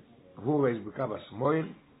 Gvura is become a smoil,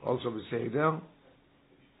 also we say there,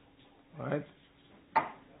 right?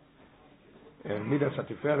 And Midas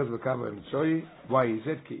Atiferes become a Mitzoi. Why is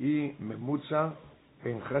it? Ki memutza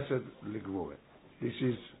in Chesed Ligvura. This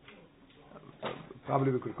is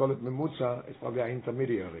probably we could call it memutza. It's probably an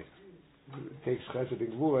intermediary. It takes Chesed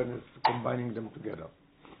and Gvura and it's combining them together.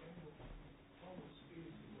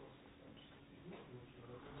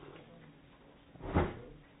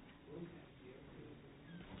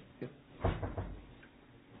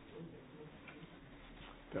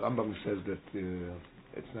 The Rambam says that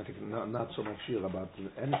it's not so much here about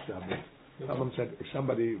any Shabbat. Rambam said if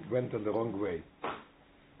somebody went on the wrong way,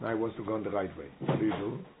 now he wants to go on the right way. What do you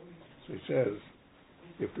do? So he says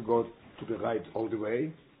you have to go to the right all the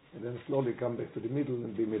way, and then slowly come back to the middle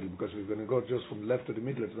and be middle. Because if you're going to go just from left to the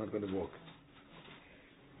middle, it's not going to work.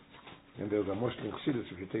 And there's a Muslim Chassidus.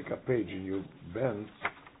 If you take a page and you bend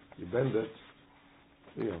it,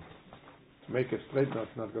 to make it straight now,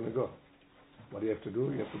 it's not going to go. What do you have to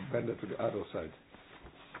do? You have to bend it to the other side.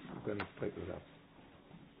 Bend it straight to that.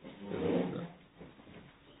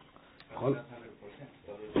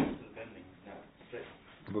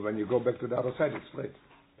 But when you go back to the other side, it's straight.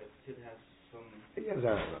 But it has some... Yeah,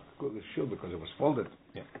 sure, because it was folded.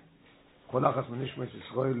 Yeah. Each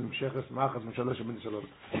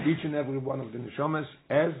and every one of the neshamas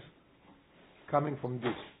as coming from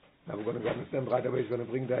this. Now we're going to understand right away, it's going to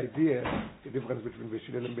bring the idea, the difference between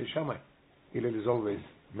Beis and Beis Shammai. Hillel is always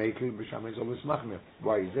Mekel, Beis Shammai is always Machmir.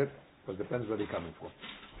 Why is it? Because it depends where they're coming from.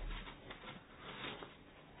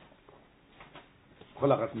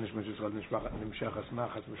 כל אחת מנשמת ישראל נמשך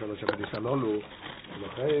הסמכת משלוש הבדיס הללו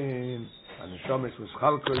ולכן הנשומס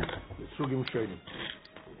מסחלקוי לסוגים שונים.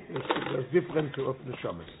 There's different of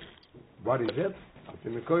neshamas. What is it? The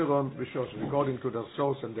Mekoiron B'Shosh, according to their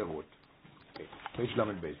source and their root. Page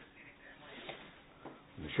Lamed Beis.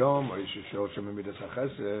 Neshom, or Shosh Midas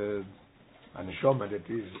HaChesed, a neshoma that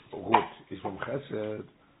is root is from Chesed,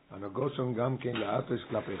 and a goson gamkin la'ato is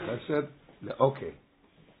klape Chesed le'okei.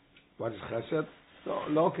 What is Chesed? So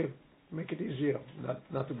le'okei, make it easier,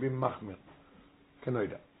 not to be machmir.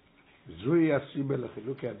 Kenoida. Zui Asibe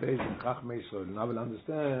Lechiluki Adei Chachmei Yisrael. Now we'll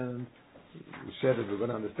understand. We said that we're going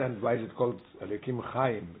to understand why is it called Alekim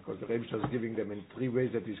Chaim, because the Rebbe is giving them in three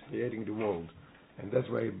ways that he's creating the world, and that's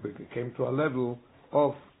why it came to a level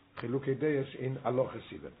of Chiluki Deis in Aloch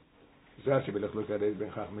Hasivet. Zui Asibe Lechiluki Adei Ben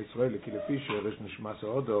Chachmei Yisrael Ki Lefi Sheresh Nishmas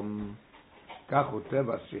Odom Kach Hu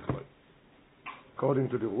Teva Sichloi. According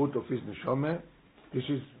to the root of his neshama, this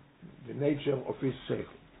is the nature of his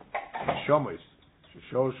seichel. Neshama is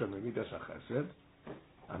ששור של מידס החסד,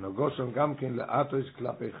 הנוגוסון גם כן לאטו is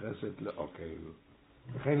כלפי חסד לאוקיל.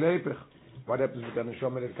 וכן להיפך. What happens with the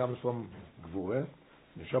neshama that comes from גבורה?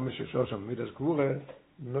 נשמה ששור של מידס גבורה,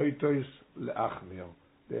 נויטויס לאחמיר.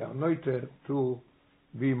 They are noite to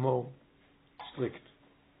be more strict.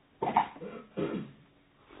 And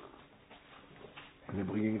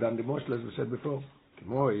bringing down the moshe, as we said before,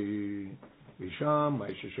 כמו וישם,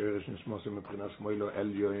 האיש ששורש נשמוסם מבחינת שמאלו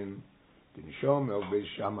עליון, the neshama of Beis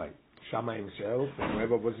Shammai. Shammai himself, and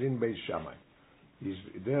whoever was in Beis Shammai. He's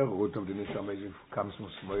the root of the neshama comes from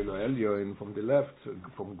Shmuel Elyon, from the left,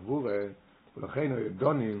 from Gvure, ולכן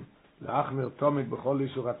Donim לאחמיר תמיד בכל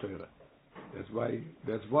איסור התורה. That's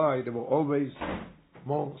why they were always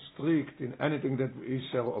more strict in anything that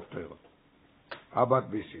is of Torah. How about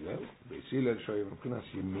Beis Hillel show מבחינת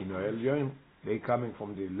ימינו Elyon, they coming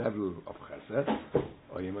from the level of Chesed,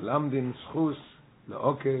 או אם למדין זכוס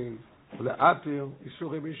לאוקיל, they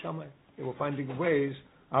were finding ways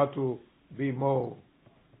how to be more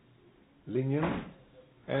lenient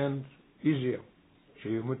and easier.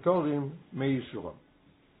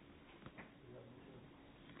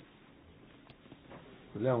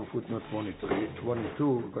 Footnote 22,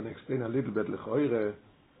 we're going to explain a little bit.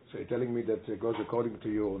 So you're telling me that it goes according to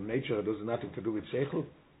your nature, it has nothing to do with seichel?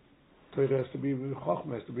 Torah has to be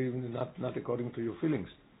chokhmah, has to be not according to your feelings.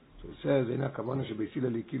 So it says, "Eina kavana shebeis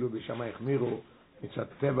Hillel kilu b'Shammai echmiru mitzat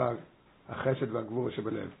teva hachesed v'agvura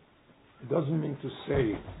shebelev." It doesn't mean to say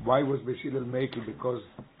why was Beis Hillel making because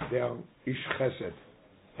they are ish chesed,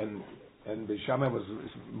 and Beis Shammai was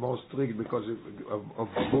more strict because of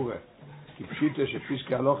gvura. Ki pshita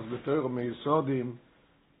shepiske alochos b'Torah meyisodim.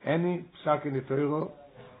 Any psak in the Torah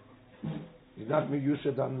is not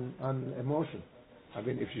meyused on emotion. I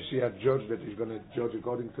mean, if you see a judge that is going to judge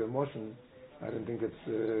according to emotion, I don't think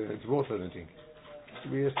it's worth anything.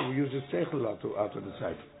 We have to use the seichel out of the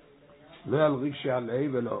side. So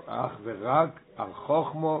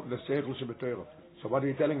what are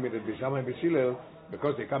you telling me that Beis Shammai and Beis Hillel,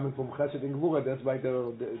 because they're coming from Chesed and Gvura, that's why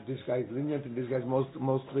this guy is lenient and this guy is most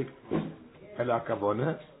strict.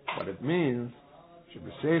 What it means,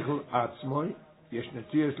 שבשכל עצמוי יש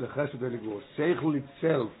נטיות לחסד ולגבורה. Seichel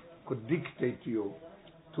itself could dictate you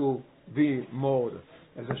to be more.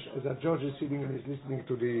 As a judge is sitting and is listening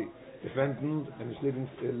to the defendant and is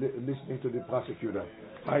listening to the prosecutor.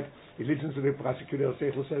 Right? He listens to the prosecutor.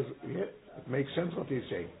 Seichel says, yeah, it makes sense what he's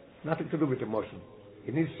saying. Nothing to do with emotion.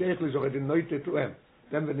 In his Seichel is already noted to him.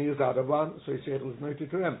 Then when he hears the other one, so his Seichel is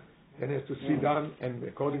noted to him. Then he has to sit down and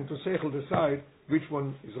according to Seichel decide which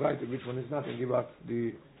one is right and which one is not and give out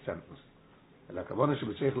the sentence. הכוונה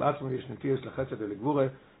שבשכל עצמו יש נטיות לחסד ולגבורה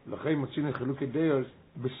ולכן מוצאים את חילוקי דעות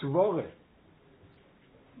בסבורה.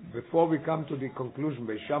 Before we come to the conclusion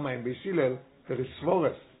by Shammai and by Hillel, there is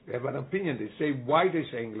svores. They have an opinion. They say why they're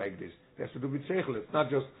saying like this. It has to do with seichel. It's not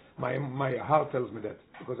just my heart tells me that.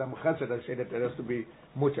 Because I'm chesed, I say that there has to be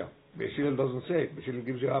mutter. By Hillel doesn't say it. By Hillel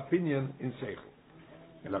gives you an opinion in seichel.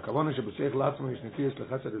 אלא הכוונה שבשכל עצמו יש נטיות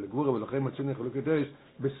לחסד ולגבורה ולכן מוצאים את חילוקי דעות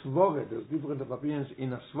בסבורה. There's different opinions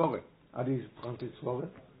in a svore. Are these translated svore?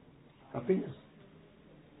 Opinions.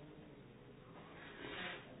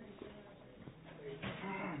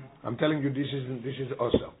 I'm telling you this is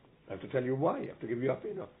also. I have to tell you why. I have to give you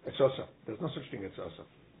opinion. It's also. There's no such thing as also.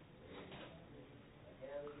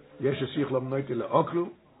 יש השיח למנויתי לאוקלו,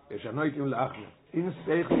 יש הנויתים לאחלו. In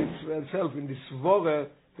seichel itself, in the svore,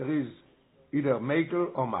 there is either maker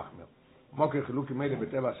or machmer. Moker chilukim mele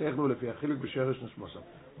b'teva seichlu lefi achiluk b'sheresh neshmosam.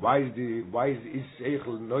 Why is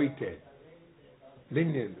seichel noite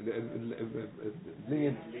leaning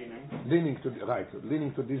to the right,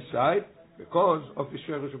 leaning to this side because of the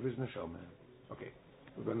sheresh of his neshama. Okay,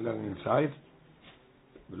 we're going to learn inside.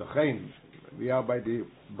 ולכן, we are by the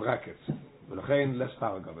brackets. ולכן less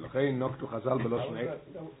paragraph. ולכן נוקטו חז"ל בלושן.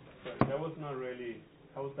 That was not really.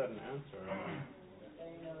 How was that an answer?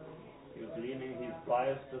 He was leaning. He's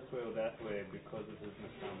biased this way or that way because of his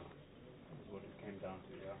neshama. That's what it came down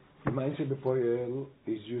to. Yeah. The mindset bepoel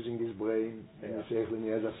is using his brain and his seichel and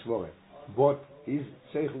he has a svore. But his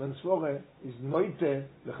seichel and svore is noite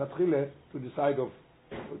lechatchile to the side of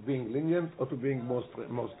being lenient or to being more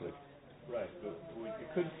strict. Right. But what you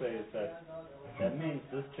could say is that means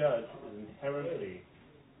this judge is inherently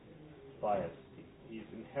biased. He's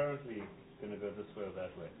inherently going to go this way or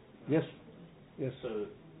that way. Yes. So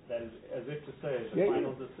that is as if to say the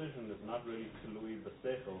final decision is not really to Louis the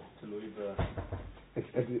seichel, to Louis the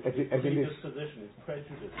predisposition, it's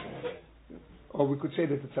prejudice. Or we could say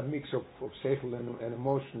that it's a mix of seichel and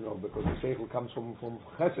emotion, or because the seichel comes from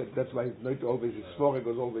chesed, that's why not always is svore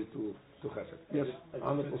goes always to chesed. Yes,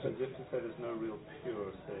 100%. As if to say there's no real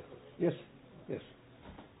pure seichel. Yes.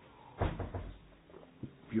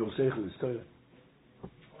 Pure seichel is Torah.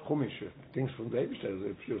 Chumash, things from the Eibishter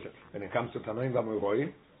is pure seichel. When it comes to Tanoim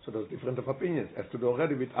V'Amoiroi, so there's different opinions as to the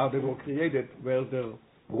already with how they were created, where the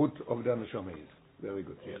root of the neshama is. Very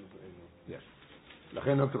good. Yes.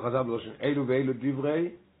 לכן דוקטור חז"ל בלושן אלו ואלו דברי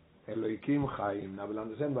אלוהיקים חיים. אבל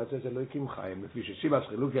understand why it says אלוהיקים חיים. לפי ששיבס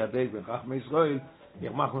חילוקי הדעת בין חכמי ישראל,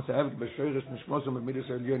 ירמח מסעבת בשורש נשמוס ובמידס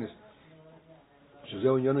העליונס.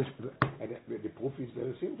 שזהו עניונס, the proof is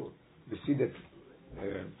very simple. We see that,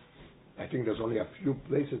 I think there's only a few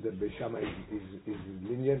places that Beishama is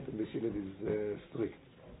lenient and we see that is strict.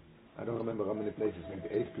 I don't remember how many places, maybe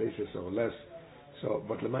 8 places or less. So,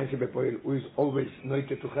 but Lemaise Bepoel, who is always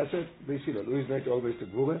noted to Chesed, Beisilel, who is noted always to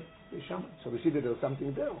Gvura, Beishama. So we see that there's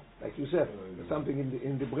something there, like you said, there's something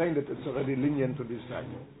in the brain that it's already lenient to this side,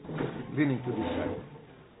 leaning to this side.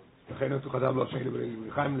 לכן אותו חז"ל לא שייך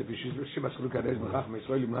לחיים לפי שבס חילוק הדעת בין חכמי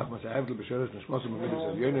ישראל למנח מסעבת בשורש נשמוס ובמידס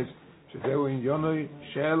העליונס, שזהו עניונוי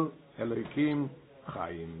של אלוהיקים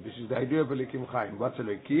חיים. This is the idea of אלוהיקים חיים. What's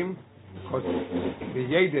אלוהיקים? Because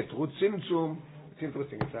בידע תרות צמצום, it's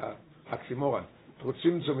interesting, it's a oxymoron. Tרות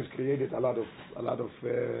צמצום is created a lot of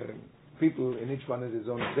people, and each one has his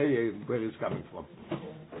own day where it's coming from.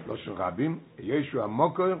 לושן רבים, ישו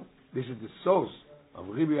המוקר, this is the source of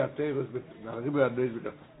Ribi Ateres,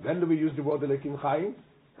 when do we use the word Elekim Chaim?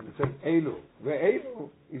 And it says Elu. Where Elu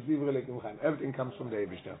is the Elekim Chaim. Everything comes from the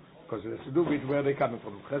Eibishter, because it has to do with where they're coming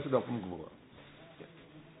from, Chesed or from Gvura.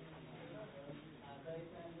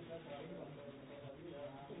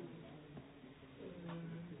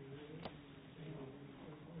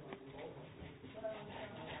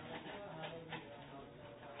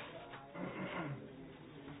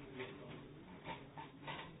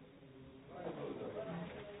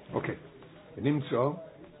 Okay. ונמצא,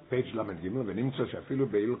 page למד ג' ונמצא שאפילו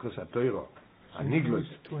בהילכס התוירו, הנגלוס.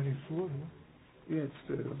 24, no? Yeah,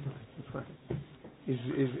 it's fine.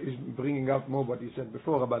 Is bringing out more what he said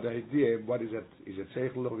before about the idea, what is it? Is it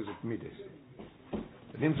seichel or is it midas?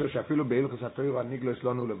 ונמצא שאפילו בהילכס התוירו, הנגלוס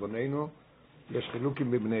לנו לבוננו, יש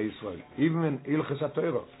חילוקים בבני ישראל. Even הלכס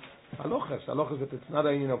התורה. הלוכס that it's not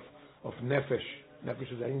a union of nefesh.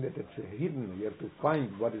 Nefesh is a union that it's hidden. You have to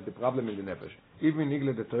find what is the problem in the nefesh. Even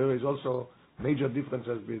Igle the Torah is also major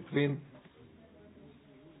differences between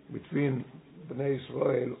Bnei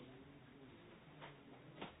Israel.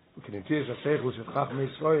 We can see a seichus of Chachmei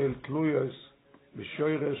Israel tluyos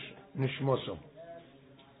b'shoyresh nishmoso.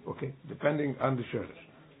 Okay, depending on the shoyresh.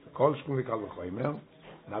 The kol shkum v'kal v'choymer.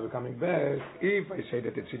 Now we're coming back. If I say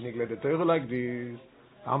that it's in Igle the Torah like this,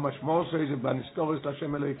 how much more so is it by Nistoros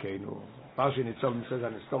Lashem Elokeinu? Parsha itself says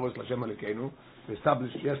an Nistoros Lashem Elokeinu. We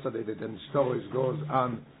established yesterday that the Nistoros goes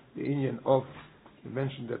on the union of. We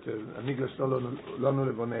mentioned that Anigla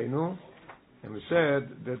Lonu Levoneinu, and we said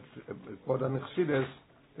that for an Chassidus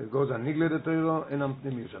it goes on Nigla the Torah and on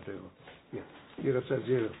Pnimius Torah. Yeah. Here it says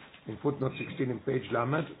here in footnote 16 in page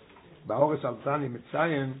Lamed, Ba'ores Altani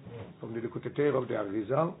Mitzayin from the Likutei Torah of the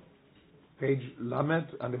Arizal, page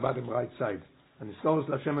Lamed on the bottom right side. And Nistoros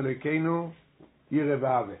Lashem Elokeinu Yire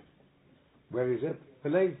V'Ave. Where is it?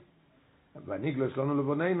 Believe. V'Anigla Lonu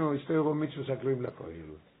Levoneinu is Torah Mitzvos Akluim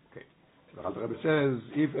Lakoil. The Rebbe says,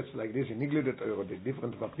 if it's like this in English, the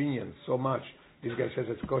difference of opinions so much, this guy says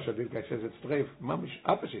it's kosher, this guy says it's treif, mamish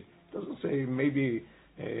opposite. It doesn't say maybe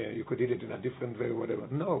you could eat it in a different way or whatever.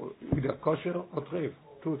 No, either kosher or treif,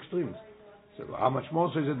 two extremes. So how much more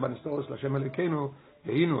so is it by Nistoros Lashem Elokeinu,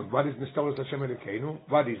 the inun? What is Nistoros Lashem Elokeinu?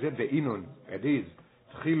 What is it? The inun. It is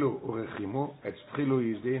tchilu urechimu. It's tchilu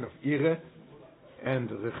is the in of ire, and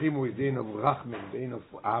rechimu is the in of rachmin, the in of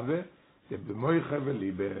ave. This is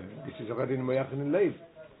already in Moyach and in Leiv.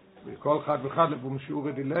 We call Chad v'Chad lefum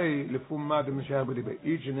shiur delay, lefum mad v'meshayar b'dibay.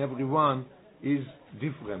 Each and every one is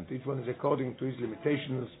different. Each one is according to his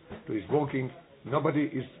limitations, to his working. Nobody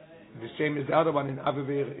is the same as the other one in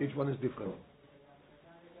Avever. Each one is different.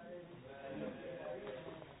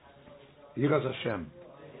 Yiras Hashem.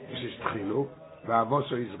 This is Tchilu.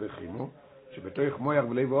 V'avoso is Rechimu. Shebetoich Moyach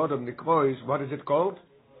v'Leiv v'Odom Nikrois. What is it called?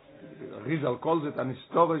 Rizal calls it an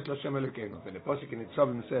Nistoros Lashem Elokeinu. And the Pasuk in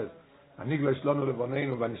Nitzavim says, Aniglo Lonu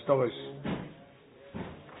Levoneinu v'Nistoros.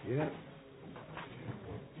 Yeah.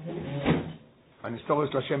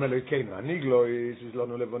 Anistoros Lashem Elokeinu. Aniglo is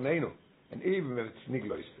Lonu Levoneinu. And even if it's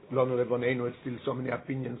Niglo Lonu Levoneinu, it's still so many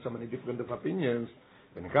opinions, so many different opinions.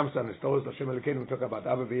 When it comes to Anistoros Lashem Elokeinu, we talk about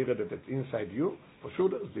Ava Ve'ira, that it's inside you. For sure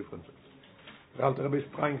there's differences. The Alter Rebbe is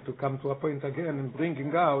trying to come to a point again and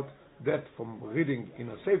bringing out that from reading in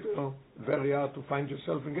a sefer, very hard to find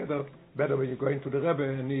yourself together. Better when you go into the Rebbe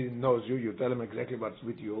and he knows you, you tell him exactly what's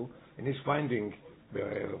with you, and he's finding the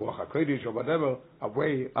Ruach HaKodesh or whatever, a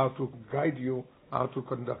way how to guide you, how to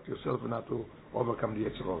conduct yourself and how to overcome the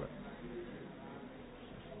Yetzer Hara.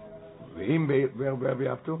 Where we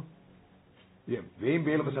have to? Yeah. If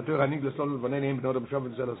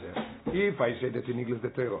I say that in English the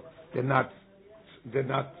Torah, they're not.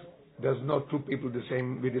 There's not two people with the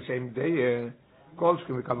same day.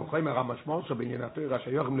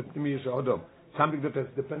 Something that is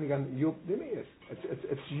depending on you.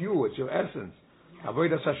 It's you. It's your essence.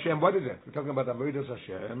 Avodas Hashem. What is it? We're talking about Avodas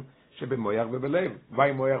Hashem. Shebe Moyach v'Belev. Why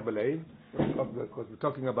Moyach Belev? Because we're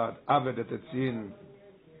talking about Ave that it's in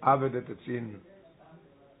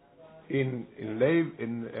Lev,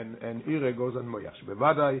 and Ire goes on Moyach.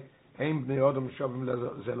 Bevadai Ein Bnei Odom Shovim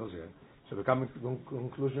Zelozeh. So we come to the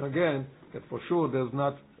conclusion again that for sure there's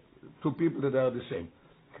not two people that are the same.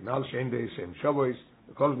 Knal shein the same. Shavuos,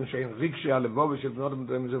 kol shein rikshe alevov shel bnei adam.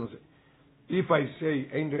 If I say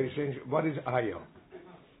ein the same, what is higher?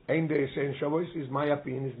 Ein the same Shavuos is my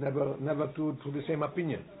opinion. Is never two the same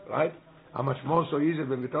opinion, right? How much more so is it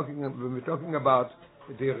when we're talking about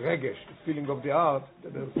the regesh, the feeling of the heart,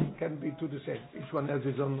 that there can be two the same. Each one has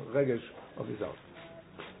his own regesh of his heart.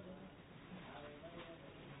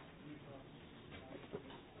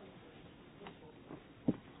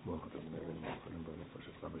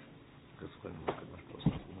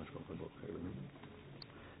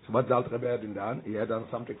 So what the Alter Rebbe had done? He had done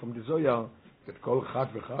something from the Zohar that called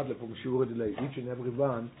Chad v'Chad from Shiur Delay. Each and every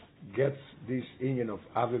one gets this union of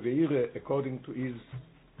Ave ve'Ire according to his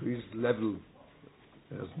level.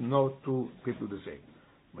 There's no two people the same.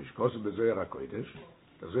 Mishkos b'Zohar HaKodesh.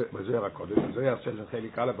 בזוהר הקודש, בזוהר says in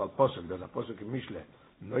chelek aleph al posuk, there's a posuk in Mishle,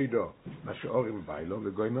 noido mashorim bailo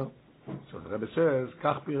v'goimer. So the Rebbe says,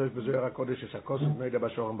 kach pirish b'zohar HaKodesh is a posuk noido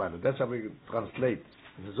mashorim bailo. That's how we translate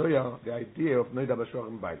in the Zohar the idea of noido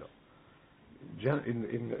mashorim bailo.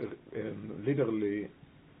 In literally,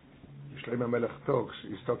 Shlomo Melech talks,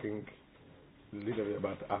 he's talking literally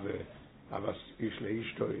about Avas ish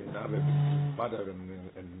leishto, and Ave father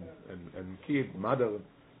and kid, mother.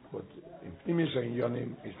 But in Pnimis and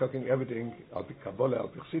Yonim, he's talking everything, Al Pi Kabbalah, Al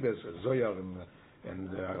Pi Chassidus, Zoyar, and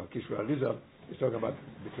Kishva Arizal. He's talking about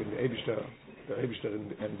between the Eibishter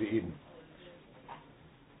and the Eden.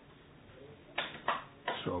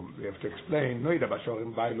 So we have to explain. Noida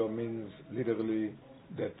Bashorim Bailo means literally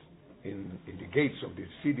that in the gates of the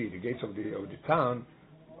city, the gates of the town,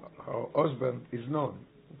 her husband is known.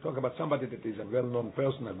 We talk about somebody that is a well-known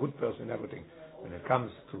person, a good person, everything. When it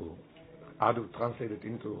comes to how to translate it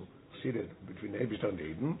into city between the Eibishter and the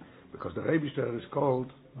Eden, because the Eibishter is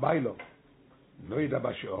called Bailo. Noida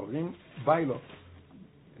Bashorim Bailo.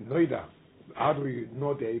 Noida. How do we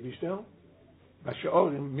know the Eibishter?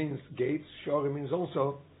 Bashorim means gates. Shorim means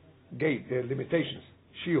also gate, limitations.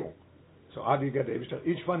 Shiur. So how do you get the Eibishter?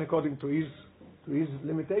 Each one according to his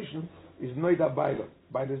limitation is Noida Bailo.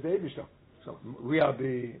 Bailo is the Eibishter. So we are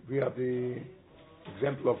the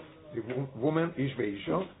example of the woman Ish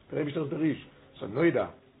ve'isho. The Eibishter is the Rish. So Noida.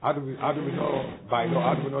 How do we know Bailo?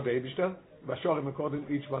 How do we know the Eibishter? Bashorim according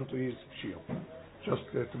each one to his Shiur.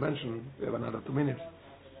 Just to mention, we have another 2 minutes.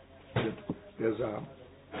 That there's a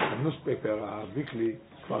newspaper, a weekly,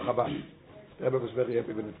 Kfar Chabad. The Rebbe was very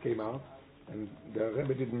happy when it came out, and the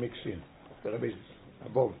Rebbe didn't mix in. The Rebbe is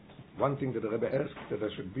above. One thing that the Rebbe asked, that there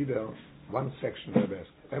should be there, one section the Rebbe asked.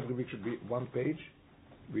 Every week should be one page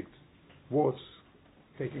with words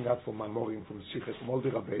taken out from Mamorim, from Sichos, from all the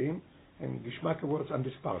Rabbeim, and Gishmaka words on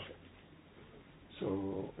this parsha.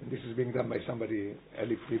 So, and this is being done by somebody,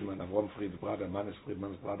 Eli Friedman, Avram Fried's brother, Manes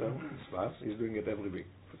Friedman's brother, he's doing it every week,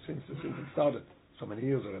 since it started. So many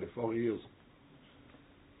years already, 4 years.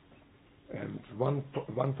 And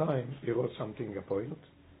one time he wrote something a point,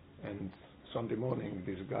 and Sunday morning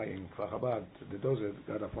this guy in Kfar Chabad, the dozer,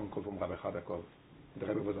 got a phone call from Rabbi Chadakov. The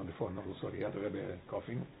Rebbe was on the phone also, he had the Rebbe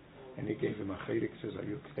coughing, and he gave him a chelek. Says, "Are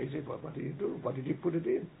you crazy? What did you do? What did you put it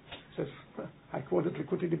in?" He says, "I quoted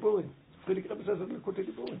Likutei Diburim." Friedrich Rebbe says Likutei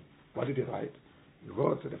Diburim. What did he write? He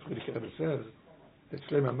wrote that Friedrich Rebbe says that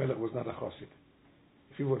Shlomo Melech was not a chassid.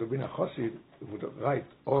 If he would have been a chassid, he would have write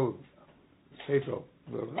all Sefer,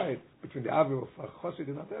 would have write between the avi of a chassid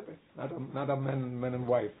and a Rebbe, not a man and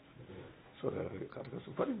wife. So the Rebbe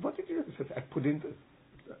said, what did you do? He said, I put into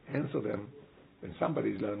answer them when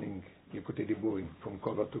somebody is learning Likutei Diburim from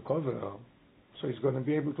cover to cover, so he's going to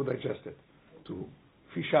be able to digest it, to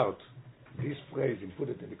fish out this phrase and put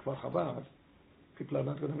it in the Kfar Chabad. People are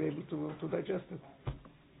not going to be able to digest it.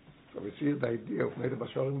 So we see the idea of Noida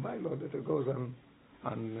Bashorim Bailo, that it goes on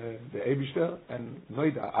the Eibishter and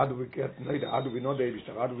Noida. How do we get Noida? How do we know the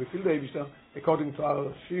Eibishter? How do we feel the Eibishter? According to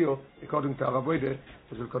our Shiur, according to our Avodah,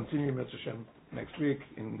 which will continue Mitzvah Hashem next week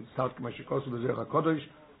in Start K'mashikosu B'Zer HaKodesh,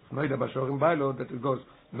 Noida Bashorim Bailo, that it goes,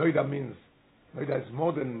 Noida means, Noida is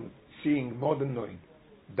more than seeing, more than knowing.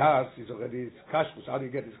 Das is already kashrus. How do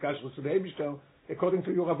you get this kashrus to the Eibishter? According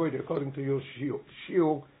to your Avodah, according to your Shiur.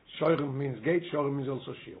 Shiur, Shorim means gate, Shorim means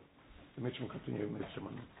also Shiur. The Mitzvah continue in Mitzvah.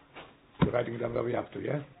 We're writing it down where we have to,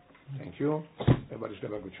 yeah? Thank you. Everybody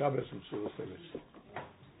should have a good Shabbos and Surah Service.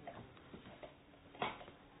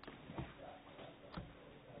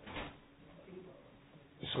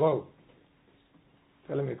 Yisrael,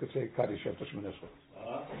 tell him you could say Kaddish after Shemini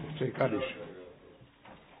Esrei. Say Kaddish.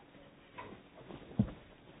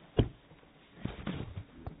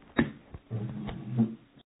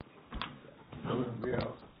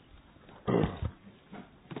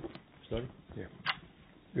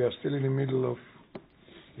 We are still in the middle of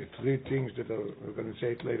the three things that we're going to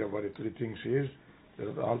say it later what the three things is.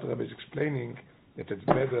 That the Alter Rebbe is explaining that it's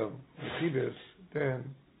better Yechidus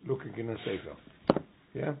than looking in a Sefer.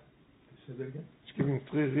 Yeah? Say that again? It's giving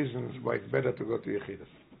three reasons why it's better to go to Yechidus.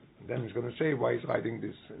 And then he's going to say why he's writing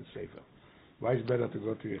this Sefer. Why it's better to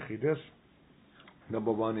go to Yechidus?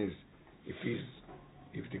 Number one is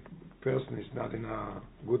if the person is not in a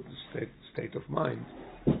good state of mind,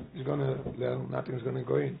 he's going to learn, nothing's going to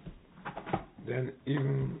go in. Then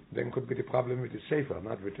could be the problem with the Sefer,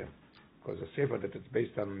 not with him. Because a Sefer that is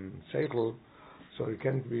based on Seichel, so it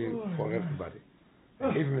can't be for everybody.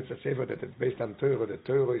 And even if it's a Sefer that is based on Torah, the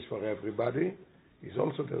Torah is for everybody, is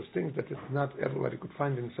also those things that it's not everybody could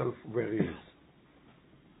find himself where he is.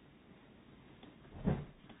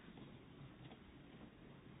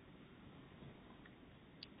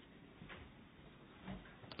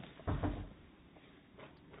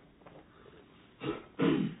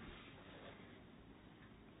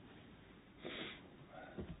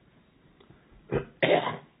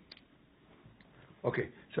 Okay,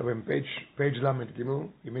 so in page Lamed Gimel, in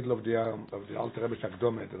the middle of the Alter Rebbe's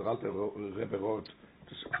Hakdama, the Alter Rebbe wrote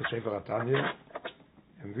to Sefer Tanya,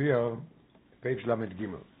 and we are page Lamed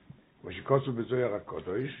Gimel. V'shikosu b'Zohar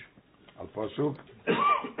HaKodesh, al pasuk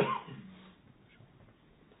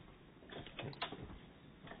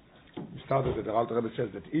started that the Alter Rebbe says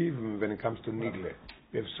that even when it comes to Nigle,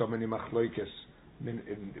 we have so many machloikes,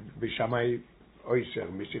 Bishamai Oiser,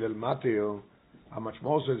 Mishil El Mateo, how much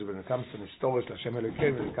more so is when it comes to Nistoris, Lashem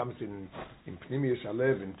Elokeinu, when it comes in Pnimius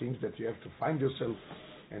Alev, in things that you have to find yourself,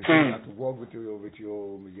 and you have to walk with your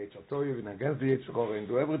Yetzer Toyev, and against the Yetzer Hara, and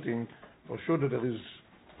do everything, for sure that there is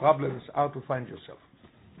problems how to find yourself.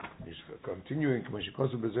 He's continuing, כמו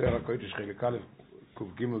שכוסו בזוהר הקודש חלק א'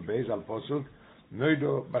 ק"ג בייז על פסוק,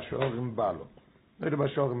 Noido Bashorim Balo. Noido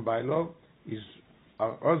Bashorim Balo is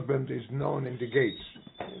our husband is known in the gates.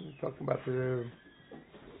 We're talking about in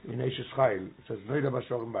Eishes Chayil. It says Noido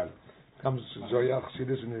Bashorim Balo. Comes Zoyach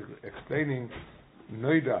Chassidus in explaining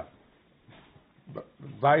Noida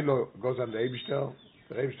Balo goes on the Eibishter.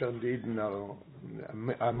 The Eibishter and the Eden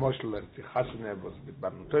are Moshel and the Chasene was the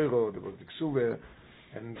Ban Teuro, there was the Ksuve,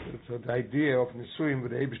 and so the idea of Nisuim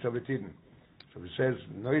with the Eibishter with Eden. So it says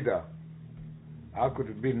Noida. How could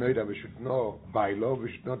it be Noida? We should know Bailo,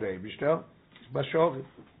 we should know the Eibishter. It's Bashorim.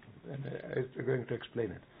 And I'm going to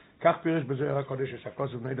explain it. כך פירש בזוהר הקודש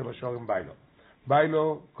שהכוסף נוידה בשורם ביילו.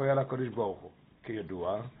 ביילו קורא לקודש ברוך הוא.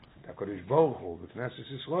 כידוע, הקודש ברוך הוא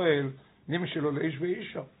בכנסת ישראל נמשלו לאיש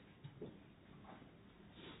ואישו.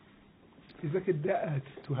 It's like a da'at,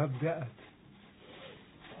 to have da'at.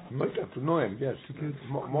 To know him, yes.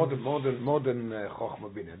 More than Chochma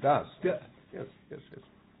Bina. Das. Da'at. Yes.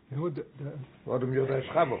 What da'at? More than Yoda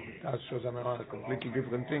Shchavo. Das shows a completely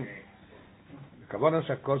different thing. Kavonas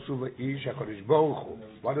HaKosu V'ish HaKodesh Baruch Hu.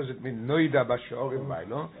 What does it mean? Noida Bashorim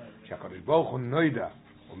Bailo. שהקדוש ברוך הוא נוידע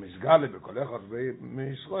ומסגלה בכל אחד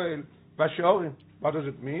מישראל Bashorim. What does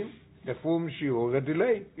it mean? The form shiur, a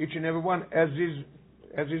delay. Each and every one as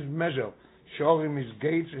his measure. Shorim is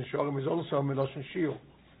gates and Shorim is also Meloshen shiur.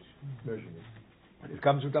 It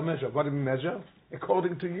comes with a measure. What do we measure?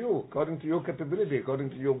 According to you, according to your capability, according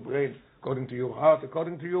to your brain, according to your heart,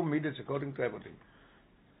 according to your midas, according to everything.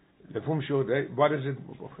 The form shiur, what is it?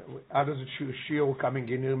 How does it shiur coming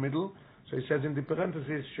in the middle? So he says in the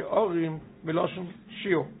parentheses, Shorim Meloshen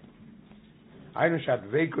shiur. היינו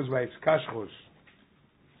שהדבקות וההתקשרות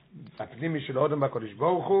הפנימי של האדם בקדוש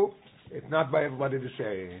ברוך הוא, it's not by everybody the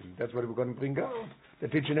same. That's what we're going to bring out.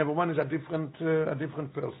 That each and every one is a different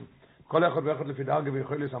person. כל אחד ואחד לפי דרגה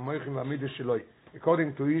ויכולת המויכים והמידס שלו,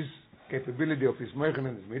 according to his capability of his moichim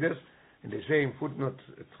and his midas. And they say in footnote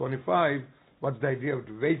 25, what's the idea of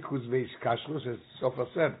dveikus ve'ishkashrus? As Sofer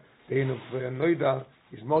said, the end of Noida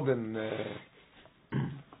is more than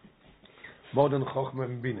Chochmah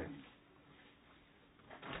and Binah.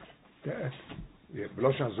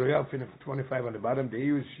 B'loshan Zoyar, 25 on the bottom, the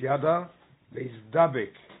EU is Yada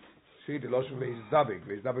ve'Izdabek. See, the Loshan ve'Izdabek.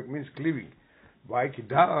 Ve'Izdabek means cleaving. Why?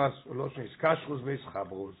 Kidaras, Loshan is Kashrus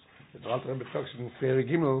ve'Ischabrus. The Alter Rebbe talks in Feri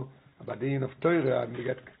Gimel about the end of Torah, and we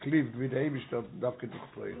get cleaved with the Eibishter, Davke Tuch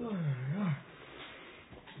Torah.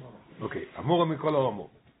 Okay, Amora Mikol Oromo.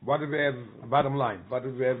 What do we have, bottom line, what do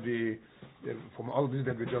we have from all this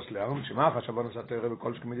that we just learned, Shema Chashavon Satorah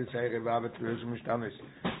B'Kol Shkemidis Ha'erev V'Avet Tluyesh Mishtanis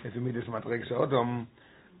Et Midis Matrek Sodom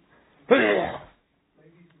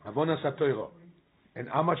Avon Satorah, and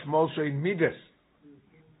how much more so in Midas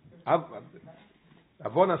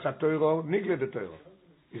Avon Satorah Nigle the Torah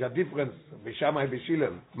is a difference B'Shamai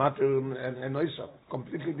B'Shilel Matter and Oisa,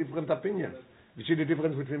 completely different opinions. We see the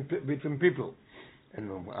difference between people. And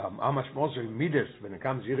how much more so in Midas, when it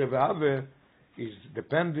comes Yireh Ve'Ave, is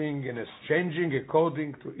depending and is changing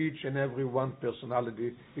according to each and every one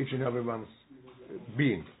personality, each and every one's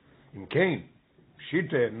being. In Cain,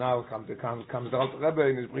 Shite, now comes the Alter Rebbe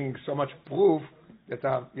and is bringing so much proof that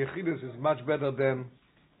Yechidus is much better than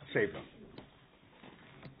Sefer.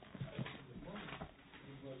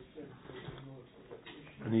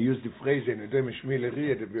 And he used the phrase in Edom Shmi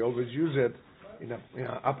L'Riyah that we always use it in an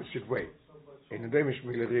opposite way. In the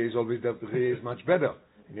Shmi is always that the Riyah is much better.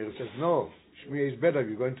 And here it says, no, Shmi is better.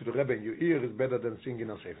 You're going to the Rebbe and your ear is better than singing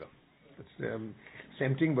a Sefer. It's the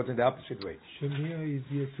same thing, but in the opposite way. Shmi is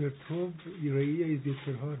Yetzer Tov, Riyah is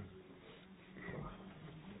Yetzer Hara.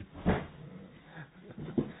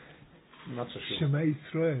 Not so sure. Shema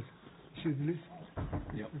Yisrael. Should listen.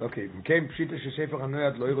 Yeah. Okay. Came Pshita Shesefer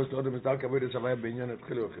Hanoyat Loiros Lodem Mizdal Kavod Esavaya Binyan Et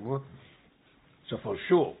Chilu Chimu. So for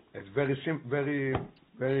sure, it's very simple, very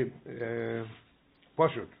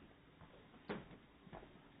poshut.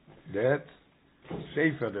 That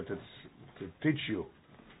Sefer that it's to teach you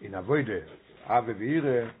in Avoide Ave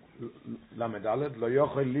V'Ire Lamed Aleph Lo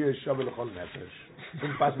Yochel Li Shavel L'Chol Nefesh. It's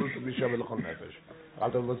impossible to be Shavel L'Chol Nefesh.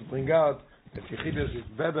 Alter was bring out that Yechidus is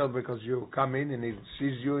better because you come in and he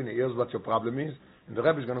sees you and he hears what your problem is, and the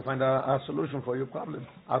Rebbe is going to find a solution for your problem.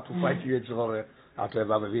 How to fight you, how to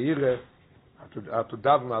have Ave V'Ire, how to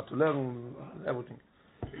daven, how to learn everything.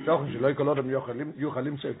 תוכן שלא יקול אדם יוכל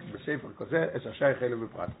למצוא בספר כזה, את השייך אלו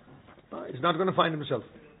בפרט. He's not going to find himself.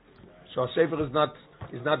 So a sefer is not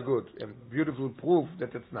good. And beautiful proof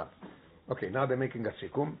that it's not. Okay, now they're making a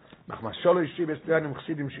sikum. Machmas sholo ishi b'estyanim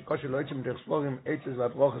chsidim shiko shelo itzim dersphorim eitzes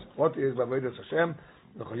v'atroches protis v'avodas Hashem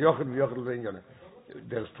v'chol yochel v'yochel v'inyonem.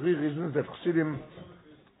 There's 3 reasons that chsidim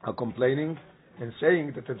are complaining and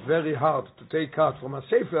saying that it's very hard to take out from a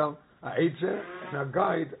sefer, a eitzeh, and a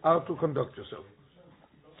guide how to conduct yourself.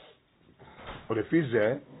 Or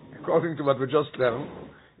according to what we just learned,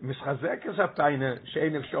 משחזק es atayne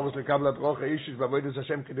shein efshores lekablat roche ishes bavodas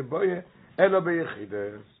Hashem kedeboye elo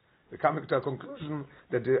beyichides. They come to a conclusion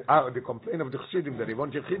that the complaint of the Chassidim that they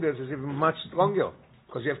want yichides is even much stronger,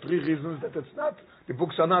 because you have 3 reasons that it's not. The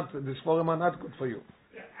books are not, the Sforim are not good for you.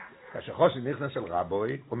 Kasher Chossid nichnas el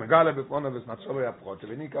Rabbi umegala befonav es matzovei aprot.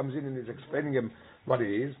 When he comes in and is explaining him what he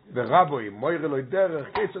is, the Rabbi moire lo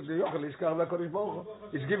derech ketzat leyochel iskar v'Kodesh Baruch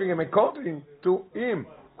Hu. He's giving him according to him,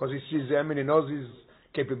 because he sees him and he knows his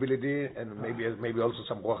capability, and maybe also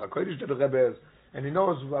some Ruach HaKodesh that the Rebbe has, and he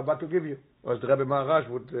knows what to give you. Whereas the Rebbe Maharaj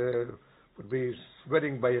would be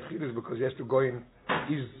sweating by Yechidus because he has to go in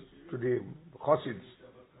to the Chossid's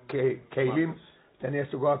Kelim, then he has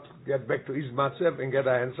to go out, get back to his Matzev and get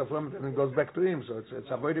an answer from it, and it goes back to him. So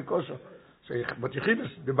it's avoided kosher. But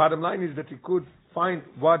Yechidus, the bottom line is that he could find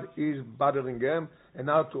what is bothering him and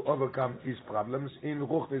how to overcome his problems in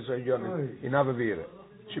Ruch V'Zoyon, in Avavire.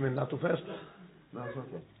 Shimon, not too fast? No, it's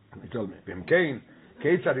okay. He told me,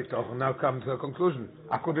 now comes to the conclusion.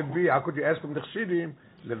 How could it be? How could you ask from the Chassidim,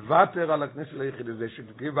 levater al haknisa leyichides? They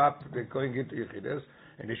should give up the going into yichides,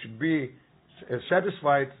 and they should be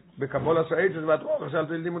satisfied b'kabolas ha'etzes v'atroches al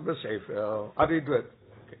limud b'sefer. How do you do it?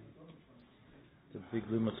 Okay. It's a big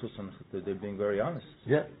limutus, they're being very honest.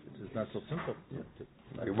 Yeah. It's not so simple. Yeah.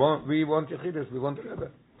 We want yichides. We want the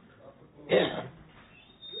Rebbe.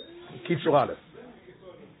 Kitzur aleph.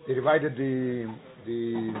 They divided the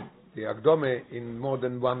Hakdama in more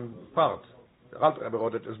than one part. The Alter Rebbe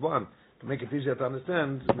wrote it as one. To make it easier to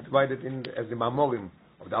understand, we divided in as the Mamorim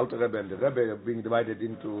of the Alter Rebbe and the Rebbe being divided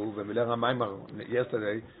into, when we learned Maimar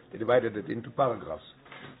yesterday, they divided it into paragraphs.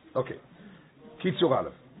 Okay. Kitzur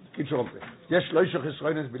aleph. Kitzur aleph. Yes, loisha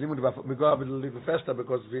chesroines bilimud. We go a little faster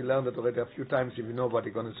because we learned it already a few times if we know what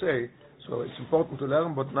they're going to say. So it's important to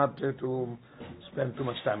learn, but not to spend too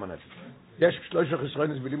much time on it. יש 3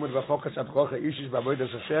 חסרונות בלימוד ופוקס עד רוח אישיש בעבודת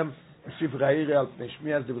השם בספר העירה על פני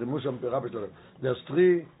שמיעת דברי מוסר ברבי שלו. There's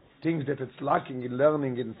 3 things that it's lacking in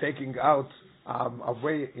learning, in taking out a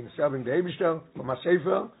way in serving the Eibishter from a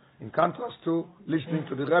sefer, in contrast to listening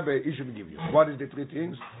to the Rebbe he should give you. What is the 3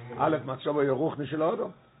 things? Aleph matzova yeruch nishel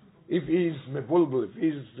odom. If he's mebulbul, if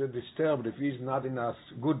he's disturbed, if he's not in a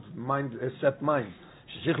good mind, a set mind,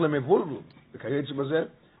 shich le mebulbul. וכייצא בזה.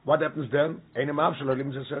 What happens then? There is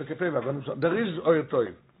oil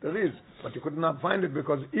toiv. There is, but you could not find it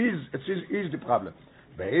because is the problem.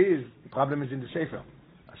 The problem is in the sefer.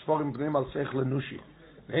 As for him, al sechel nushi.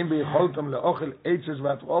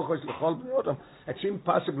 It's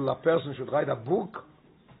impossible a person should write a book,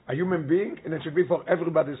 a human being, and it should be for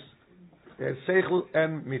everybody's sechel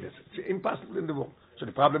and midas. It's impossible in the book. So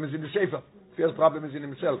the problem is in the sefer. First problem is in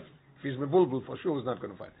himself. If he's mebulbul, for sure he's not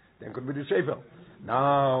going to find. Then could be the sefer.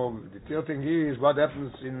 Now, the third thing is what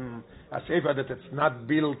happens in a sefer that it's not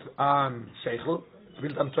built on seichel, it's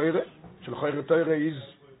built on Torah. Shelchoyer Torah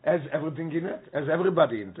has everything in it, has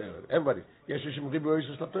everybody in Torah. Everybody. Yes,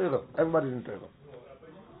 everybody is in Torah.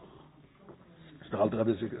 So the Alter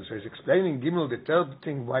Rebbe is explaining Gimel, the third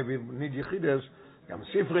thing why we need Yechides,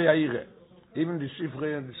 Sifrei Ha'ire. Even the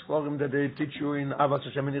Sifrei and the Sforim that they teach you in Avas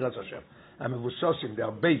Hashem and Yiras Hashem. And Mevusosim, they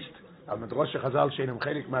are based על מדרוש חז"ל שאינם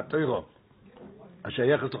חלק מהתורה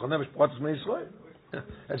השייכת לחנבש פרוטס מישראל.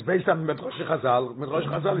 It's based on מדרוש חז"ל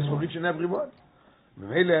is for each and every one.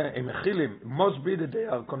 ממילא הם מכילים, must be that they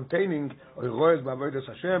are containing אירועים בעבודת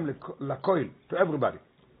השם לכל, to everybody.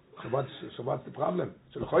 So what's the problem?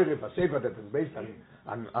 So לכאורה if a sefer that is based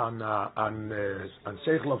on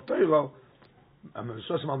seichel of Torah,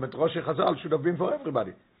 המבוססים על מדרוש חז"ל should have been for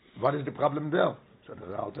everybody. What is the problem there? So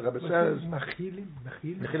the Alter Rebbe says Mechilim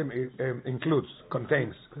includes,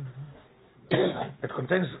 contains. It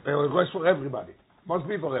contains words for everybody. Must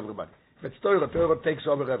be for everybody. If it's Torah takes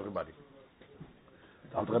over everybody.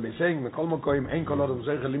 The Alter Rebbe is saying,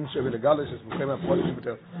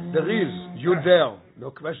 there is, you there.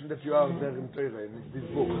 No question that you are there in Torah, in this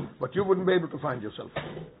book. But you wouldn't be able to find yourself.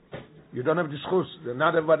 You don't have the schus.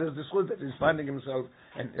 Not everybody has the schus that is finding himself.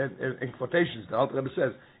 And in quotations, the Alter Rebbe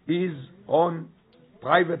says, is on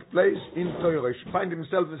private place in Torah. He should find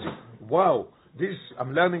himself and say, wow, this,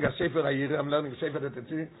 I'm learning a Sefer Hayir, I'm learning a Sefer that,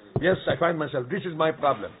 yes, I find myself, this is my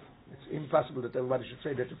problem. It's impossible that everybody should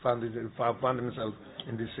say that you found himself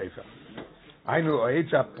in this Sefer. I know,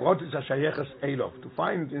 it's a prot is a shayeches elof, to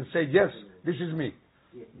find and say, yes, this is me.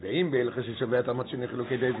 If we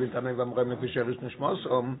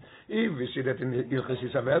see that in Ilches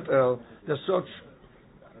Isavet, there's such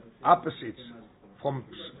opposites from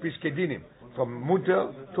Piskedinim, from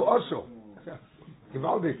Mutter to also.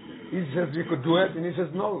 Gewaltig. He says you could do it, and he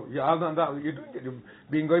says no. You're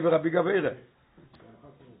being over a big avere.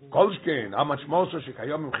 Kolshkein, how much more so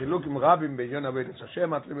shekayom im chilukim rabim beyon avodas Hashem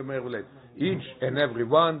atlim b'meir. Each and every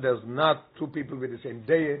one, there's not two people with the same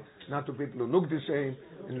day, not two people who look the same.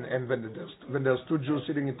 And when there's two Jews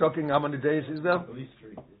sitting and talking, how many days is there? At least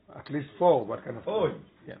 3. At least 4. What kind of 4?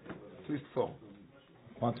 Yeah, at least 4.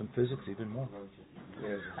 Quantum physics, even more.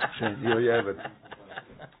 Yes, here you have it.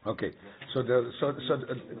 Okay, so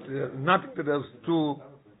not that there's two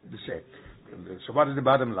the same. So what is the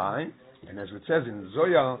bottom line? And as it says in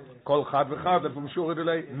Zoya, Kol Chad V'Chad, from Shur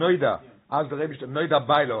Edulei, Noida, as the Rebbe Noida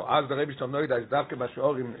Bailo, as the Rebbe Noida is Davke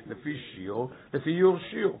Bashorim, Lefi Shio, Lefi Yur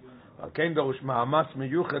Shio.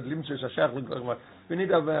 We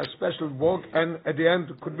need a special work, and at the end,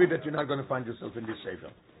 it could be that you're not going to find yourself in this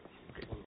Sefer.